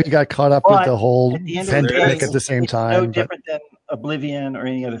know he got caught up with the whole pandemic at the same time. No different than Oblivion or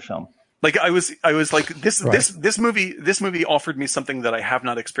any other film. Like, I was like, this movie offered me something that I have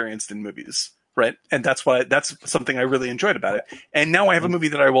not experienced in movies right? And that's something I really enjoyed about it. And now I have a movie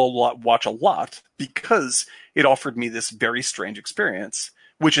that I will watch a lot because it offered me this very strange experience,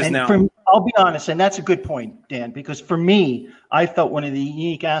 which is I'll be honest, and that's a good point, Dan, because for me, I felt one of the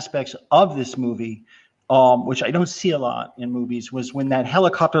unique aspects of this movie, which I don't see a lot in movies, was when that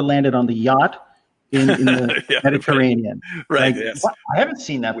helicopter landed on the yacht in the Mediterranean. Right. Like, Yes. I haven't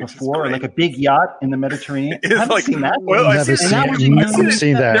seen that before. Like a big yacht in the Mediterranean. I haven't seen that. Well, I've never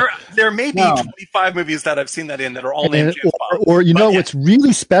seen that. There may be 25 movies that I've seen that in that are all named James Bond. Or what's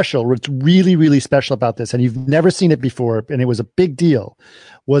really special, what's really, really special about this, and you've never seen it before, and it was a big deal,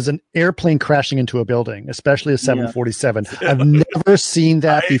 was an airplane crashing into a building, especially a 747. I've never seen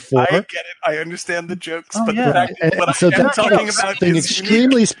that before. I get it. I understand the jokes, but the fact I'm talking about something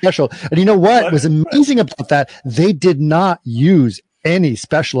extremely special. And you know what was amazing about that? They did not use any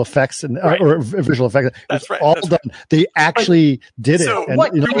special effects or visual effects. That's right. All done. They actually did it. So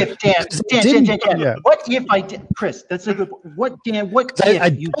what if, Dan, what if I did, Chris, that's a good, what, Dan, what if I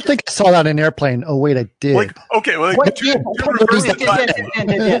don't think I saw that in an airplane. Oh, wait, I did. What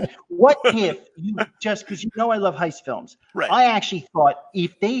if you just, because you know I love heist films. Right. I actually thought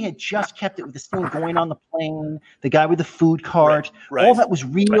if they had just kept it with this thing going on the plane, the guy with the food cart, all that was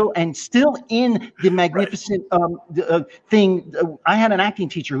real and still in the magnificent thing. I had an acting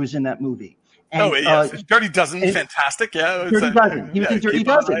teacher who was in that movie. And, Dirty Dozen, fantastic. Yeah, Dirty Dozen. He was in Dirty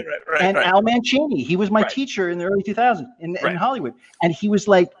Dozen. Right. Al Mancini, he was my teacher in the early 2000s in Hollywood. And he was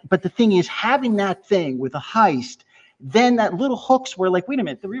like, but the thing is, having that thing with a heist, then that little hooks were like, wait a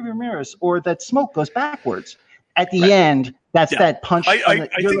minute, the rearview mirrors or that smoke goes backwards. At the end, that's that punch. I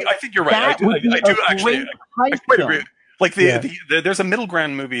think you're right. I do actually. I quite agree. Like there's a middle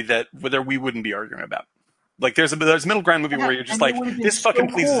ground movie whether we wouldn't be arguing about. Like there's a middle ground movie where you're just like, this fucking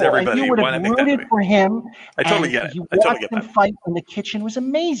pleases everybody. Why not make that movie? For him. I totally get it. You watched them fight in the kitchen was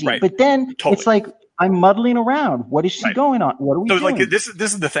amazing. Right. But then it's like, I'm muddling around. What is she going on? What are we doing? Like this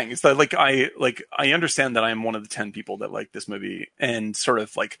is the thing. It's that I understand that I am one of the 10 people that like this movie and sort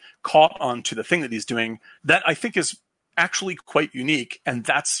of like caught on to the thing that he's doing that I think is actually quite unique, and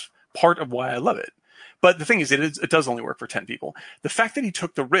that's part of why I love it. But the thing is, it does only work for 10 people. The fact that he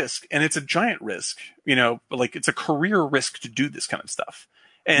took the risk, and it's a giant risk, like it's a career risk to do this kind of stuff.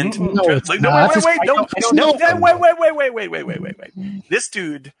 And wait. This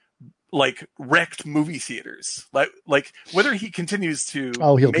dude like wrecked movie theaters. Like whether he continues to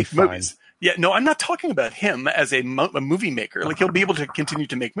make movies. Yeah, no, I'm not talking about him as a movie maker. Like he'll be able to continue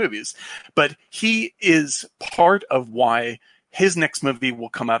to make movies, but he is part of why his next movie will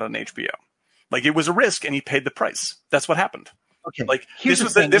come out on HBO. Like it was a risk, and he paid the price. That's what happened. Okay. Like this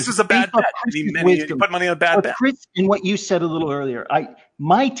was a bad bet. He put money on a bad bet. Chris, and what you said a little earlier,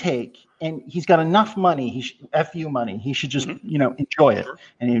 my take, and he's got enough money. FU money. He should just enjoy it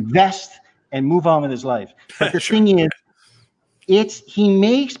and invest and move on with his life. But the thing is, he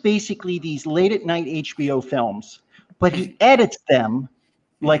makes basically these late at night HBO films, but he edits them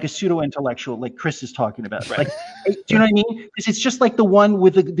like a pseudo-intellectual, like Chris is talking about. Right. Like, do you know what I mean? Because it's just like the one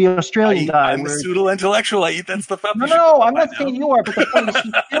with the Australian guy. I'm a pseudo-intellectual. I eat that stuff up. No, I'm not saying you are, but the point is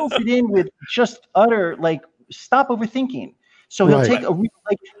he fills it in with just utter, like, stop overthinking. So he'll take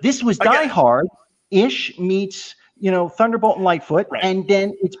this was Die Hard-ish meets, Thunderbolt and Lightfoot, and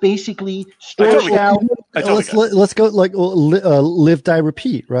then it's basically stretched out. Let's go like Live, Die,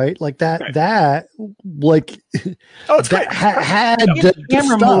 Repeat, right? Like that. Right. That like had the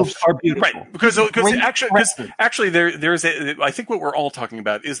camera moves are beautiful, right? Because actually there's I think what we're all talking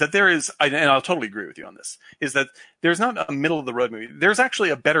about is that there is, and I'll totally agree with you on this, is that there's not a middle of the road movie. There's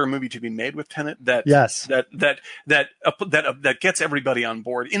actually a better movie to be made with Tenet that gets everybody on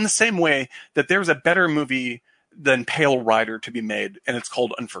board in the same way that there's a better movie than Pale Rider to be made, and it's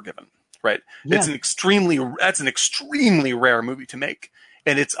called Unforgiven, right? Yeah. That's an extremely rare movie to make,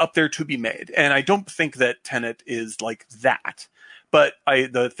 and it's up there to be made. And I don't think that Tenet is like that. But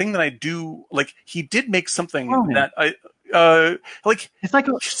the thing that I do like, he did make something that I like. It's like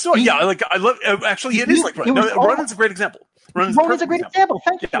I love. Actually, it is like Ronan's a great example. Ronan's a great example.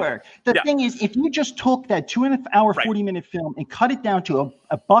 Thank you, Eric. The thing is, if you just took that 2 hour, 40-minute film and cut it down to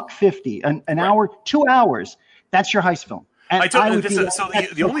a $1.50, an hour, 2 hours, that's your heist film. And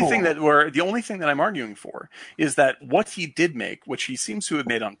the only thing that I'm arguing for is that what he did make, which he seems to have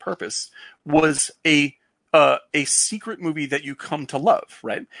made on purpose, was a secret movie that you come to love,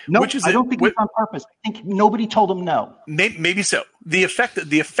 right? No, I don't think it's on purpose. I think nobody told him no. Maybe so. The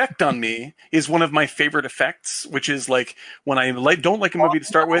effect on me is one of my favorite effects, which is like when I don't like a movie to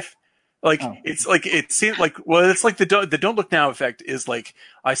start with. Like it's like it seemed like it's like the Don't Look Now effect is like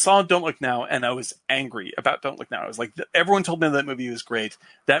I saw Don't Look Now and I was angry about Don't Look Now. I was like, everyone told me that movie was great.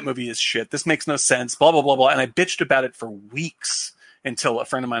 That movie is shit. This makes no sense. Blah blah blah blah. And I bitched about it for weeks until a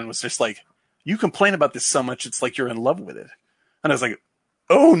friend of mine was just like, "You complain about this so much, it's like you're in love with it." And I was like,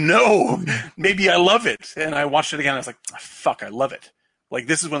 "Oh no, maybe I love it." And I watched it again. And I was like, "Fuck, I love it." Like,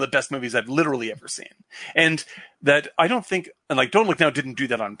 this is one of the best movies I've literally ever seen. And that I don't think, and like, Don't Look Now didn't do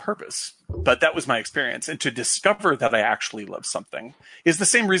that on purpose, but that was my experience. And to discover that I actually love something is the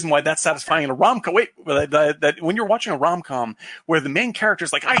same reason why that's satisfying in a rom-com. Wait, that when you're watching a rom-com where the main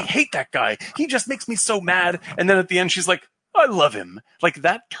character's like, I hate that guy. He just makes me so mad. And then at the end, she's like, I love him. Like,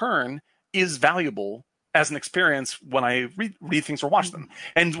 that turn is valuable as an experience when I read things or watch them.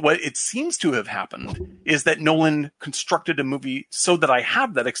 And what it seems to have happened is that Nolan constructed a movie so that I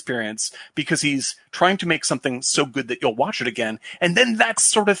have that experience because he's trying to make something so good that you'll watch it again. And then that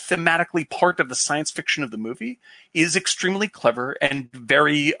sort of thematically part of the science fiction of the movie is extremely clever and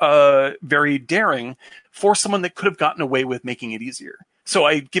very, very daring for someone that could have gotten away with making it easier. So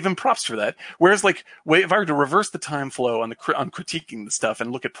I give him props for that. Whereas, like, if I were to reverse the time flow on critiquing the stuff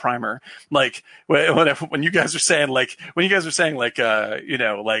and look at Primer, like when you guys are saying like, you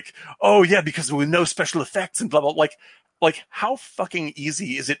know, like, oh yeah, because with no special effects and blah blah, like how fucking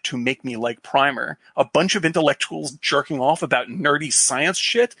easy is it to make me like Primer? A bunch of intellectuals jerking off about nerdy science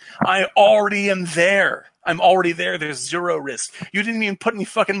shit. I already am there. I'm already there. There's zero risk. You didn't even put any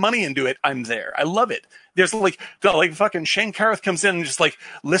fucking money into it. I'm there. I love it. There's like fucking Shane Carruth comes in and just like,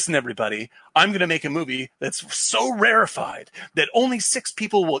 listen, everybody, I'm going to make a movie that's so rarefied that only 6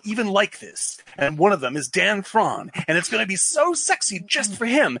 people will even like this. And one of them is Dan Thron. And it's going to be so sexy just for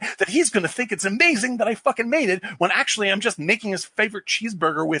him that he's going to think it's amazing that I fucking made it when actually I'm just making his favorite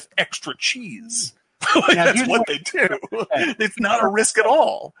cheeseburger with extra cheese. Like, that's what they do. It's not a risk at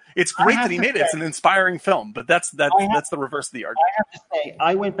all. It's great that he made it. It's an inspiring film, but that's the reverse of the argument. I have to say,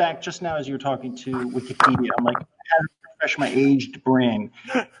 I went back just now as you were talking to Wikipedia. I'm like, I had to refresh my aged brain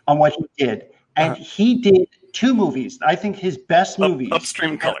on what he did. And he did 2 movies. I think his best movies.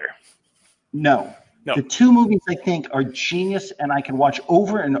 Upstream Color. No. The 2 movies I think are genius and I can watch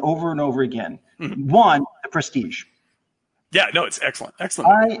over and over and over again. Mm-hmm. One, The Prestige. Yeah, no, it's excellent. Excellent.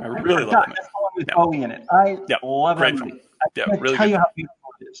 I really love it. That's the one with Bowie in it. I love that movie. I can't tell you how beautiful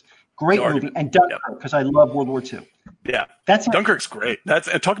it is. Great movie. And Dunkirk, because I love World War II. Yeah. Dunkirk's great.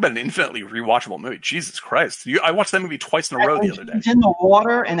 Talk about an infinitely rewatchable movie. Jesus Christ. I watched that movie twice in a row the other day. It's in the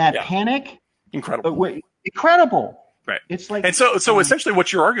water and that panic. Incredible. Incredible. Right. It's like, and so essentially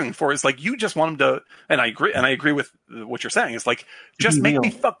what you're arguing for is like, you just want him to, and I agree with what you're saying. It's like, just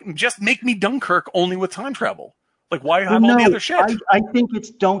make me Dunkirk only with time travel. Like, why have all the other shit? I think it's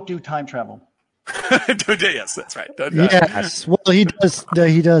don't do time travel. Yes, that's right. Yes. Well, he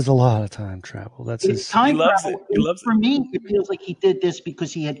does a lot of time travel. That's his time travel. He loves it. For me, it feels like he did this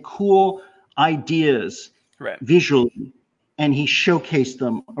because he had cool ideas visually, and he showcased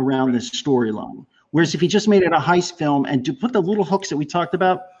them around this storyline. Whereas if he just made it a heist film and to put the little hooks that we talked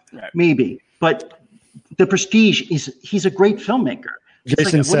about, maybe. But The Prestige he's a great filmmaker.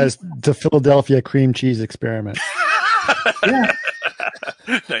 Jason says the Philadelphia cream cheese experiment. Yeah.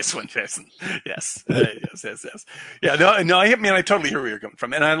 Nice one, Jason. Yes. Yes. Yeah, no, I mean, I totally hear where you're coming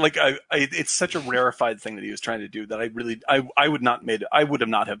from. And it's such a rarefied thing that he was trying to do that I would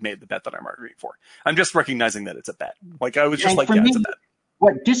not have made the bet that I'm arguing for. I'm just recognizing that it's a bet. Like, I was just like, it's a bet.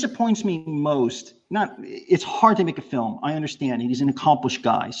 What disappoints me most, it's hard to make a film. I understand. He's an accomplished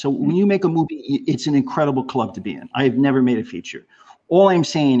guy. So when you make a movie, it's an incredible club to be in. I have never made a feature. All I'm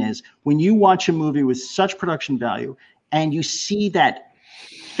saying is when you watch a movie with such production value and you see that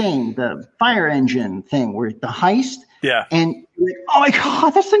thing, the fire engine thing, where the heist, and you're like, oh my God,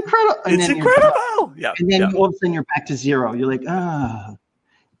 that's incredible. And it's incredible. Yeah. And then all of a sudden you're back to zero. You're like,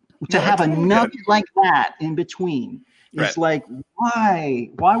 to have a nugget like that in between is like, why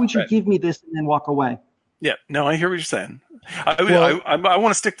would you give me this and then walk away? Yeah. No, I hear what you're saying. I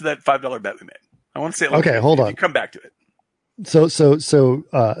want to stick to that $5 bet we made. I want to say, okay, hold on. Come back to it. So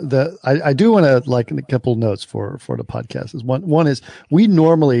I do want to like a couple notes for the podcast. Is one is we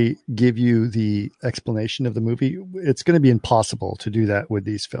normally give you the explanation of the movie. It's going to be impossible to do that with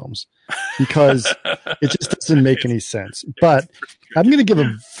these films because it just doesn't make any sense. But I'm going to give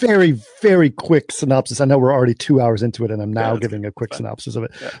a very, very quick synopsis. I know we're already 2 hours into it and I'm now giving a quick synopsis of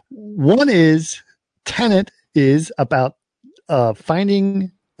it. Yeah. One is Tenet is about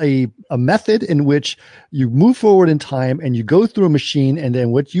finding a method in which you move forward in time and you go through a machine, and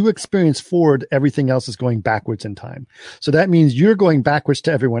then what you experience forward, everything else is going backwards in time. So that means you're going backwards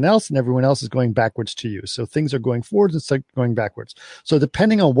to everyone else, and everyone else is going backwards to you. So things are going forwards instead of going backwards. So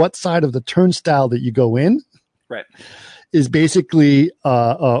depending on what side of the turnstile that you go in, right, is basically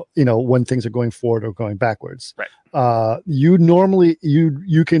when things are going forward or going backwards. Right. You normally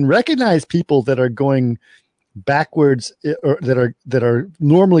you can recognize people that are going backwards or that are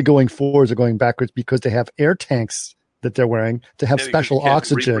normally going forwards or going backwards because they have air tanks that they're wearing to have special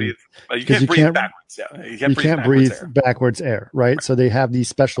oxygen. You can't breathe backwards. Yeah, you can't breathe backwards air, right? So they have these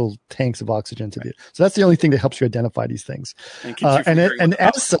special tanks of oxygen to do. So that's the only thing that helps you identify these things. And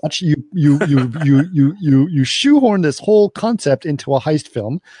as such, you shoehorn this whole concept into a heist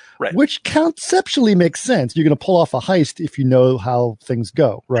film, right, which conceptually makes sense. You're going to pull off a heist if you know how things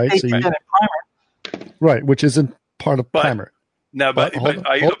go, right? So Primer. Right, which isn't part of Primer. No, but hold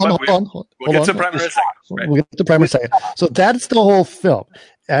on. We'll get to Primer in a second. Right. We'll get to Primer in a second. So that's the whole film.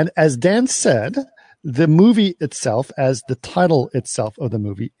 And as Dan said, the movie itself, as the title itself of the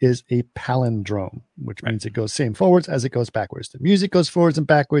movie, is a palindrome, which means it goes same forwards as it goes backwards. The music goes forwards and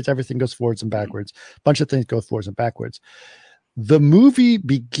backwards. Everything goes forwards and backwards. A bunch of things go forwards and backwards. The movie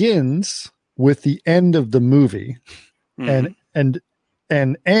begins with the end of the movie, and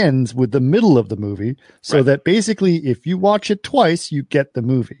ends with the middle of the movie, so that basically if you watch it twice, you get the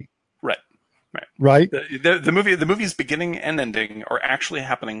movie. Right. The movie's beginning and ending are actually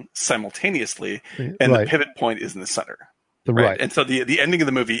happening simultaneously, and the pivot point is in the center. Right. And so the ending of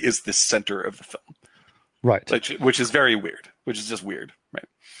the movie is the center of the film. Right. Which is very weird. Which is just weird. Right.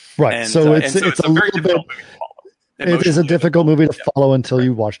 Right. And, so it's a very little bit. Movie to follow. It is a difficult movie to follow until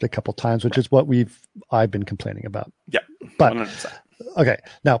you watched it a couple times, which is what I've been complaining about. Yeah. But 100%. Okay.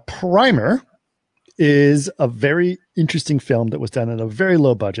 Now, Primer is a very interesting film that was done at a very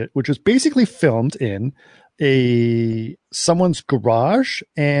low budget, which was basically filmed in someone's garage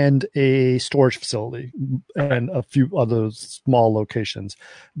and a storage facility and a few other small locations,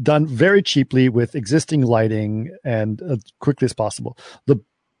 done very cheaply with existing lighting and as quickly as possible. The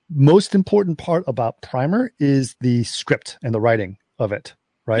most important part about Primer is the script and the writing of it,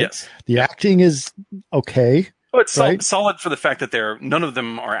 right? Yes. The acting is okay. Oh, it's solid for the fact that none of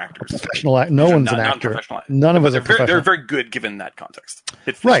them are actors. Professional no one's an actor. None of us are professional. They're very good given that context.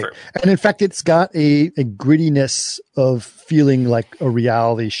 Right. And in fact, it's got a grittiness of feeling like a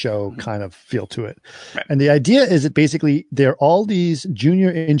reality show kind of feel to it. Right. And the idea is that basically they're all these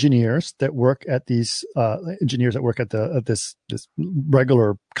junior engineers that work at this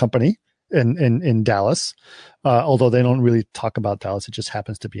regular company in Dallas, although they don't really talk about Dallas. It just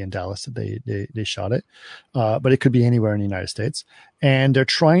happens to be in Dallas that they shot it. But it could be anywhere in the United States. And they're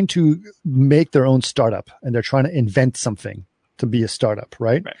trying to make their own startup, and they're trying to invent something to be a startup,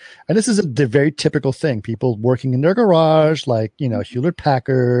 right? And this is the very typical thing. People working in their garage, like, Hewlett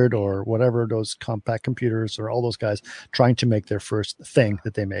Packard or whatever, those compact computers or all those guys trying to make their first thing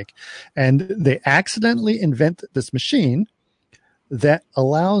that they make. And they accidentally invent this machine that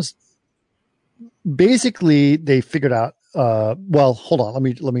allows. Basically, they figured out. Well, hold on.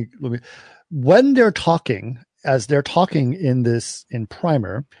 Let me. When they're talking, as they're talking in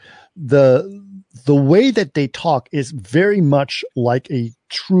Primer, the way that they talk is very much like a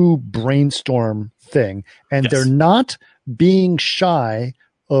true brainstorm thing, and they're not being shy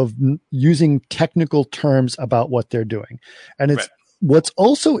of using technical terms about what they're doing. And it's what's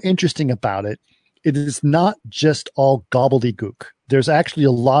also interesting about it. It is not just all gobbledygook. There's actually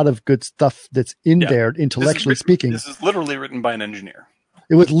a lot of good stuff that's in there, intellectually speaking. This is literally written by an engineer.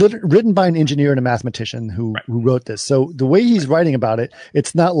 It was written by an engineer and a mathematician who wrote this. So the way he's writing about it,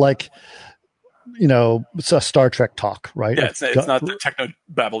 it's not like, it's a Star Trek talk, right? Yeah, it's not the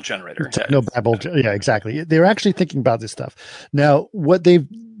techno-babble generator. Techno-babble, yeah, exactly. They're actually thinking about this stuff. Now, what they've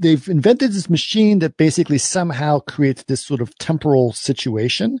invented this machine that basically somehow creates this sort of temporal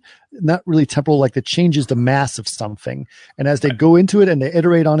situation, not really temporal, like that changes the mass of something. And as they go into it and they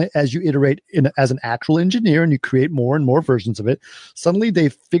iterate on it, as you iterate as an actual engineer and you create more and more versions of it, suddenly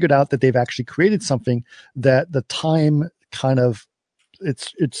they've figured out that they've actually created something that the time kind of,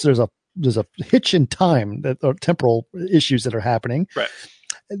 there's a hitch in time that are temporal issues that are happening. Right.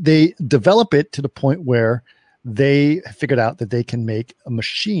 They develop it to the point where they figured out that they can make a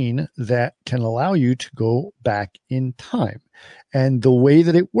machine that can allow you to go back in time. And the way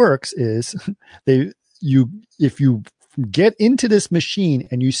that it works is if you get into this machine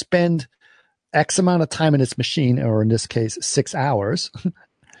and you spend X amount of time in this machine, or in this case, 6 hours,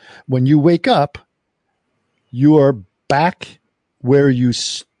 when you wake up, you are back where you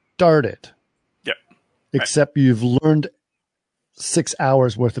started. Yep. Except you've learned 6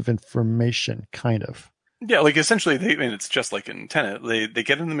 hours worth of information, kind of. Yeah, like essentially, it's just like in Tenet. They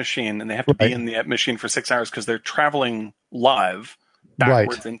get in the machine and they have to be in the machine for 6 hours because they're traveling live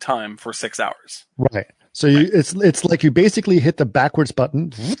backwards in time for 6 hours. Right. So it's like you basically hit the backwards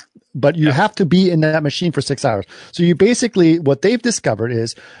button, but you have to be in that machine for 6 hours. So you basically, what they've discovered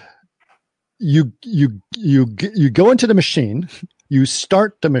is you go into the machine, you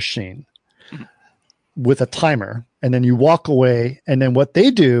start the machine with a timer, and then you walk away. And then what they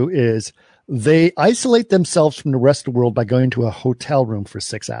do is they isolate themselves from the rest of the world by going to a hotel room for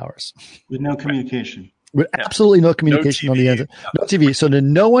 6 hours. With no communication. With absolutely no communication on the end. No TV. So that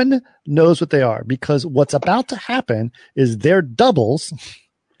no one knows what they are, because what's about to happen is their doubles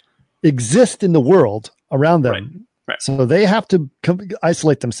exist in the world around them. Right. So they have to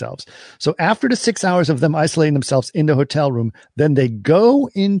isolate themselves. So after the 6 hours of them isolating themselves in the hotel room, then they go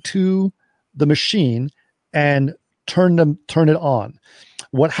into the machine and turn it on.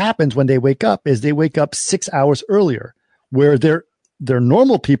 What happens when they wake up is they wake up 6 hours earlier, where their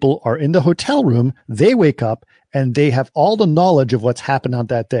normal people are in the hotel room. They wake up and they have all the knowledge of what's happened on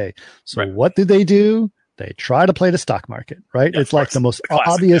that day. So what do? They try to play the stock market, right? It's like the most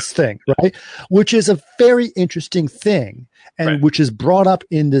obvious thing, right? Which is a very interesting thing. And which is brought up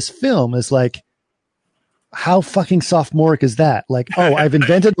in this film is like, how fucking sophomoric is that? Like, oh, I've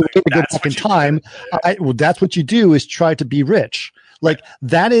invented the way to go back in time. Well, that's what you do, is try to be rich. Like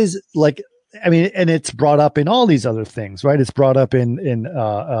that is like, I mean, and it's brought up in all these other things, right? It's brought up in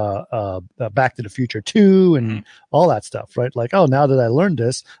Back to the Future 2 and all that stuff, right? Like, oh, now that I learned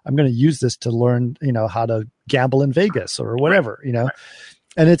this, I'm going to use this to learn, how to gamble in Vegas or whatever,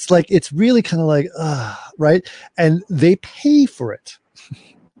 And it's like, it's really kind of like, right? And they pay for it.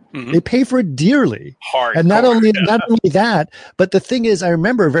 Mm-hmm. They pay for it dearly. Hard. And not only that, but the thing is, I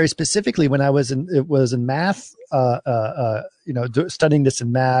remember very specifically when I was in math, studying this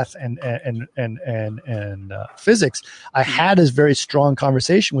in math and physics, I had this very strong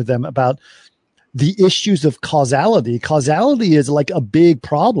conversation with them about the issues of causality. Causality is like a big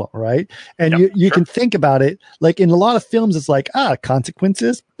problem, right? And you can think about it like in a lot of films, it's like,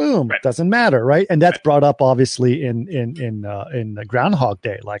 consequences, boom, doesn't matter, right? And that's brought up obviously in Groundhog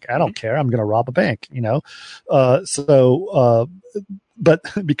Day. Like, I don't care, I'm going to rob a bank, but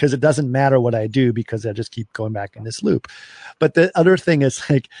because it doesn't matter what I do, because I just keep going back in this loop. But the other thing is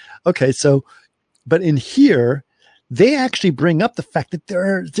like, okay, so, but in here, they actually bring up the fact that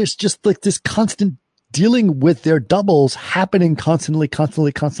there's just like this constant dealing with their doubles happening constantly.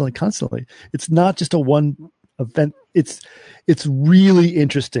 It's not just a one event. It's really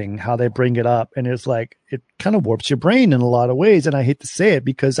interesting how they bring it up. And it's like, it kind of warps your brain in a lot of ways. And I hate to say it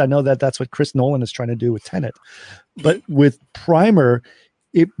because I know that that's what Chris Nolan is trying to do with Tenet. But with Primer,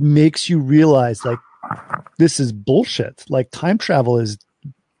 it makes you realize like, this is bullshit. Like time travel is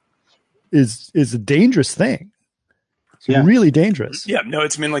a dangerous thing. It's really dangerous. Yeah, no,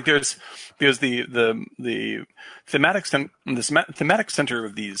 it's like there's the thematic center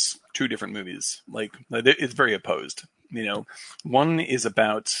of these two different movies. Like it's very opposed. One is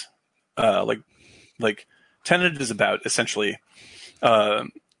about like Tenet is about essentially the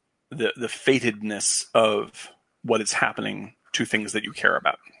fatedness of what is happening to things that you care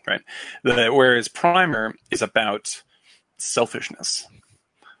about, right? Whereas Primer is about selfishness.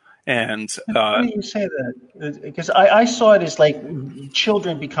 And why do you say that? Because I saw it as like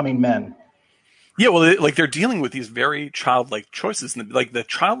children becoming men. Yeah, well, like they're dealing with these very childlike choices, and like the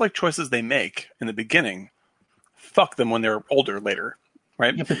childlike choices they make in the beginning, fuck them when they're older later,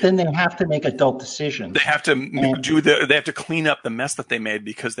 right? Yeah, but then they have to make adult decisions. They have to They have to clean up the mess that they made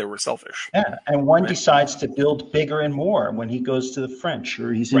because they were selfish. Yeah, and one decides to build bigger and more when he goes to the French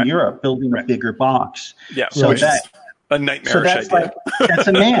or he's in Europe building a bigger box. Yeah, so that. A nightmarish idea. Like, that's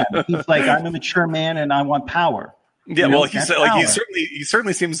a man. He's like, I'm a mature man and I want power. Yeah, well, he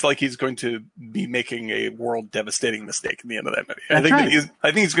certainly seems like he's going to be making a world devastating mistake in the end of that movie. I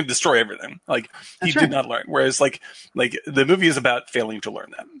think he's going to destroy everything. Like he did not learn. Whereas like the movie is about failing to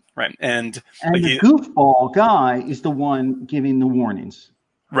learn that, right? And the goofball guy is the one giving the warnings.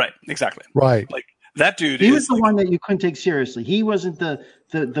 Right. Exactly. Right. Like that dude. He was the one that you couldn't take seriously. He wasn't the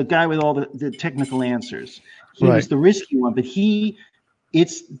guy with all the technical answers. He was the risky one, but they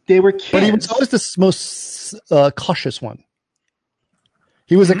were kids. But he was always the most cautious one.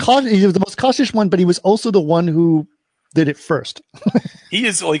 He was he was the most cautious one, but he was also the one who did it first. He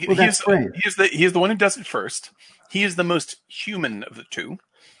is like he is the one who does it first. He is the most human of the two.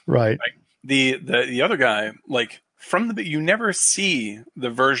 Right. Like, the other guy, like from you never see the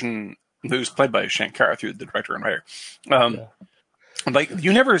version who's played by Shankar through the director and writer. Like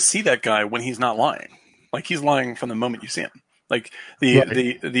you never see that guy when he's not lying. Like he's lying from the moment you see him. Like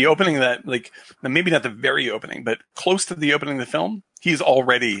the opening of that, like maybe not the very opening, but close to the opening of the film, he's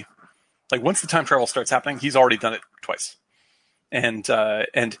already like once the time travel starts happening, he's already done it twice. And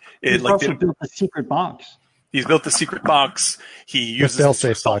he's like also built a secret box. He's built the secret box. He uses the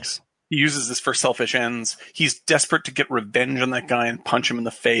fail-safe box. He uses this for selfish ends. He's desperate to get revenge on that guy and punch him in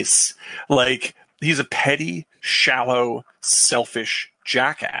the face. Like, he's a petty, shallow, selfish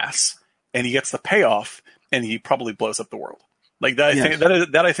jackass, and he gets the payoff, and he probably blows up the world. Like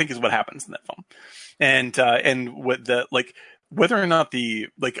that, I think is what happens in that film. And what the like, whether or not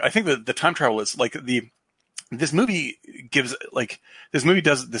I think that the time travel is like this movie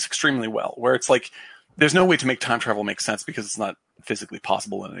does this extremely well, where it's like there's no way to make time travel make sense because it's not physically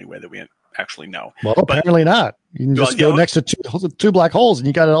possible in any way that we actually know. Well, apparently not. You can just go next to two black holes and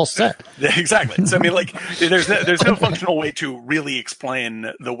you got it all set. Exactly. So I mean, like, there's no functional way to really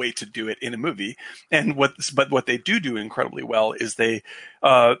explain the way to do it in a movie. And what they do incredibly well is they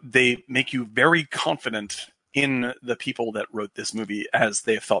make you very confident in the people that wrote this movie as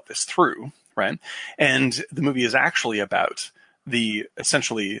they've thought this through, right? And the movie is actually about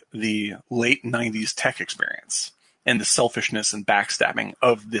essentially the late 90s tech experience and the selfishness and backstabbing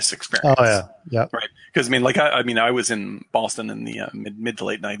of this experience. Oh yeah, yeah. Right. Because I was in Boston in the mid to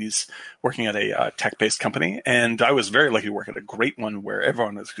late 90s, working at a tech-based company, and I was very lucky to work at a great one where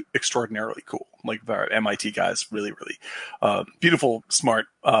everyone is extraordinarily cool. Like our MIT guys, really, really beautiful, smart,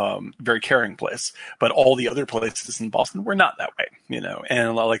 very caring place. But all the other places in Boston were not that way,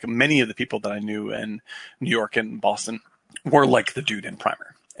 And like many of the people that I knew in New York and Boston were like the dude in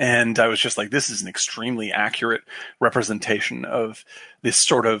Primer. And I was just like, this is an extremely accurate representation of this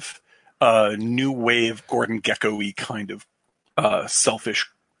sort of new wave Gordon Gekko-y kind of selfish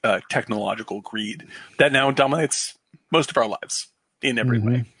technological greed that now dominates most of our lives in every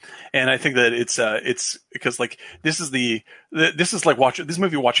way. And I think that it's because like this is like watching this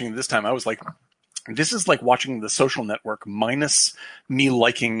movie watching this time. I was like, this is like watching The Social Network minus me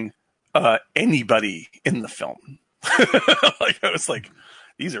liking anybody in the film. Like I was like,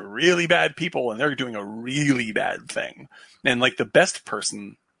 these are really bad people and they're doing a really bad thing. And like the best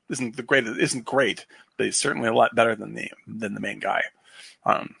person isn't great, but he's certainly a lot better than the main guy.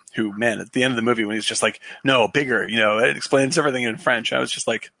 Who, man, at the end of the movie when he's just like, no, bigger, it explains everything in French. I was just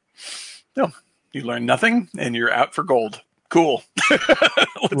like, no, you learn nothing and you're out for gold. Cool.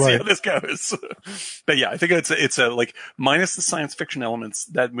 Let's see how this goes. But yeah, I think it's a like minus the science fiction elements,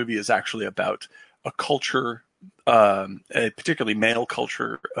 that movie is actually about a culture, a particularly male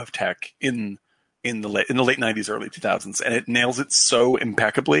culture of tech in the late 90s, early 2000s, and it nails it so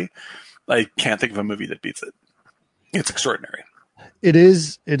impeccably. I can't think of a movie that beats it. It's extraordinary. It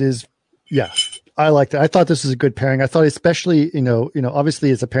is. Yeah, I liked it. I thought this was a good pairing. I thought especially,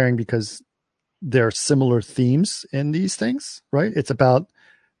 obviously it's a pairing because there are similar themes in these things, right? It's about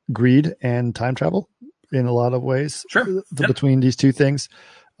greed and time travel in a lot of ways. Sure. Between these two things.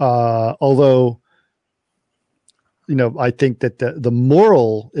 Although, I think that the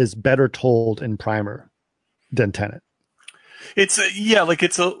moral is better told in Primer than Tenet. It's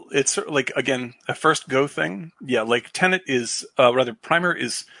like, again, a first go thing. Yeah. Like Tenet is, Primer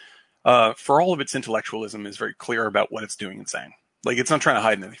is, for all of its intellectualism, is very clear about what it's doing and saying. Like it's not trying to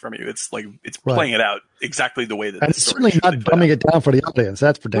hide anything from you. It's like, it's playing it out exactly the way that and it's certainly not dumbing it down for the audience.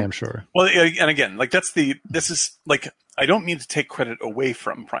 That's for damn sure. Well, and again, like this is like, I don't mean to take credit away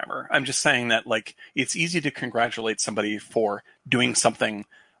from Primer. I'm just saying that like, it's easy to congratulate somebody for doing something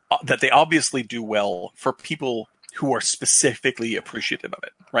that they obviously do well for people who are specifically appreciative of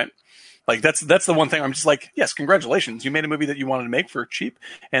it. Right. Like that's the one thing I'm just like, yes, congratulations. You made a movie that you wanted to make for cheap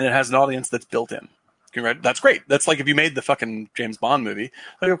and it has an audience that's built in. That's great. That's like if you made the fucking James Bond movie,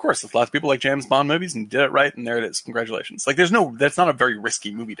 like of course there's lots of people like James Bond movies and did it right, and there it is. Congratulations. Like that's not a very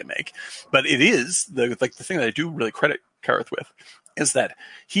risky movie to make, but it is the thing that I do really credit Kareth with is that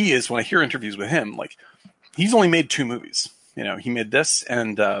he is, when I hear interviews with him, like he's only made 2 movies. He made this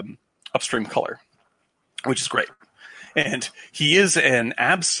and Upstream Color, which is great. And he is an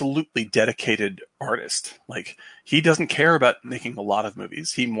absolutely dedicated artist. Like he doesn't care about making a lot of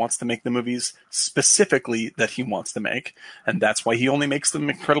movies. He wants to make the movies specifically that he wants to make. And that's why he only makes them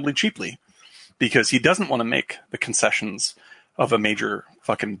incredibly cheaply, because he doesn't want to make the concessions of a major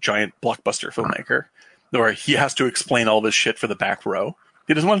fucking giant blockbuster filmmaker where he has to explain all this shit for the back row.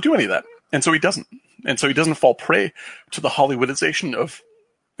 He doesn't want to do any of that. And so he doesn't. And so he doesn't fall prey to the Hollywoodization of,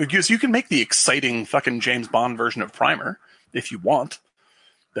 because you can make the exciting fucking James Bond version of Primer if you want,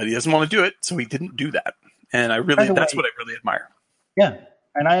 but he doesn't want to do it, so he didn't do that. And that's what I really admire. Yeah,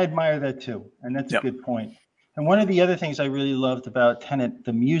 and I admire that too, and that's a good point. And one of the other things I really loved about Tenet,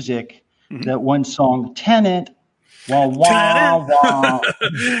 the music, that one song, Tenet, Wah, wah, wah.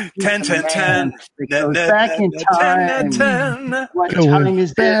 10, 10, 10. It goes back in time. 10. What time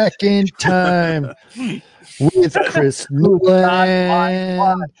is back this? in time with Chris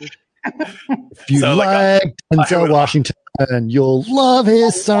Nolan. If you So, like Denzel Washington, you'll love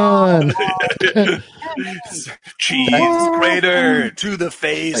his son. Cheese grater to the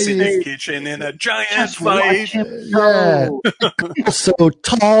face in his kitchen in a giant fight. Yeah, so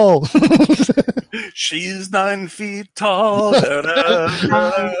tall. She's 9 feet tall.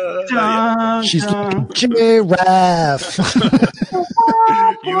 She's like a giraffe.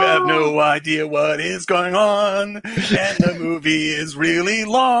 You have no idea what is going on, and the movie is really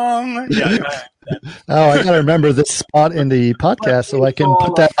long. Yeah. Oh, I gotta remember this spot in the podcast so I can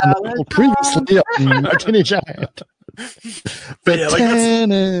put that on previously on Martini Giant. But yeah, like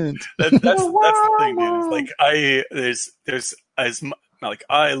Tenant. that's the thing, dude. It's like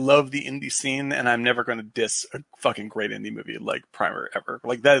I love the indie scene, and I'm never going to diss a fucking great indie movie like Primer ever.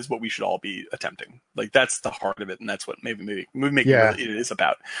 Like that is what we should all be attempting. Like that's the heart of it, and that's what movie making really is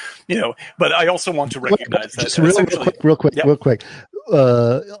about. You know, but I also want to recognize that. Just real quick.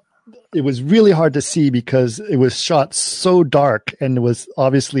 It was really hard to see because it was shot so dark and it was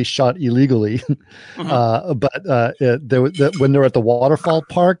obviously shot illegally. Mm-hmm. But when they're at the waterfall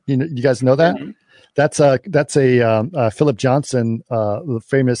park, you guys know that. Mm-hmm. That's a Philip Johnson, the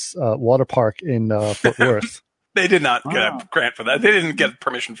famous water park in Fort Worth. They did not get a grant for that. They didn't get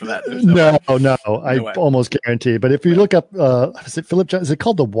permission for that. No. I almost guarantee. But if you look up, is it Philip Johnson? Is it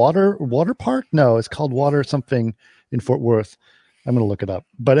called the water park? No, it's called water something in Fort Worth. I'm going to look it up.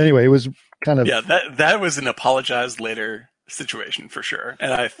 But anyway, it was kind of... Yeah, that was an apologize later situation for sure.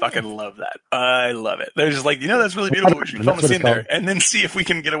 And I fucking love that. I love it. They're just like, that's really beautiful. We should film a scene there and then see if we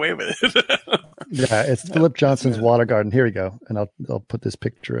can get away with it. Yeah, it's Philip Johnson's Water Garden. Here we go. And I'll put this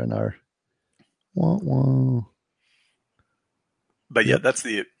picture in our... But yeah, that's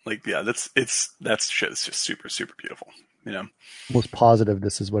shit is just super, super beautiful. Most positive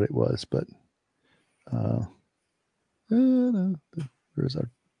this is what it was, but... Where's our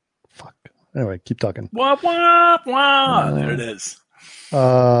fuck? Anyway, keep talking. Wah, wah, wah. There it is.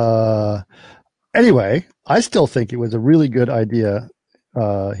 Anyway, I still think it was a really good idea.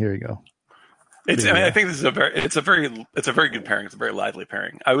 Here you go. I think this is a very good pairing. It's a very lively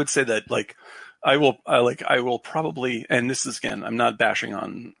pairing. I would say that I will probably, and this is again, I'm not bashing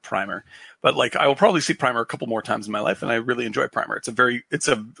on Primer, but I will probably see Primer a couple more times in my life, and I really enjoy Primer. It's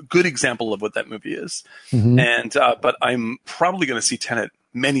a good example of what that movie is. Mm-hmm. And but I'm probably going to see Tenet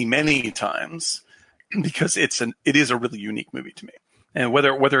many, many times because it is a really unique movie to me. And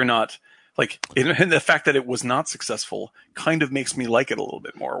whether or not and the fact that it was not successful kind of makes me like it a little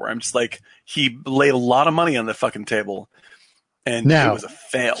bit more. Where I'm just like, he laid a lot of money on the fucking table. And now, it was a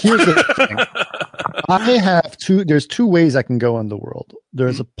fail. Here's the thing. There's two ways I can go in the world.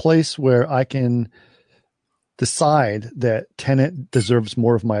 There's a place where I can decide that Tenet deserves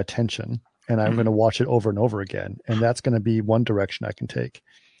more of my attention and I'm going to watch it over and over again. And that's going to be one direction I can take.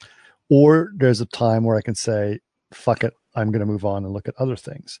 Or there's a time where I can say, fuck it, I'm going to move on and look at other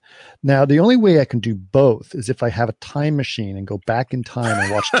things. Now, the only way I can do both is if I have a time machine and go back in time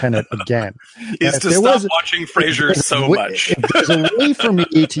and watch Tenet again. Is to stop watching Frasier so much. If there's a way for me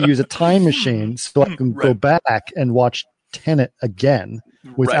to use a time machine so I can go back and watch Tenet again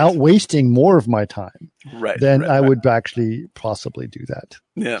without wasting more of my time, then I would actually possibly do that.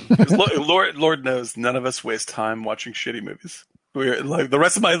 Yeah, because Lord knows none of us waste time watching shitty movies. We're like the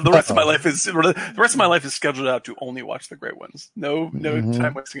rest of my life is scheduled out to only watch the great ones. No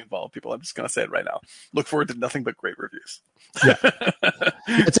time wasting involved, people. I'm just gonna say it right now. Look forward to nothing but great reviews. Yeah,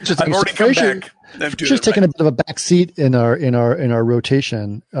 it's interesting. I've already come back. Just taking a bit of a back seat in our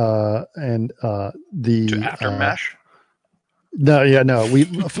rotation, to after MASH. No. We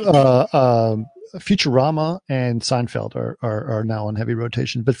Futurama and Seinfeld are now on heavy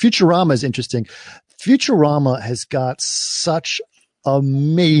rotation, but Futurama is interesting. Futurama has got such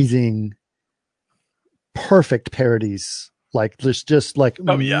amazing, perfect parodies.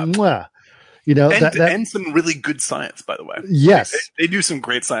 Mwah. And some really good science, by the way. Yes. They do some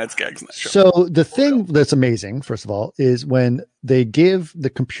great science gags in that show. So the thing that's amazing, first of all, is when they give the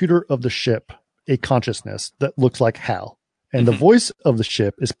computer of the ship a consciousness that looks like Hal. And the voice of the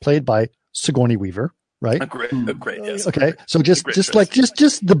ship is played by Sigourney Weaver, right? A great, yes. Okay. So just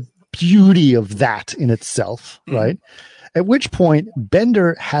the beauty of that in itself, right? At which point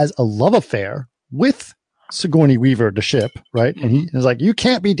Bender has a love affair with Sigourney Weaver, the ship, right? And he is like, you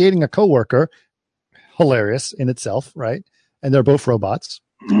can't be dating a coworker. Hilarious in itself, right? And they're both robots.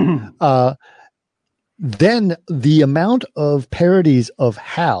 Then the amount of parodies of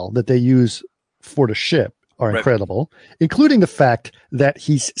Hal that they use for the ship are incredible, including the fact that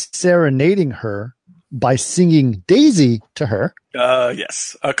he's serenading her by singing Daisy to her.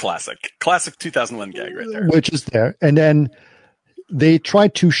 Yes, a classic 2001 gag right there. Which is there. And then they try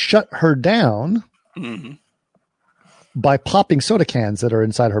to shut her down by popping soda cans that are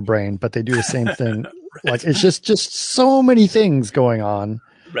inside her brain, but they do the same thing. Right. Like, it's just so many things going on.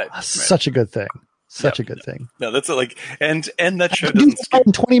 Right. Such a good thing. Such a good thing. No, that's like, and that show doesn't skip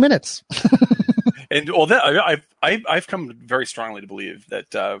in 20 minutes. And well, that I've come very strongly to believe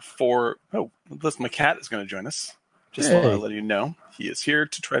that my cat is going to join us. Just want to let you know, he is here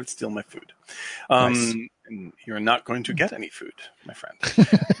to try to steal my food. Nice. And you're not going to get any food, my friend.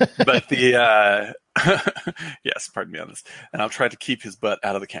 But yes, pardon me on this. And I'll try to keep his butt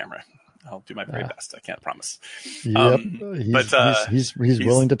out of the camera. I'll do my very best. I can't promise. Yep. He's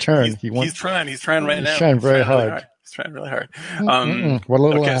willing to turn. He's trying right now. He's trying very hard. He's trying really hard. What a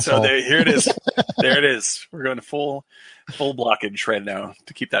little asshole. So here it is. There it is. We're going to full blockage right now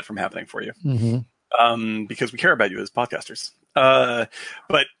to keep that from happening for you. Because we care about you as podcasters.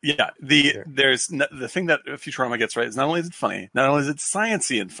 But yeah, there's the thing that Futurama gets right is not only is it funny, not only is it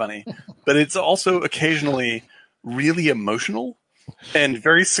sciencey and funny, but it's also occasionally really emotional and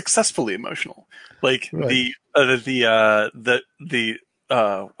very successfully emotional. Like the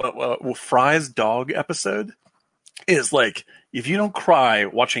Fry's dog episode is like, if you don't cry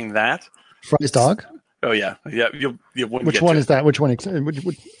watching that, Fry's dog. Oh yeah. You Which one is that? Which one?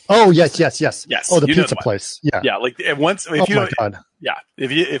 Oh yes. Oh, the pizza place. Yeah. Yeah. Like once. If oh my god. Yeah.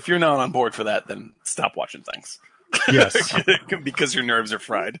 If you're not on board for that, then stop watching things. Yes. Because your nerves are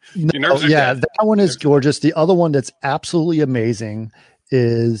fried. No, your nerves are dead. That one is gorgeous. The other one that's absolutely amazing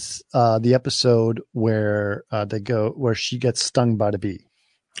is the episode where where she gets stung by the bee.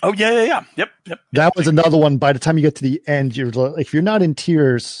 Oh yeah. Yep. That was another one. By the time you get to the end, if you're not in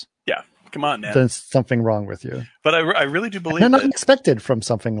tears. Come on, man. There's something wrong with you. But I really do believe they're not expected from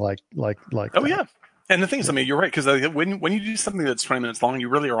something like oh that. Yeah. And the thing is, I mean, you're right, because when you do something that's 20 minutes long, you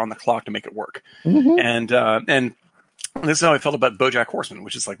really are on the clock to make it work. And this is how I felt about BoJack Horseman,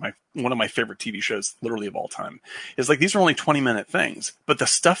 which is like one of my favorite TV shows, literally of all time. Is like these are only 20-minute things, but the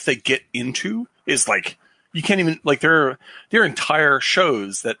stuff they get into is like you can't even like there are entire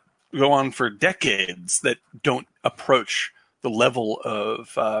shows that go on for decades that don't approach the level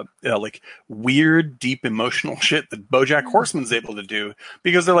of like weird, deep emotional shit that BoJack Horseman's able to do,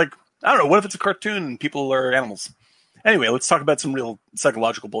 because they're like, I don't know, what if it's a cartoon and people are animals? Anyway, let's talk about some real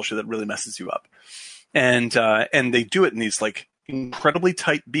psychological bullshit that really messes you up. And they do it in these like incredibly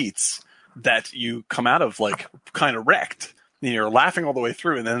tight beats that you come out of like kind of wrecked. And you're laughing all the way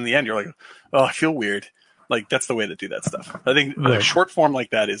through, and then in the end you're like, oh, I feel weird. Like that's the way to do that stuff. I think a short form like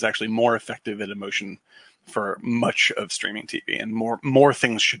that is actually more effective at emotion for much of streaming TV, and more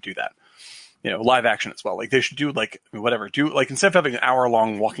things should do that. Live action as well. Like they should do like whatever. Do like instead of having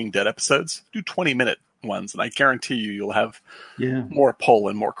hour-long Walking Dead episodes, do 20-minute ones, and I guarantee you'll have more pull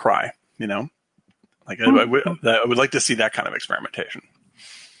and more cry. Like I would like to see that kind of experimentation.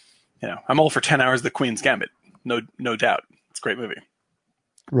 I'm all for 10 hours of The Queen's Gambit, no doubt. It's a great movie,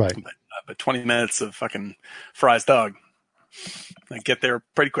 right? But 20 minutes of fucking Fry's dog, I get there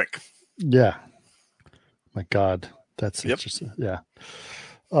pretty quick. Yeah. My God, that's just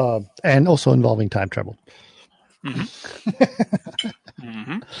and also involving time travel.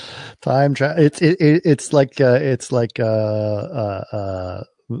 Time travel. It's like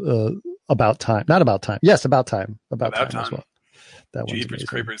About Time. Not About Time. Yes, About Time. About time as well. That one's Jeepers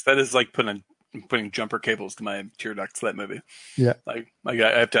Creepers. That is like putting jumper cables to my tear ducts. That movie. Yeah. Like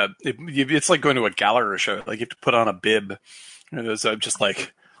I have to. It's like going to a Gallagher show. Like you have to put on a bib. There's just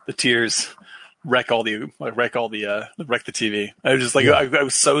like the tears. Wreck the TV. I was just like, I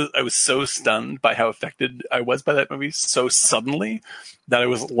was so stunned by how affected I was by that movie so suddenly that I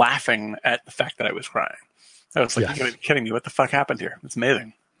was laughing at the fact that I was crying. I was like, you're kidding me. What the fuck happened here? It's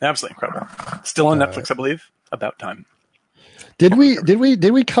amazing. Absolutely incredible. Still on Netflix, I believe. About time. Did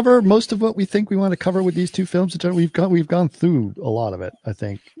we cover most of what we think we want to cover with these two films? We've gone through a lot of it, I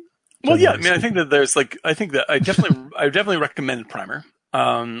think. Well, yeah. I mean, I think that I definitely recommend Primer.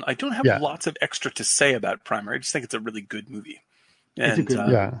 I don't have lots of extra to say about Primer. I just think it's a really good movie. And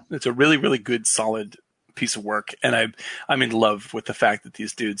it's a really, really good, solid piece of work. And I'm in love with the fact that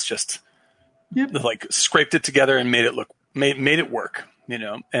these dudes just like scraped it together and made it work.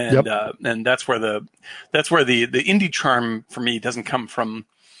 And that's where the indie charm for me doesn't come from,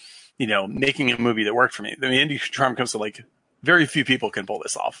 making a movie that worked for me. The indie charm comes to like very few people can pull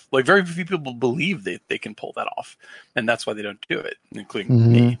this off. Like very few people believe that they can pull that off, and that's why they don't do it,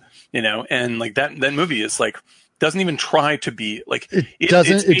 including me. And like that movie is like Doesn't even try to be like it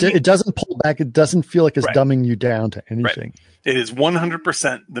doesn't pull back. It doesn't feel like it's dumbing you down to anything. Right. It is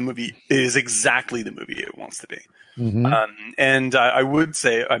 100% the movie. It is exactly the movie it wants to be. Mm-hmm. And I would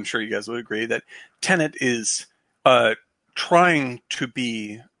say, I'm sure you guys would agree, that Tenet is trying to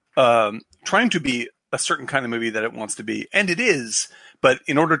be a certain kind of movie that it wants to be, and it is. But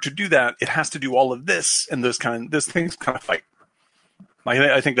in order to do that, it has to do all of this, and those things kind of fight.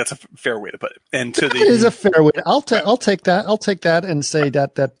 I think that's a fair way to put it. And it is a fair way. I'll take that. I'll take that and say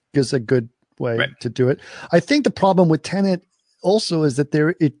that is a good way to do it. I think the problem with Tenet also is that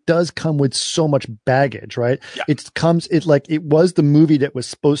it does come with so much baggage, right? Yeah. It was the movie that was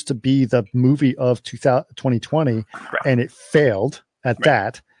supposed to be the movie of 2020, and it failed at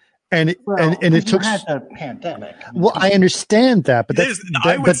that. And it took a pandemic. Well, I understand that, but that's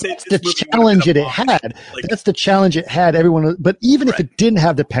the challenge it had. That's the challenge it had. Everyone, but even if it didn't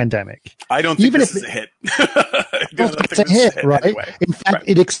have the pandemic, I don't think even this is a hit. It's a hit, right? Anyway. In fact,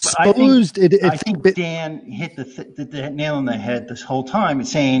 it exposed it. I think Dan hit the nail on the head this whole time. It's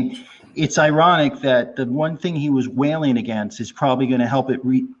saying it's ironic that the one thing he was wailing against is probably going to help it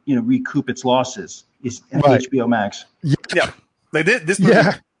recoup its losses is HBO Max. Yeah, they did this movie.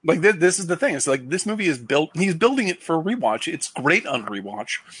 Yeah. Like this is the thing. It's like this movie is built. He's building it for rewatch. It's great on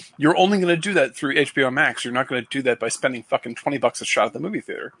rewatch. You're only going to do that through HBO Max. You're not going to do that by spending fucking $20 a shot at the movie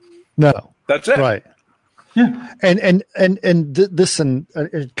theater. No, that's it. Right. Yeah. And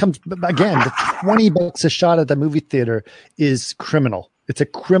it comes again. The $20 a shot at the movie theater is criminal. It's a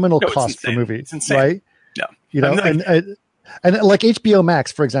criminal cost for movies. It's insane. Right? Yeah. And like HBO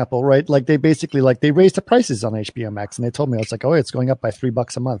Max, for example, right? Like they basically they raised the prices on HBO Max, and they told me, I was like, oh, it's going up by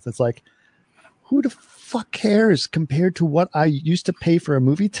 $3 a month. It's like, who the fuck cares compared to what I used to pay for a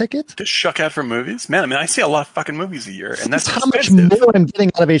movie ticket? To shuck out for movies, man. I mean, I see a lot of fucking movies a year, and that's how much more I'm getting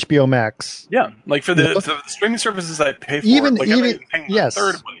out of HBO Max. Yeah, like for the streaming services I pay for, I'm paying a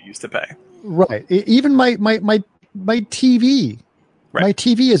third of what I used to pay. Right. Even my TV, my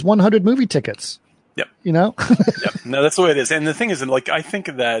TV is 100 movie tickets. Yep. Yep. No, that's the way it is. And the thing is, like, I think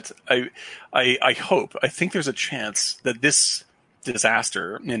that I think there's a chance that this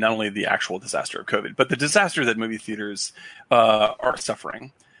disaster, and not only the actual disaster of COVID, but the disaster that movie theaters are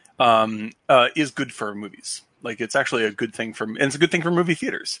suffering, is good for movies. Like, it's actually a good thing and it's a good thing for movie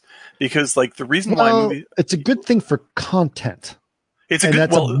theaters because, like, the reason why it's a good thing for content. It's a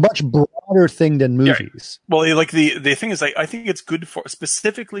much broader thing than movies. Yeah. Well, like the thing is, I think it's good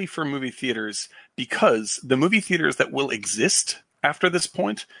specifically for movie theaters because the movie theaters that will exist after this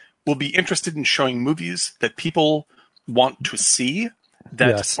point will be interested in showing movies that people want to see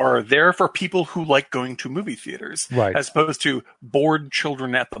that are there for people who like going to movie theaters, right? As opposed to bored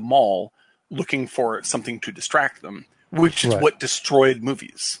children at the mall looking for something to distract them, which is what destroyed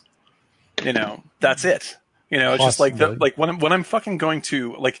movies. That's it. It's just like when I'm fucking going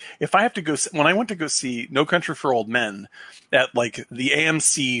to, like, if I have to go, when I went to go see No Country for Old Men at like the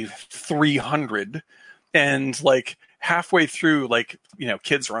AMC 300 and like halfway through, like,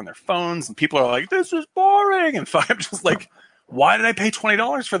 kids are on their phones and people are like, this is boring. And I'm just like, why did I pay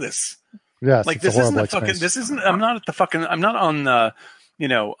 $20 for this? Yes. Like, this isn't I'm not on the,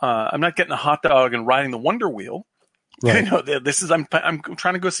 I'm not getting a hot dog and riding the Wonder Wheel. Right. This is I'm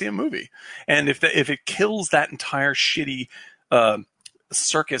trying to go see a movie, and if it kills that entire shitty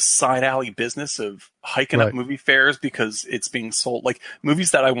circus side alley business of hiking up movie fares because it's being sold, like movies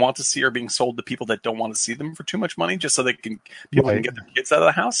that I want to see are being sold to people that don't want to see them for too much money, just so people can get their kids out of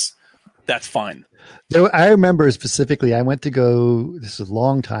the house. That's fine. So I remember specifically, I went to go. This was a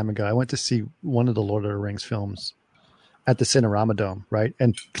long time ago. I went to see one of the Lord of the Rings films at the Cinerama Dome, right?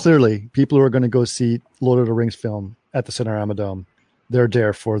 And clearly, people who are going to go see Lord of the Rings film at the Cinerama Dome, they're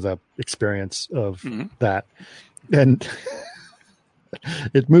there for the experience of that. And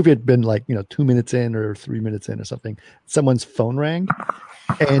the movie had been like, 2 minutes in or 3 minutes in or something. Someone's phone rang.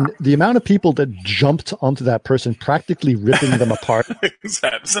 And the amount of people that jumped onto that person, practically ripping them apart.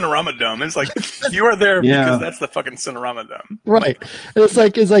 Cinerama Dome. It's like, you are there because that's the fucking Cinerama Dome. Right. And it's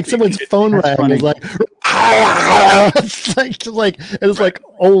like someone's phone rang. Funny. It's like, it's like,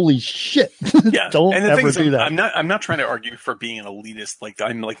 holy shit. Yeah. Don't ever do that. I'm not trying to argue for being an elitist.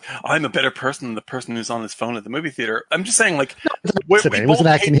 I'm a better person than the person who's on his phone at the movie theater. I'm just saying, like, it was an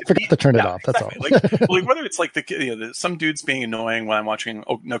accident. He forgot to turn it off. That's all. Like whether it's like some dude's being annoying when I'm watching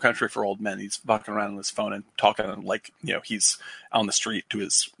No Country for Old Men. He's walking around on his phone and talking like, he's on the street to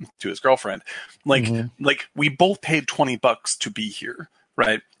his girlfriend. Like, like we both paid $20 to be here.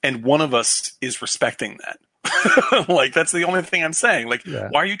 Right. And one of us is respecting that. Like, that's the only thing I'm saying. Like,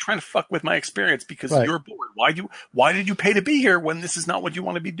 why are you trying to fuck with my experience because you're bored? Why did you pay to be here when this is not what you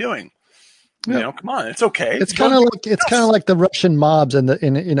want to be doing? You know, come on, it's okay. It's kind of like the Russian mobs in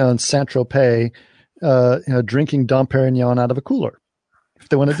Saint Tropez, drinking Dom Perignon out of a cooler. If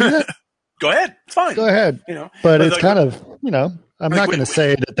they want to do that, go ahead. It's fine. Go ahead. But it's kind of, I'm not going to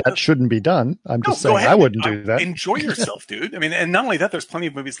say that shouldn't be done. I'm just saying I wouldn't do that. Enjoy yourself, dude. I mean, and not only that, there's plenty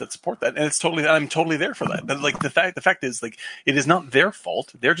of movies that support that, and I'm totally there for that. But like the fact is, like, it is not their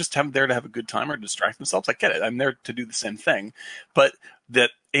fault. They're just there to have a good time or distract themselves. I get it. I'm there to do the same thing, but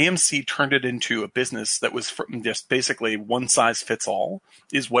that AMC turned it into a business that was just basically one size fits all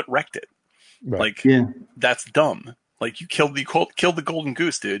is what wrecked it. Right. Like, that's dumb. Like, you killed the golden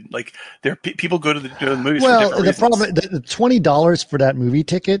goose, dude. Like, people go to the movies. Well, for the problem, the $20 for that movie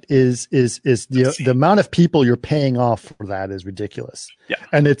ticket is the amount of people you're paying off for that is ridiculous. Yeah,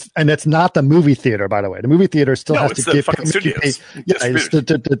 and it's not the movie theater, by the way. The movie theater still has to give fucking studios.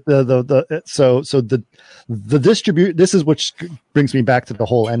 The distribute. This is which brings me back to the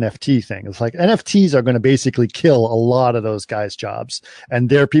whole NFT thing. It's like NFTs are going to basically kill a lot of those guys' jobs, and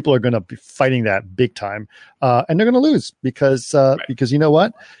their people are going to be fighting that big time, and they're going to lose because you know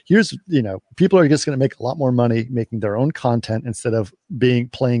what? People are just going to make a lot more money making their own content instead of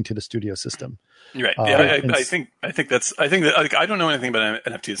playing to the studio system. Right. Yeah. I think that like, I don't know anything about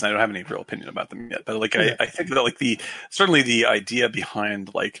NFTs and I don't have any real opinion about them yet, but like, I think that like certainly the idea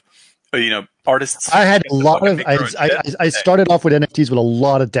behind like, artists. I had a lot of, I started off with NFTs with a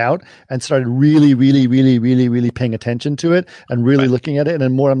lot of doubt and started really, really, really, really, really paying attention to it and really looking at it. And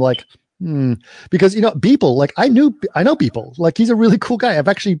then more, I'm like, because Beeple, like I know Beeple, like he's a really cool guy. I've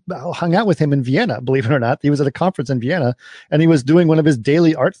actually hung out with him in Vienna, believe it or not. He was at a conference in Vienna and he was doing one of his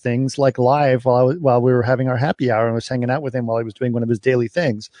daily art things like live while we were having our happy hour, and I was hanging out with him while he was doing one of his daily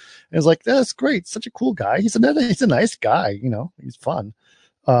things. And I was like, that's great. Such a cool guy. He's a nice guy. He's fun.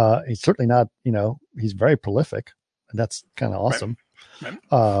 He's certainly not, he's very prolific, and that's kind of awesome. Right.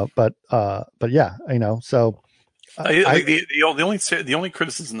 But yeah, so the only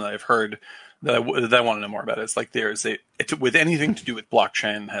criticism that I've heard that I want to know more about is like with anything to do with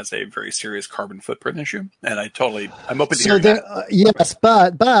blockchain has a very serious carbon footprint issue, and I'm open to hearing that. Yes,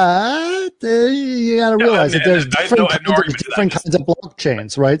 but you got to realize that there's different kinds of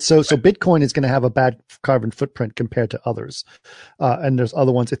blockchains, right? So Bitcoin is going to have a bad carbon footprint compared to others, and there's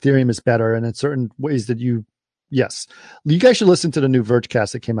other ones. Ethereum is better, and in certain ways that yes, you guys should listen to the new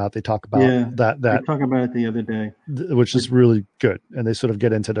Vergecast that came out. They talk about that. We talked about it the other day, which is really good, and they sort of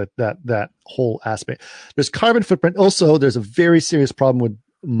get into that whole aspect. There's carbon footprint. Also, there's a very serious problem with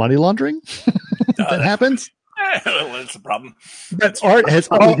money laundering that happens. It's a problem. But art has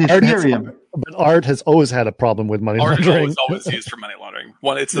always had a problem with money laundering. Art is always used for money laundering.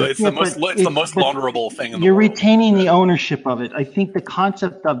 It's the most launderable thing in the world. You're retaining the ownership of it. I think the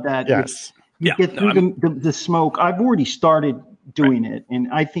concept of that. Yes. You get through the smoke. I've already started doing it,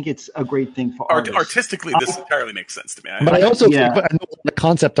 and I think it's a great thing for artists. Artistically, this entirely makes sense to me. But I also think I know the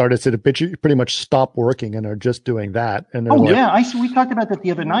concept artists that pretty much stop working and are just doing that. And we talked about that the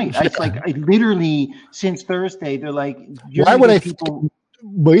other night. I literally since Thursday, they're like, why would I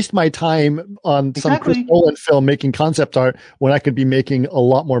waste my time on some Chris Nolan film making concept art when I could be making a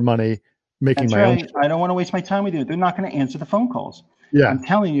lot more money making my own? I don't want to waste my time with you. They're not going to answer the phone calls. Yeah, I'm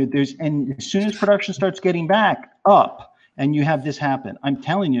telling you, and as soon as production starts getting back up, and you have this happen, I'm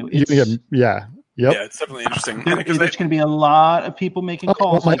telling you, it's it's definitely interesting. There's going to be a lot of people making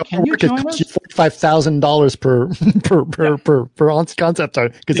calls. Can you join us? $45,000 per concept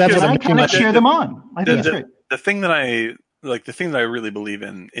art because that's what I'm trying to share them on. I think that's great. The thing that I really believe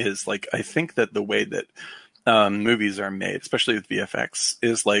in is like I think that the way that movies are made, especially with VFX,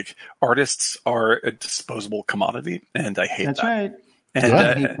 is like artists are a disposable commodity, and I hate that. That's right.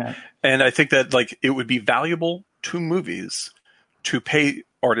 And I think that like it would be valuable to movies to pay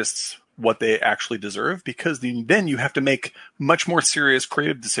artists what they actually deserve, because then you have to make much more serious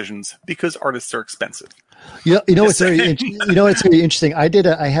creative decisions because artists are expensive. It's very interesting. I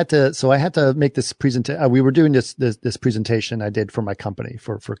had to make this presentation. We were doing this presentation I did for my company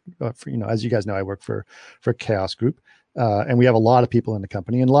for as you guys know, I work for Chaos Group. And we have a lot of people in the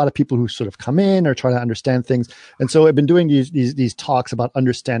company and a lot of people who sort of come in or try to understand things. And so I've been doing these talks about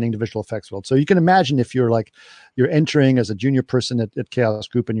understanding the visual effects world. So you can imagine if you're entering as a junior person at Chaos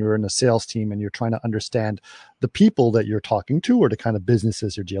Group and you're in a sales team and you're trying to understand the people that you're talking to or the kind of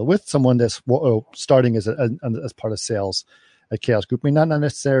businesses you deal with. Someone that's starting as part of sales at Chaos Group may not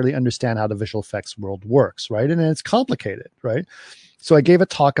necessarily understand how the visual effects world works, right? And it's complicated, right? So I gave a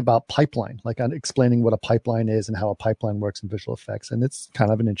talk about pipeline, like on explaining what a pipeline is and how a pipeline works in visual effects. And it's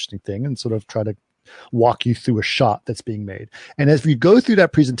kind of an interesting thing, and sort of try to walk you through a shot that's being made. And as we go through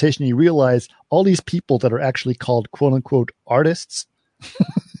that presentation, you realize all these people that are actually called quote unquote artists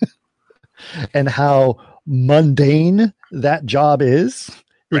and how mundane that job is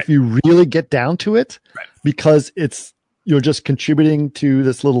if you really get down to it, because you're just contributing to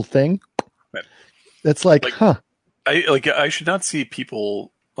this little thing. Right. It's like, I should not see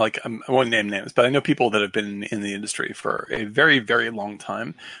people, like, I won't name names, but I know people that have been in the industry for a very, very long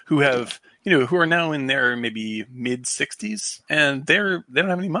time who have, who are now in their maybe mid 60s, and they don't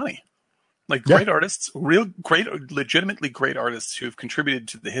have any money. Like, great artists, real great, legitimately great artists who have contributed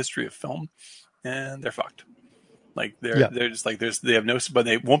to the history of film, and they're fucked. Like, they're just like, they have no, but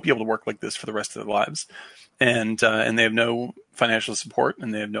they won't be able to work like this for the rest of their lives. And they have no financial support,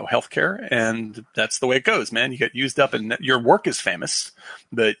 and they have no health care, and that's the way it goes, man. You get used up, and your work is famous,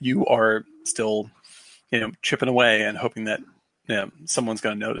 but you are still, chipping away and hoping that someone's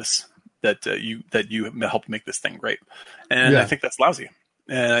going to notice that you helped make this thing great. And I think that's lousy.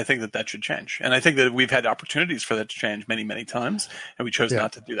 And I think that should change. And I think that we've had opportunities for that to change many, many times, and we chose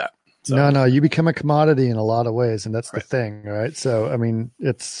not to do that. So, no, you become a commodity in a lot of ways, and that's the thing, right? So, I mean,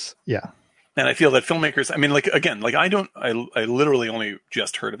 it's, And I feel that filmmakers, I mean, I literally only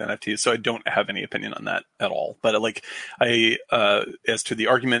just heard of NFTs, so I don't have any opinion on that at all. But as to the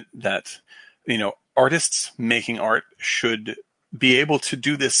argument that, artists making art should be able to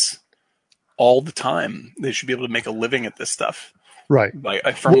do this all the time. They should be able to make a living at this stuff. Right.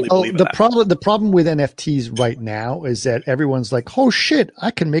 I firmly believe in that. The problem with NFTs right now is that everyone's like, oh shit,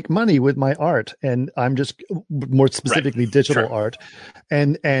 I can make money with my art. And I'm just more specifically digital art.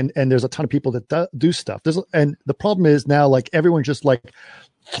 And there's a ton of people that do stuff. And the problem is now, like, everyone's just like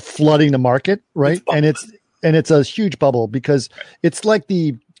flooding the market. Right. And it's a huge bubble, because it's like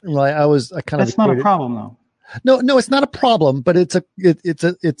that's not a problem though. No, it's not a problem, but it's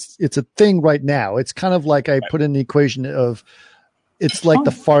a thing right now. It's kind of like I put in the equation of, it's like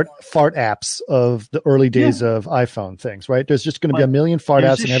the fart apps of the early days of iPhone things, right? There's just going to be a million fart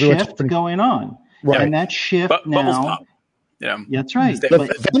apps, and everyone's going on, right? And that shift now, that's right. But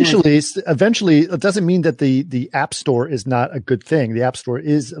eventually, it doesn't mean that the App Store is not a good thing. The App Store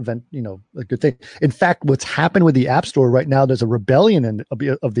is a good thing. In fact, what's happened with the App Store right now, there's a rebellion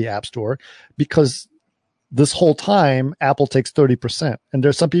of the App Store, because this whole time Apple takes 30%, and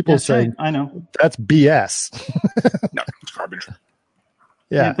there's some people saying, I know, that's BS. No, it's garbage.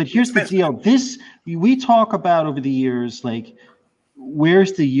 Yeah, but here's the deal. We talk about over the years, like,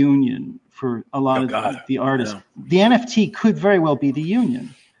 where's the union for a lot of the artists? Yeah. The NFT could very well be the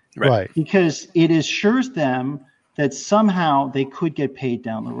union. Right. Because it assures them that somehow they could get paid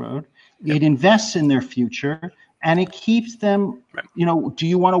down the road. Yep. It invests in their future, and it keeps them, do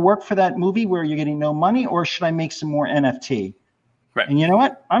you want to work for that movie where you're getting no money, or should I make some more NFT? Right. And you know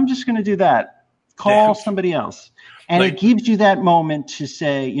what? I'm just going to do that. Call somebody else. And it gives you that moment to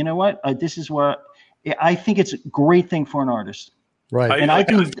say, you know what, this is what I think it's a great thing for an artist. Right. And I've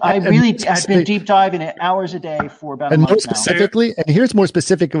been deep diving it hours a day for about a month more specifically, now. And here's more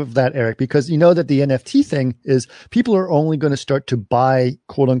specific of that, Eric, because you know that the NFT thing is people are only going to start to buy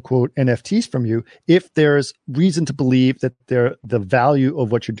quote unquote NFTs from you if there's reason to believe that the value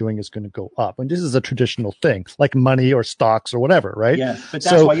of what you're doing is going to go up. And this is a traditional thing, like money or stocks or whatever, right? Yes, but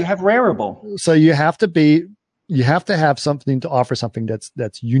that's why you have Rarible. So you have to have something to offer, something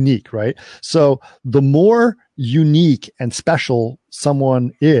that's unique, right? So the more unique and special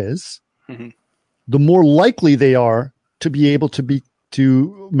someone is, the more likely they are to be able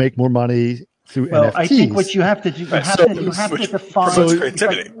to make more money through NFTs. I think what you have to do, you have to define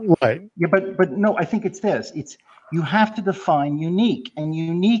creativity. Right. Yeah, but no, I think it's this. You have to define unique, and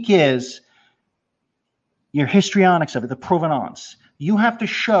unique is your histrionics of it, the provenance. You have to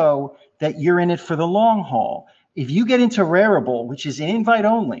show that you're in it for the long haul. If you get into Rarible, which is an invite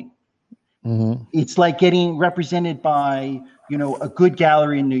only, it's like getting represented by, a good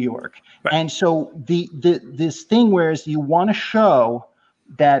gallery in New York. Right. And so this thing, whereas you want to show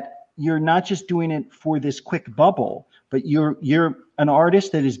that you're not just doing it for this quick bubble, but you're an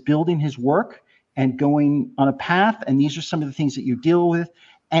artist that is building his work and going on a path. And these are some of the things that you deal with,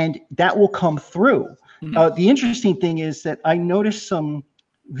 and that will come through. The interesting thing is that I noticed some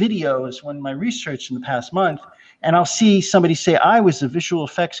videos when my research in the past month, and I'll see somebody say, I was a visual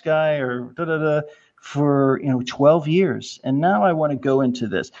effects guy or for 12 years, and now I want to go into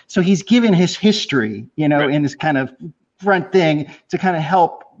this. So he's given his history, in this kind of front thing to kind of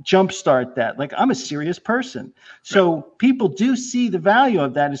help jumpstart that. Like, I'm a serious person. So people do see the value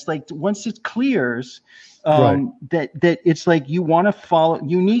of that. It's like once it clears, that it's like you want to follow.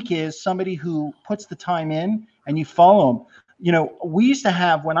 Unique is somebody who puts the time in and you follow them. We used to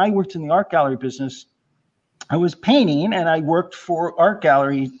have, when I worked in the art gallery business, I was painting, and I worked for art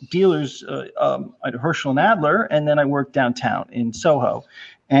gallery dealers at Herschel and Adler, and then I worked downtown in Soho.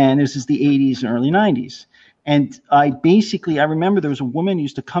 And this is the 80s and early 90s. And I remember there was a woman who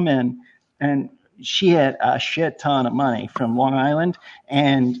used to come in, and she had a shit ton of money from Long Island,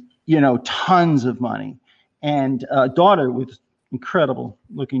 and, tons of money, and a daughter with incredible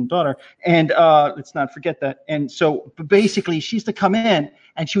looking daughter. And let's not forget that. And so basically she used to come in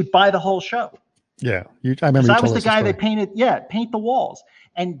and she would buy the whole show. Yeah. I remember. I was the guy that paint the walls.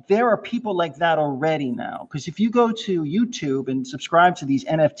 And there are people like that already now. Because if you go to YouTube and subscribe to these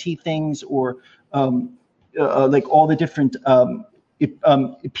NFT things, or like all the different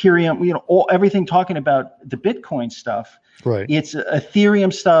Ethereum, everything talking about the Bitcoin stuff. Right. It's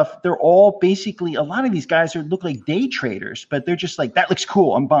Ethereum stuff. They're all basically, a lot of these guys look like day traders, but they're just like, that looks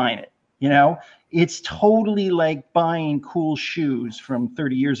cool, I'm buying it. It's totally like buying cool shoes from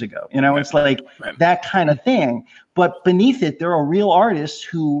 30 years ago. It's like that kind of thing. But beneath it, there are real artists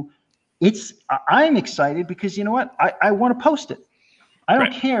who I'm excited because you know what? I want to post it. I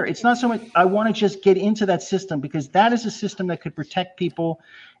don't care. It's not so much, I want to just get into that system, because that is a system that could protect people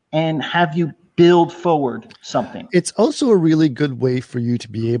and have you build forward something. It's also a really good way for you to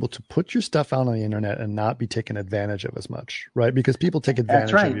be able to put your stuff out on the internet and not be taken advantage of as much, right? Because people take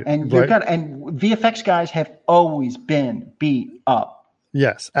advantage of you. And and VFX guys have always been beat up.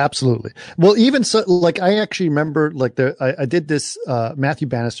 Yes, absolutely. Well, even so, like I actually remember, like I did this. Matthew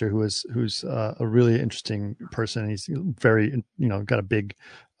Bannister, who's a really interesting person. He's very, got a big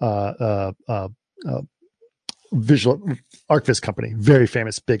visual ArcViz company, very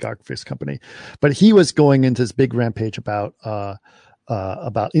famous big ArcViz company. But he was going into this big rampage about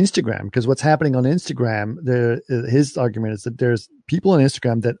Instagram, because what's happening on Instagram, his argument is that there's people on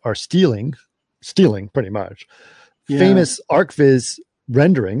Instagram that are stealing pretty much famous ArcViz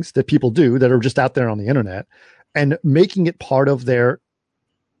renderings that people do that are just out there on the internet, and making it part of their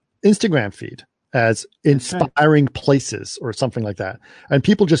Instagram feed as inspiring places or something like that. And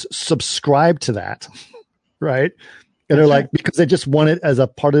people just subscribe to that. Right. And they're like, because they just want it as a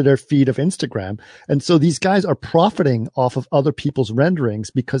part of their feed of Instagram. And so these guys are profiting off of other people's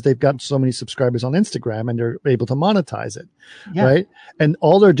renderings because they've got so many subscribers on Instagram and they're able to monetize it. Yeah. Right. And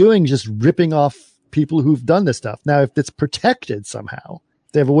all they're doing is just ripping off people who've done this stuff. Now, if it's protected somehow,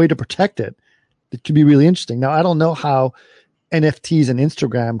 they have a way to protect it. It could be really interesting. Now, I don't know how NFTs and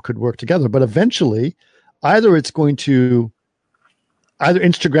Instagram could work together, but eventually either Instagram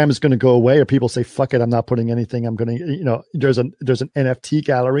is going to go away, or people say, fuck it, I'm not putting anything. I'm going to, there's an NFT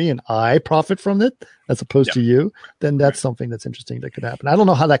gallery and I profit from it as opposed to you. Then that's something that's interesting that could happen. I don't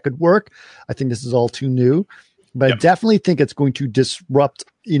know how that could work. I think this is all too new, but I definitely think it's going to disrupt,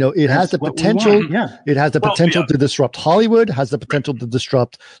 it has the potential. It has the potential to disrupt Hollywood, has the potential to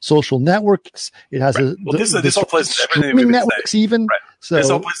disrupt social networks. It has this all plays into everything streaming networks even. Right. So this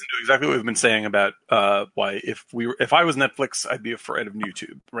all plays into exactly what we've been saying about why if I was Netflix, I'd be afraid of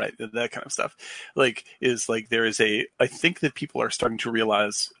YouTube, right? That kind of stuff. I think that people are starting to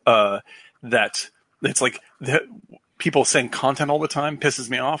realize that it's like people saying content all the time pisses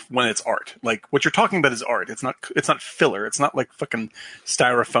me off when it's art. Like, what you're talking about is art. It's not filler. It's not like fucking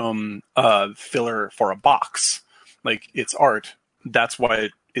styrofoam filler for a box. Like, it's art. That's why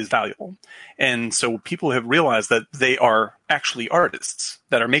it is valuable. And so people have realized that they are actually artists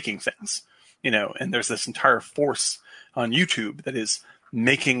that are making things, and there's this entire force on YouTube that is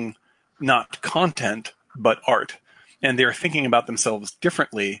making not content, but art. And they're thinking about themselves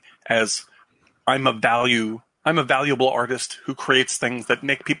differently as I'm a valuable artist who creates things that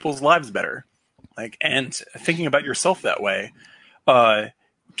make people's lives better. And thinking about yourself that way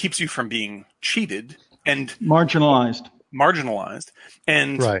keeps you from being cheated and marginalized,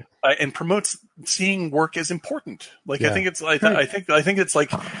 and and promotes seeing work as important. I think it's I think it's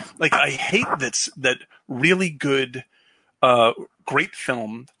like I hate that really good, great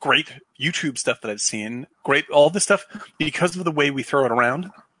film, great YouTube stuff that I've seen, great all this stuff, because of the way we throw it around.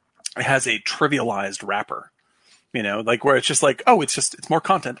 It has a trivialized wrapper. Where it's just like, oh, it's more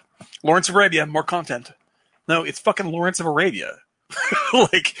content. Lawrence of Arabia, more content. No, it's fucking Lawrence of Arabia.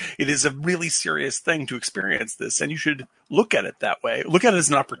 It is a really serious thing to experience this, and you should look at it that way. Look at it as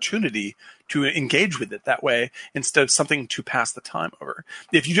an opportunity to engage with it that way instead of something to pass the time over.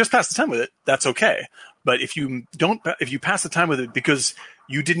 If you just pass the time with it, that's okay. But if you pass the time with it because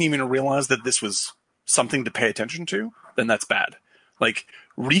you didn't even realize that this was something to pay attention to, then that's bad.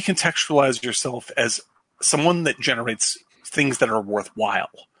 Recontextualize yourself as someone that generates things that are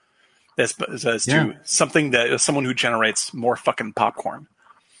worthwhile, as to something that someone who generates more fucking popcorn.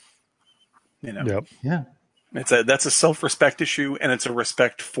 Yep. Yeah. That's a self-respect issue, and it's a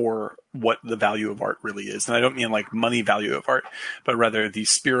respect for what the value of art really is. And I don't mean money value of art, but rather the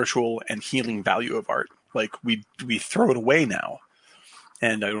spiritual and healing value of art. We throw it away now.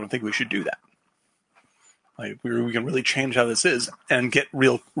 And I don't think we should do that. Like, we can really change how this is and get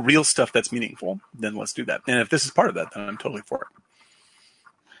real stuff that's meaningful, then let's do that. And if this is part of that, then I'm totally for it.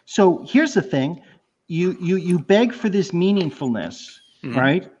 So here's the thing. You beg for this meaningfulness,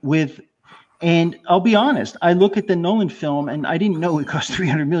 right? And I'll be honest, I look at the Nolan film and I didn't know it cost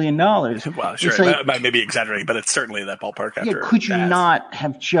 $300 million. Well, sure, I may be exaggerating, but it's certainly in that ballpark. Yeah, could you not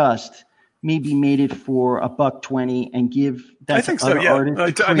have just maybe made it for $120 and give that to other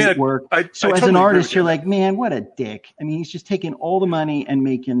artists to create work? So as an artist, you're like, man, what a dick. I mean, he's just taking all the money and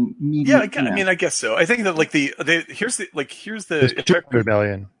making media. Yeah, I mean, I guess so. I think that like here's the $200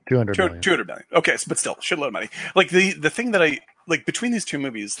 million. $200 million. Okay, but still, shitload of money. Like the thing that I like between these two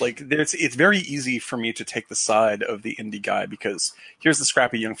movies, like it's very easy for me to take the side of the indie guy because here's the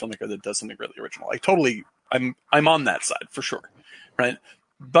scrappy young filmmaker that does something really original. I'm on that side for sure, right?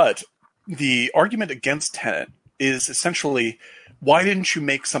 But the argument against Tenet is essentially, why didn't you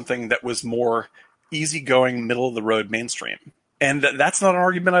make something that was more easygoing, middle of the road, mainstream? And that's not an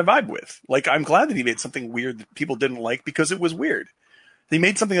argument I vibe with. Like, I'm glad that he made something weird that people didn't like because it was weird. He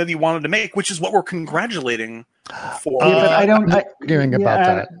made something that he wanted to make, which is what we're congratulating for. Yeah, but I don't hearing about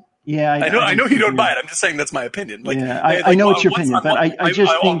that. Yeah, I know you don't buy it. I'm just saying that's my opinion. Like, yeah, I know it's your opinion, but I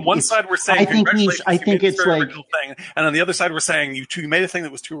just think on one side we're saying I think it's like original thing, and on the other side we're saying you made a thing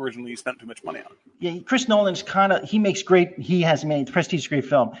that was too original. You spent too much money on it. Yeah, Chris Nolan's he has made Prestige, great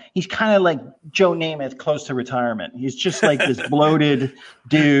film. He's kind of like Joe Namath, close to retirement. He's just like this bloated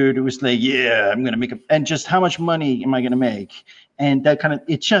dude who was like, yeah, I'm going to make and just how much money am I going to make? And that kind of,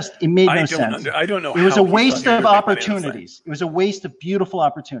 it made no sense. I don't know. It was a waste of opportunities. It was a waste of beautiful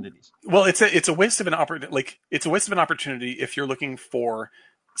opportunities. Well, it's a waste of an opportunity. Like, it's a waste of an opportunity if you're looking for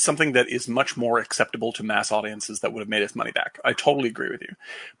something that is much more acceptable to mass audiences that would have made his money back. I totally agree with you.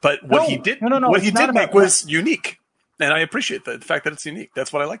 But what he did make was unique. And I appreciate the fact that it's unique.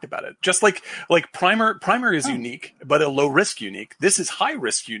 That's what I liked about it. Just like Primer is unique, but a low risk unique. This is high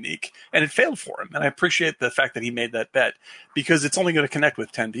risk unique, and it failed for him. And I appreciate the fact that he made that bet because it's only going to connect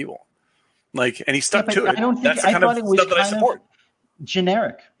with 10 people. Like, and he stuck to it. That's the kind of stuff that I support.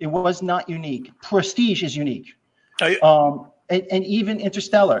 Generic. It was not unique. Prestige is unique. And even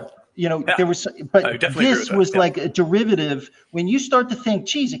Interstellar. There was, but this was like a derivative. When you start to think,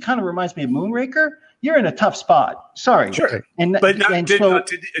 geez, it kind of reminds me of Moonraker. You're in a tough spot. Sorry. Sure.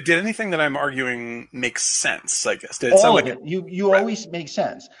 Did anything that I'm arguing make sense? I guess did all of it. You always make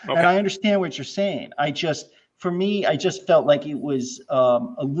sense, and I understand what you're saying. For me, I just felt like it was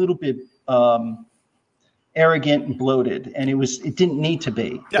a little bit arrogant and bloated, and it didn't need to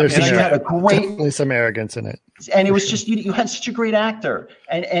be. Yeah, you had definitely some arrogance in it, and it was just you had such a great actor,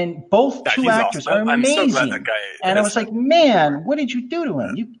 and both two actors are amazing. I'm so glad that guy. And I was like, man, what did you do to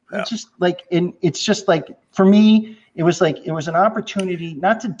him? It's just like, it's just like for me, it was an opportunity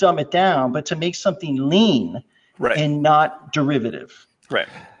not to dumb it down, but to make something lean and not derivative. Right.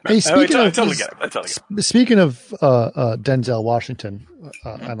 Hey, speaking I totally get it. Speaking of Denzel Washington,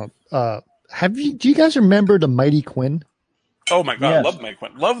 do you guys remember The Mighty Quinn? Oh my God, yes. I love The Mighty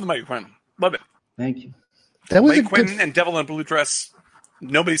Quinn. Love The Mighty Quinn. Love it. Thank you. That was Mighty Quinn and Devil in a Blue Dress.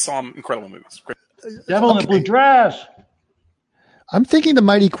 Nobody saw them. Incredible movies. Great. Devil in a Blue Dress. I'm thinking The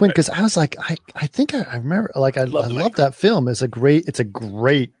Mighty Quinn because I was like, I think I remember. Like, I love that film. It's a great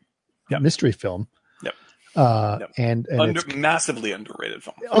mystery film. Yep. And massively underrated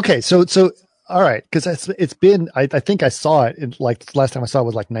film. Okay, so all right, because it's been. I think I saw it in, like, last time I saw it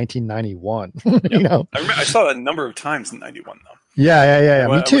was like 1991. Yep. I saw it a number of times in '91 though. Yeah.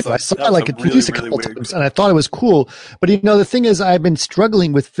 Me too. I saw it like at least a couple times, and I thought it was cool. But the thing is, I've been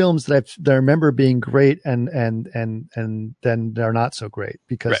struggling with films that I remember being great, and then they're not so great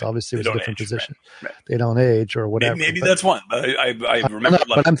because obviously it was a different position. Right. They don't age or whatever. Maybe that's one. But I remember.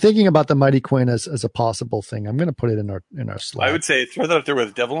 But I'm thinking about The Mighty Quinn as a possible thing. I'm going to put it in our slide. I would say throw that up there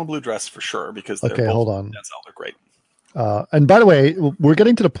with Devil in Blue Dress for sure because hold on. That's all. They're great. And by the way, we're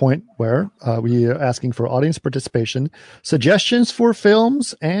getting to the point where we are asking for audience participation, suggestions for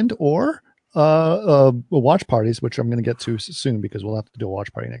films and or watch parties, which I'm going to get to soon because we'll have to do a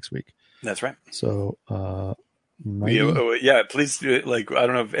watch party next week. That's right. So, please do it. Like, I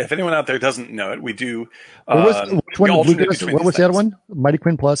don't know if anyone out there doesn't know it. We do. What was the other one? Mighty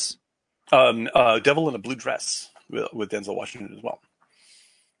Quinn plus? Devil in a Blue Dress with Denzel Washington as well.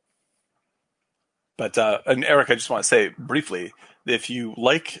 But and Eric, I just want to say briefly, if you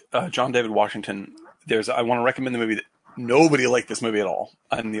like John David Washington, I want to recommend the movie that nobody liked this movie at all.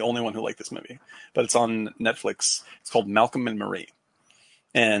 I'm the only one who liked this movie, but it's on Netflix. It's called Malcolm and Marie,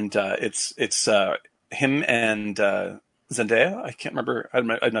 and it's him and Zendaya. I can't remember. I'm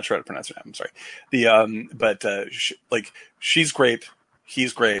not sure how to pronounce her name. I'm sorry. She's great.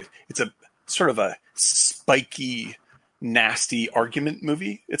 He's great. It's a sort of a spiky, nasty argument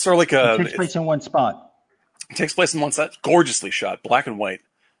movie. It's sort of like It takes place in one spot. It takes place in one spot. Gorgeously shot, black and white,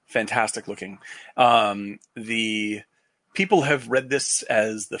 fantastic looking. The people have read this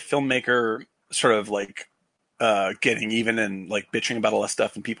as the filmmaker sort of like getting even and like bitching about all that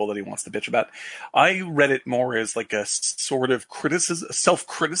stuff and people that he wants to bitch about. I read it more as like a sort of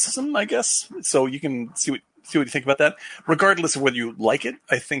self-criticism, I guess. So you can see what you think about that. Regardless of whether you like it,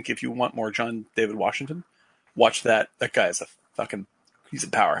 I think if you want more John David Washington, watch that. That guy is he's a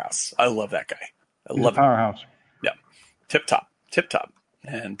powerhouse. I love that guy. He's a powerhouse. Yeah. Tip top.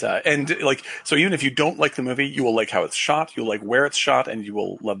 And like, so even if you don't like the movie, you will like how it's shot, you'll like where it's shot, and you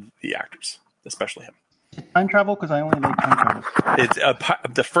will love the actors, especially him. Time travel? Because I only like time travel. It's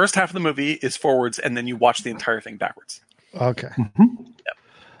the first half of the movie is forwards, and then you watch the entire thing backwards. Okay. Yep.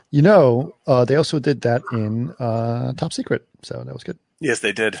 You know, they also did that in Top Secret, so that was good. Yes,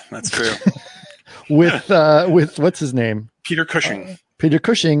 they did. That's true. with what's his name? Peter Cushing. Peter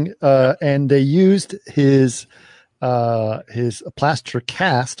Cushing, and they used his plaster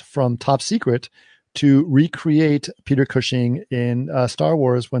cast from Top Secret to recreate Peter Cushing in Star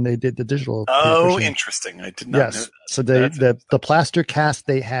Wars when they did the digital. Oh, interesting. I did not know that. So the plaster cast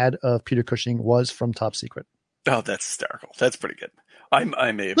they had of Peter Cushing was from Top Secret. Oh, that's hysterical. That's pretty good. I'm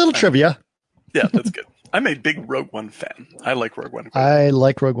a little trivia. Yeah, that's good. I'm a big Rogue One fan. I like Rogue One. I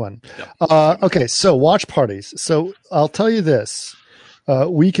like Rogue One. Yeah. Okay, so watch parties. So I'll tell you this. I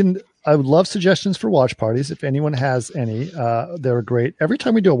would love suggestions for watch parties. If anyone has any, they're great. Every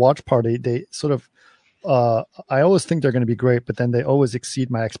time we do a watch party, they sort of, I always think they're going to be great, but then they always exceed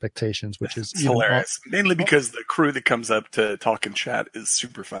my expectations, which is hilarious. Mainly because the crew that comes up to talk and chat is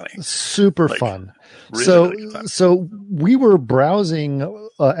super funny. Super fun. Really so we were browsing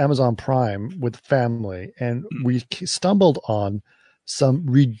Amazon Prime with family, and we stumbled on some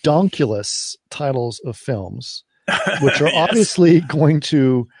redonkulous titles of films, which are obviously going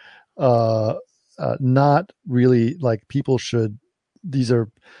to not really like people should. These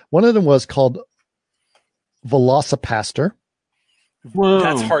are, one of them was called Velocipaster. Whoa.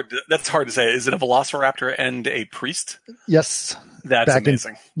 That's hard to say. Is it a velociraptor and a priest? Yes. That's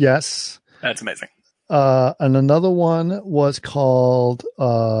amazing. Yes. That's amazing. And another one was called,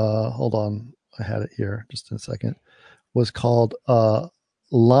 hold on, I had it here just in a second, was called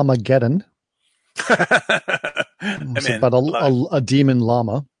Llamageddon. It's about a demon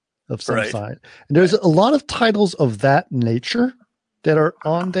llama of some side. And there's a lot of titles of that nature that are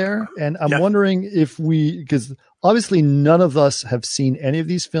on there. And I'm wondering if because obviously none of us have seen any of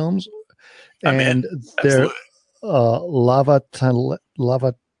these films. And they're Lavantula.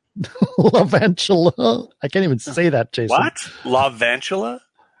 I can't even say that, Jason. What? Lavantula?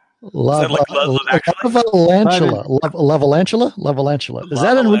 Lavalantula. Is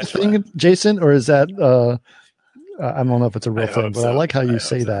that a real thing, Jason? Or is that, I don't know if it's a real thing, but I like how you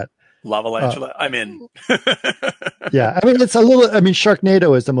say that. Lavalantula. I'm in. Yeah. I mean, it's a little,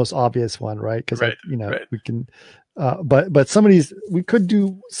 Sharknado is the most obvious one, right? Because, we can, but some of these, we could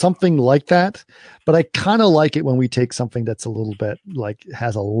do something like that, but I kind of like it when we take something that's a little bit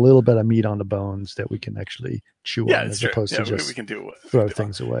has a little bit of meat on the bones that we can actually chew on as opposed to just throw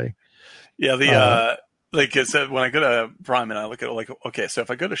things away. Yeah. Like I said, when I go to Prime and I look at it, okay, so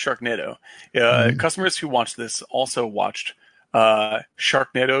if I go to Sharknado, customers who watch this also watched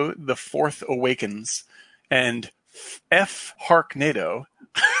Sharknado: The Fourth Awakens and F Harknado.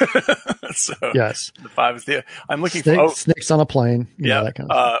 So yes, the 5 is the. I'm looking for snakes on a plane. Yeah, that kind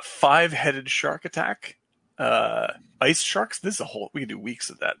of five-headed shark attack. Ice sharks. This is we can do weeks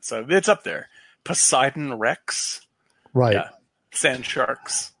of that. So it's up there. Poseidon Rex. Right. Yeah. Sand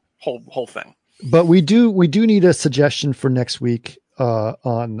sharks. Whole thing. But we do need a suggestion for next week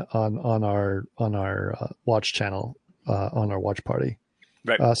on our watch channel on our watch party.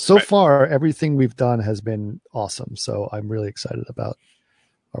 Right. So far, everything we've done has been awesome. So I'm really excited about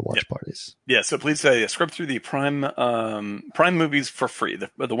our watch parties. Yeah. So please scrub through the Prime movies for free.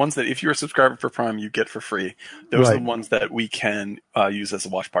 The ones that if you're a subscriber for Prime, you get for free. Those are the ones that we can use as a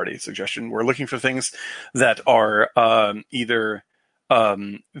watch party suggestion. We're looking for things that are either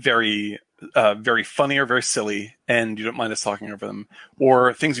very funny or very silly, and you don't mind us talking over them,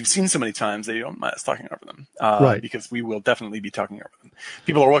 or things you've seen so many times that you don't mind us talking over them, because we will definitely be talking over them.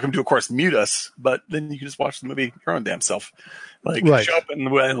 People are welcome to, of course, mute us, but then you can just watch the movie your own damn self. Show up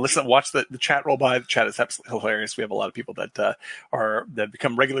and listen, watch the chat roll by. The chat is absolutely hilarious. We have a lot of people that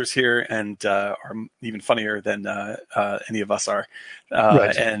become regulars here and are even funnier than any of us are,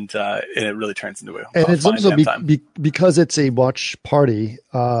 and it really turns into a and it's fun also time. because it's a watch party.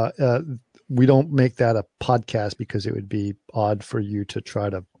 we don't make that a podcast because it would be odd for you to try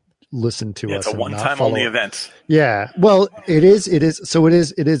to listen to us. It's a one-time only event. Yeah. Well, it is. So it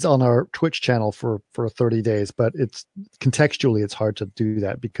is on our Twitch channel for 30 days, but it's contextually, it's hard to do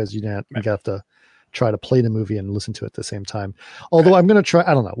that because you have to try to play the movie and listen to it at the same time. Although I'm going to try,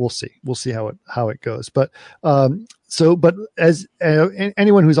 I don't know. We'll see how it goes. But, but as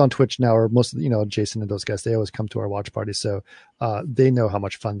anyone who's on Twitch now, or most of Jason and those guys, they always come to our watch parties. So, they know how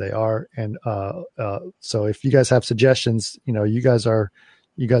much fun they are. And, so if you guys have suggestions, you guys are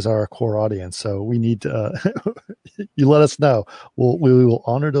our core audience. So we need you let us know. We will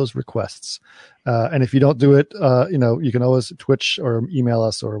honor those requests. And if you don't do it, you can always Twitch or email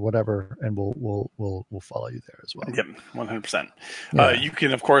us or whatever, and we'll follow you there as well. Yep, 100%. Yeah. You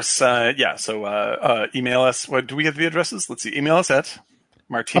can, of course, So email us. What do we have the addresses? Let's see. Email us at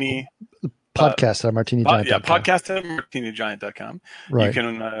Martini. Podcast at martinigiant.com. Podcast at martinigiant.com. Right. You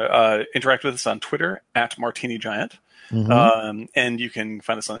can interact with us on Twitter at martinigiant. Mm-hmm. And you can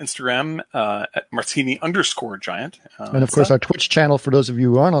find us on Instagram at Martini_Giant. And of course, our Twitch channel, for those of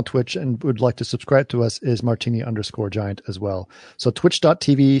you who aren't on Twitch and would like to subscribe to us, is Martini_Giant as well. So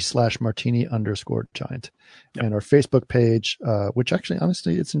twitch.tv/Martini_Giant. Yep. And our Facebook page, which actually,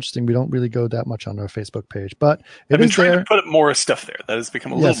 honestly, it's interesting. We don't really go that much on our Facebook page, but I've been trying to put up more stuff there. That has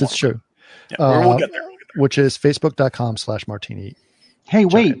become a little more. Yes, it's true. Yeah, we'll get there. Which is facebook.com/Martini. Hey,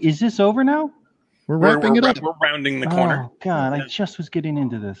 wait, is this over now? We're wrapping it up. We're rounding the corner. Oh, God, I just was getting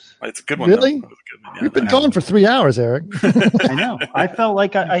into this. It's a good one. Really? Good one, yeah. We've been going for 3 hours, Eric. I know. I felt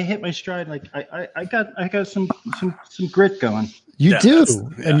like I hit my stride. Like I got some grit going. You do,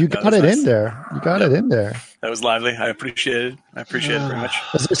 and you got it in there. You got it in there. That was lively. I appreciate it. I appreciate it very much.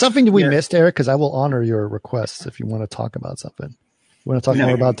 Is there something we missed, Eric? Because I will honor your requests if you want to talk about something. You want to talk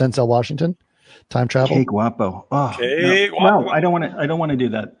more about Denzel Washington? Time travel? Que guapo. Oh, guapo. No, I don't want to do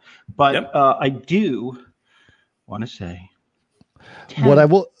that. But I do want to say what I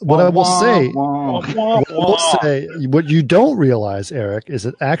will say, what you don't realize, Eric, is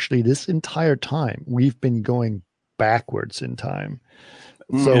that actually this entire time we've been going backwards in time.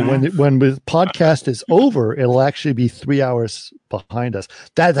 So when the podcast is over, it'll actually be 3 hours behind us.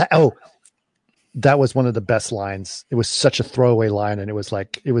 That was one of the best lines. It was such a throwaway line, and it was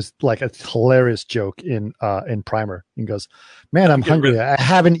like a hilarious joke in Primer. He goes, "Man, I'm hungry. I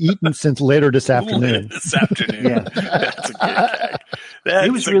haven't eaten since later this afternoon." That's a good gag.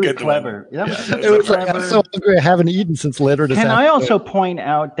 It was really clever. That was like, I'm so hungry. I haven't eaten since later this afternoon. Can I also point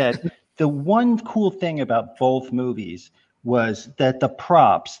out that the one cool thing about both movies was that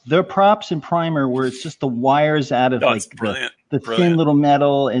their props in Primer were just the wires out of the thin little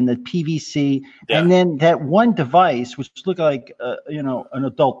metal and the PVC, and then that one device which looked like an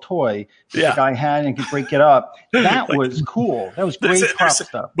adult toy that the guy had and could break it up. That was cool. That was great prop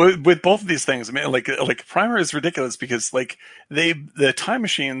stuff. But with both of these things, I mean, like Primer is ridiculous because the time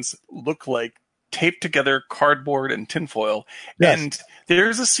machines look like taped together cardboard and tinfoil. Yes. And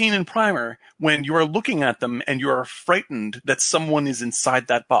there's a scene in Primer when you are looking at them and you are frightened that someone is inside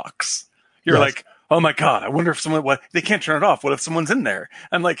that box. You're like, oh my God, I wonder if they can't turn it off. What if someone's in there?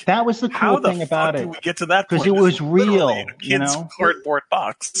 I'm like, that was the cool thing about it. How do we get to that point? Because it was real, a kid's cardboard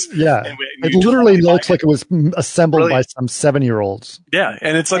box. Yeah. It literally looks like it was assembled by some 7-year-olds. Yeah.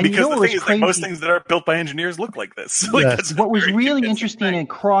 And it's like, because the thing is, like, most things that are built by engineers look like this. What was really interesting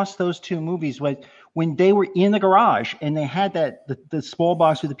across those two movies was when they were in the garage and they had the small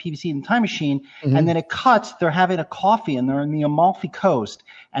box with the PVC and the time machine, and then it cuts, they're having a coffee and they're on the Amalfi Coast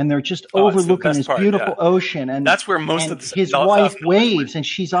and they're just overlooking this beautiful ocean. And that's where most of his wife waves and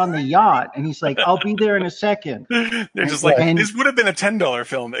she's on the yacht and he's like, I'll be there in a second. They're just like, this would have been a $10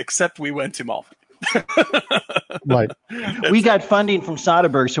 film, except we went to Amalfi. Right. We got funding from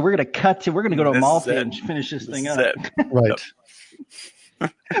Soderbergh, so we're going to go to Amalfi and finish this thing up. Right.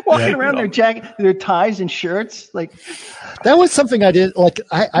 Walking around their ties and shirts, like that was something I did. Like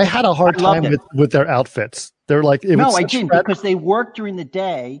I had a hard time with their outfits. They're like, I didn't because they work during the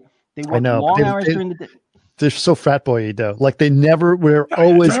day. They work long hours during the day. They're so frat boy though. Like they never were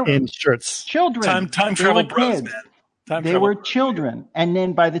always in shirts. Children, time travel bros, man. They were children, and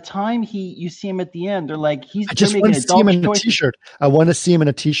then by the time you see him at the end, they're like, I just want to see him in a t-shirt. I want to see him in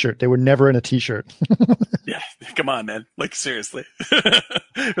a t-shirt. They were never in a t-shirt. Yeah, come on, man. Like seriously.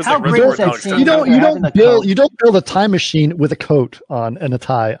 How great is that scene? You don't build a time machine with a coat on and a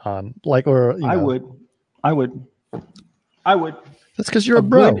tie on, like I would. That's because you're a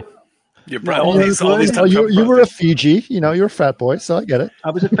bro. You're all these you were a Fiji. You're a fat boy, so I get it.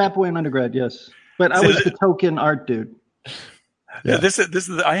 I was a fat boy in undergrad, yes, but I was the token art dude. Yeah. This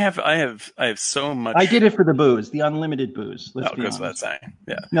is. I have so much. I did it for the booze, the unlimited booze. Let's be honest. That saying.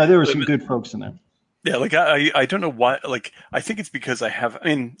 Yeah. No, there were some good folks in there. Yeah, like I don't know why. Like I think it's because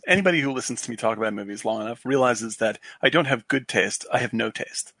anybody who listens to me talk about movies long enough realizes that I don't have good taste. I have no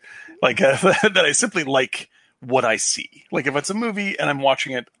taste. Like that I simply like what I see. Like if it's a movie and I'm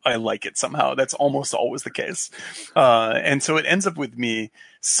watching it, I like it somehow. That's almost always the case. And so it ends up with me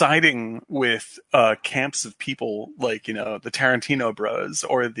siding with camps of people like, the Tarantino bros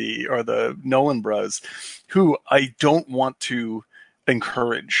or the Nolan bros who I don't want to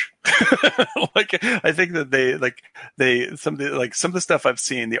encourage. Like I think that some of the stuff I've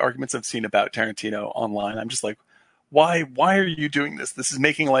seen, the arguments I've seen about Tarantino online, I'm just like, why are you doing this? This is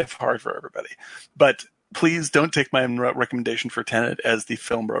making life hard for everybody. But please don't take my recommendation for Tenet as the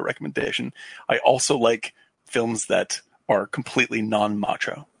film bro recommendation. I also like films that are completely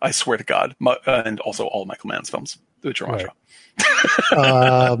non-macho. I swear to God. And also all Michael Mann's films, which are macho.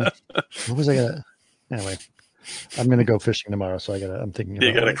 What was I gonna? Anyway, I'm gonna go fishing tomorrow, so I'm thinking.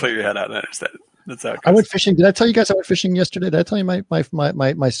 You gotta clear your head out and understand. That's how it goes. I went fishing. Did I tell you guys I went fishing yesterday? Did I tell you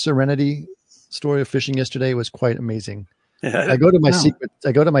my Serenity story of fishing yesterday? It was quite amazing. Yeah. I go to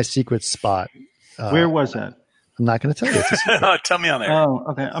my secret spot. Where was that? I'm not going to tell you. Tell me on there. Oh,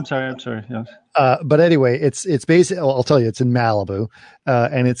 okay. I'm sorry. Yes. But anyway, it's basically. I'll tell you. It's in Malibu,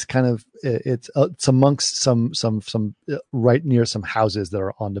 and it's kind of it's amongst some right near some houses that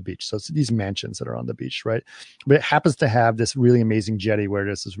are on the beach. So it's these mansions that are on the beach, right? But it happens to have this really amazing jetty where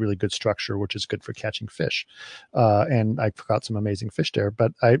there's this really good structure, which is good for catching fish. And I caught some amazing fish there.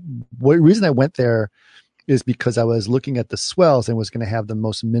 But reason I went there is because I was looking at the swells and was going to have the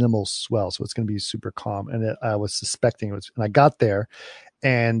most minimal swell. So it's going to be super calm. And I was suspecting it was, and I got there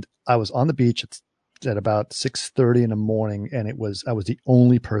and I was on the beach at about 6:30 in the morning. And I was the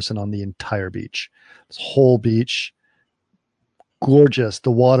only person on the entire beach, this whole beach, gorgeous. The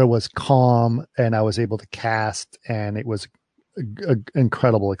water was calm and I was able to cast and it was an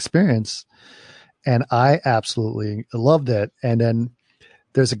incredible experience. And I absolutely loved it. And then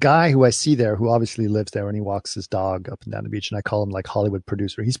there's a guy who I see there who obviously lives there and he walks his dog up and down the beach. And I call him like Hollywood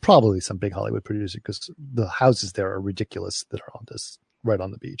producer. He's probably some big Hollywood producer because the houses there are ridiculous that are right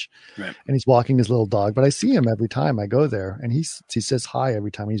on the beach. Right. And he's walking his little dog, but I see him every time I go there and he says hi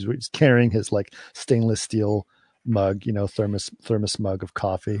every time. He's carrying his like stainless steel mug, thermos mug of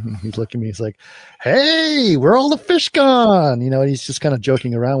coffee. And he's looking at me. He's like, "Hey, where are all the fish gone?" And he's just kind of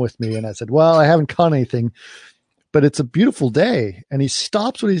joking around with me. And I said, "Well, I haven't caught anything, but it's a beautiful day." And he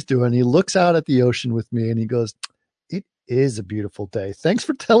stops what he's doing. He looks out at the ocean with me and he goes, "It is a beautiful day. Thanks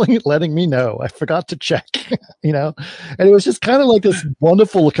for letting me know. I forgot to check," And it was just kind of like this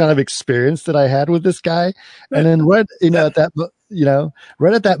wonderful kind of experience that I had with this guy. And then right at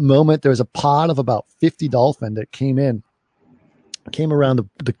that moment, there was a pod of about 50 dolphin that came around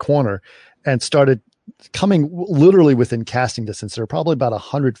the corner and started coming literally within casting distance. They're probably about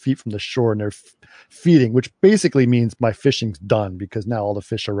 100 feet from the shore and they're feeding, which basically means my fishing's done because now all the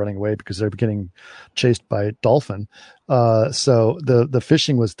fish are running away because they're getting chased by dolphin. So the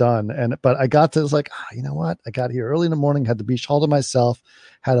fishing was done. But I got to, it was like, you know what? I got here early in the morning, had the beach all to myself,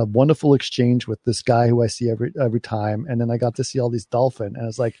 had a wonderful exchange with this guy who I see every time. And then I got to see all these dolphin. And I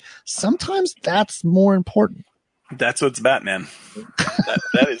was like, sometimes that's more important. That's what it's about, man.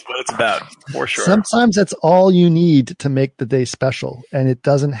 That is what it's about, for sure. Sometimes that's all you need to make the day special. And it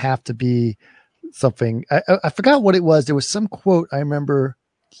doesn't have to be something. I forgot what it was. There was some quote I remember.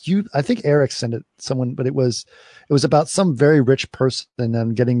 I think Eric sent it someone, but it was about some very rich person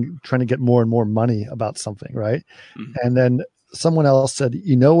and trying to get more and more money about something, right? Mm-hmm. And then someone else said,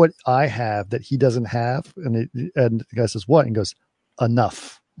 "You know what I have that he doesn't have?" And the guy says, "What?" And he goes,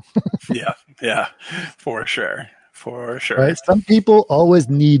 "Enough." Yeah, for sure. For sure. Right? Some people always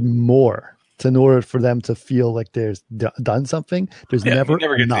need more in order for them to feel like there's done something. There's never get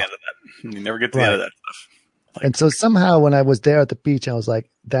to the end of that. You never get to the end of that stuff. And so somehow when I was there at the beach, I was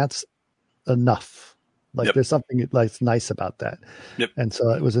like, that's enough. Like there's something like nice about that. Yep. And so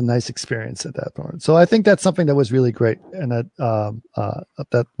it was a nice experience at that point. So I think that's something that was really great. And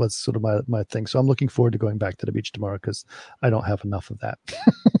that was sort of my thing. So I'm looking forward to going back to the beach tomorrow because I don't have enough of that.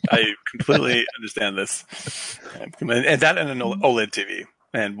 I completely understand this. And that and an OLED TV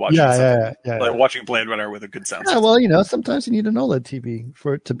and watching like watching Blade Runner with a good sound system. Well, sometimes you need an OLED TV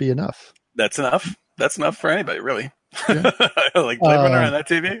for it to be enough. That's enough. That's enough for anybody, really. Yeah. Like Blade Runner on that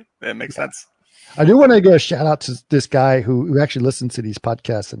TV, it makes sense. I do want to give a shout out to this guy who actually listens to these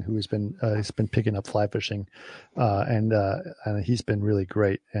podcasts and who has been he's been picking up fly fishing, and he's been really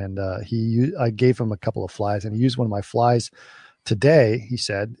great. And I gave him a couple of flies, and he used one of my flies today. He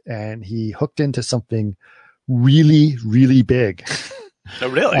said, and he hooked into something really, really big. Oh,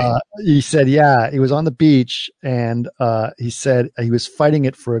 really? He said, yeah, he was on the beach, and he said he was fighting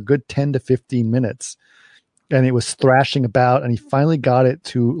it for a good 10 to 15 minutes, and it was thrashing about, and he finally got it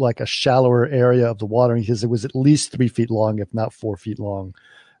to like a shallower area of the water. And he says it was at least 3 feet long, if not 4 feet long.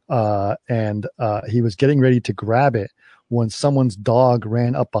 And he was getting ready to grab it when someone's dog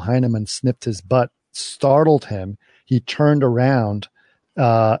ran up behind him and sniffed his butt, startled him. He turned around,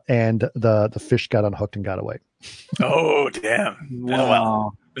 and the fish got unhooked and got away. Oh, damn. Wow. Oh,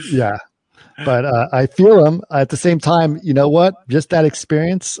 well. Yeah. But I feel him at the same time. You know what? Just that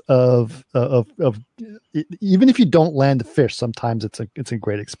experience of even if you don't land the fish, sometimes it's a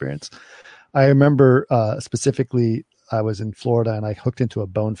great experience. I remember specifically, I was in Florida and I hooked into a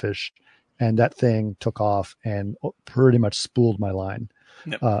bonefish, and that thing took off and pretty much spooled my line.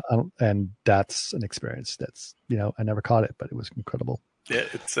 Yep. And that's an experience that's, I never caught it, but it was incredible. Yeah,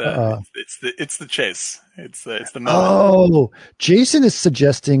 it's the chase. It's the moment. Oh, Jason is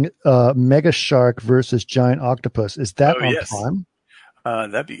suggesting Mega Shark versus Giant Octopus. Is that on Prime?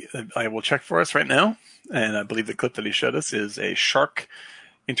 I will check for us right now, and I believe the clip that he showed us is a shark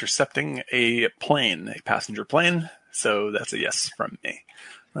intercepting a plane, a passenger plane. So that's a yes from me.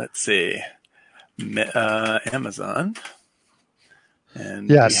 Let's see, Amazon, and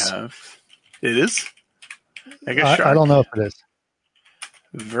yes, it is Mega Shark. I don't know if it is.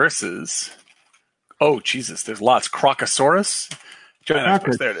 Versus, oh Jesus, there's lots. Crocosaurus, Giant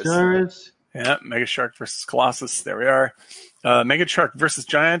Octopus. There it is. Yeah, Mega Shark versus Colossus. There we are. Mega Shark versus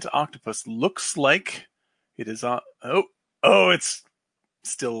Giant Octopus looks like it is on. It's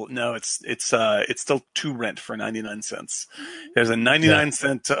still no. It's still $2 for 99 cents. There's a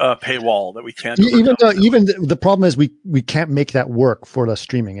 99-cent paywall that we can't. Even the problem is we can't make that work for the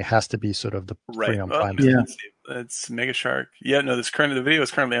streaming. It has to be sort of the free on Prime. Yeah. It's Mega Shark. Yeah, no, the video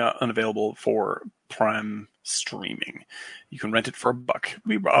is currently unavailable for Prime streaming. You can rent it for $1.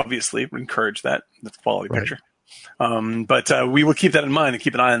 We obviously encourage that. That's a quality picture. But we will keep that in mind and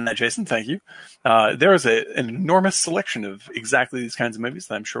keep an eye on that, Jason. Thank you. There is an enormous selection of exactly these kinds of movies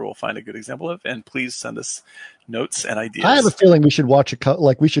that I'm sure we'll find a good example of. And please send us notes and ideas. I have a feeling we should watch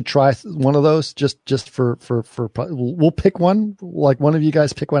we should try one of those just for we'll pick one. Like one of you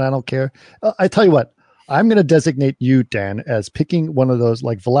guys pick one. I don't care. I tell you what. I'm going to designate you, Dan, as picking one of those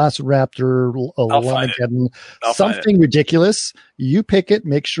like Velociraptor, Armageddon, something ridiculous. You pick it,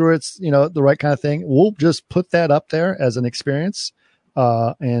 make sure it's, the right kind of thing. We'll just put that up there as an experience.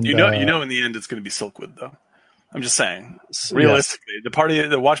 And in the end, it's going to be Silkwood though. I'm just saying, realistically,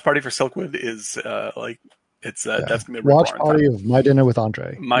 the watch party for Silkwood is that's going to be a watch party of My Dinner with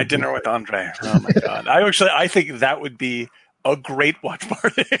Andre. My Dinner with Andre. Oh my God. I think that would be a great watch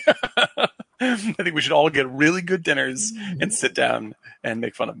party. I think we should all get really good dinners and sit down and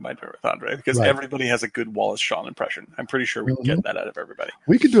make fun of My Dinner with Andre because everybody has a good Wallace Shawn impression. I'm pretty sure we can get that out of everybody.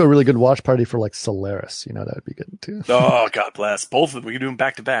 We could do a really good watch party for like Solaris. That would be good too. Oh, God bless. Both of them. We can do them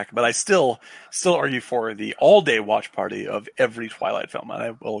back to back. But I still argue for the all-day watch party of every Twilight film. And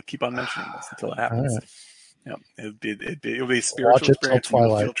I will keep on mentioning this until it happens. Yeah, it'll be a spiritual experience. You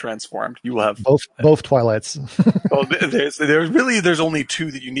will feel transformed. You will have both Twilights. Well, there's only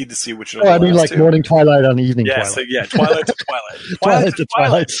two that you need to see. Which like morning Twilight on evening Twilight. So Twilight to Twilight. Twilight to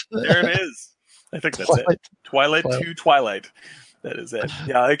Twilight. There it is. I think that's it. Twilight to Twilight. That is it.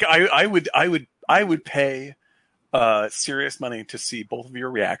 Yeah, like I would pay serious money to see both of your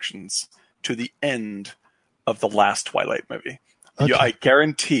reactions to the end of the last Twilight movie. Okay. I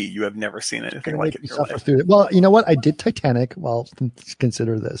guarantee you have never seen anything like it in your life. Well, you know what? I did Titanic. Well,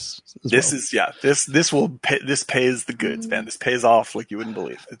 consider this. This pays the goods, man. This pays off like you wouldn't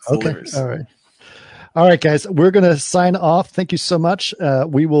believe. It delivers. All right, guys. We're going to sign off. Thank you so much.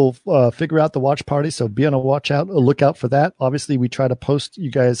 We will figure out the watch party. So be on a look out for that. Obviously, we try to post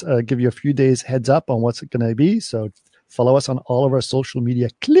you guys, give you a few days heads up on what's going to be. So follow us on all of our social media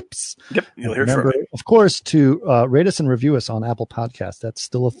clips. Yep, you'll hear Remember, of course, to rate us and review us on Apple Podcasts. That's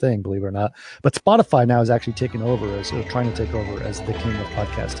still a thing, believe it or not. But Spotify now is actually taking over trying to take over as the king of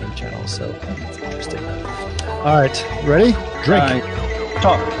podcasting channels. So it's interesting. All right, ready? Drink.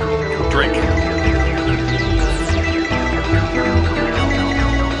 Talk. Drink.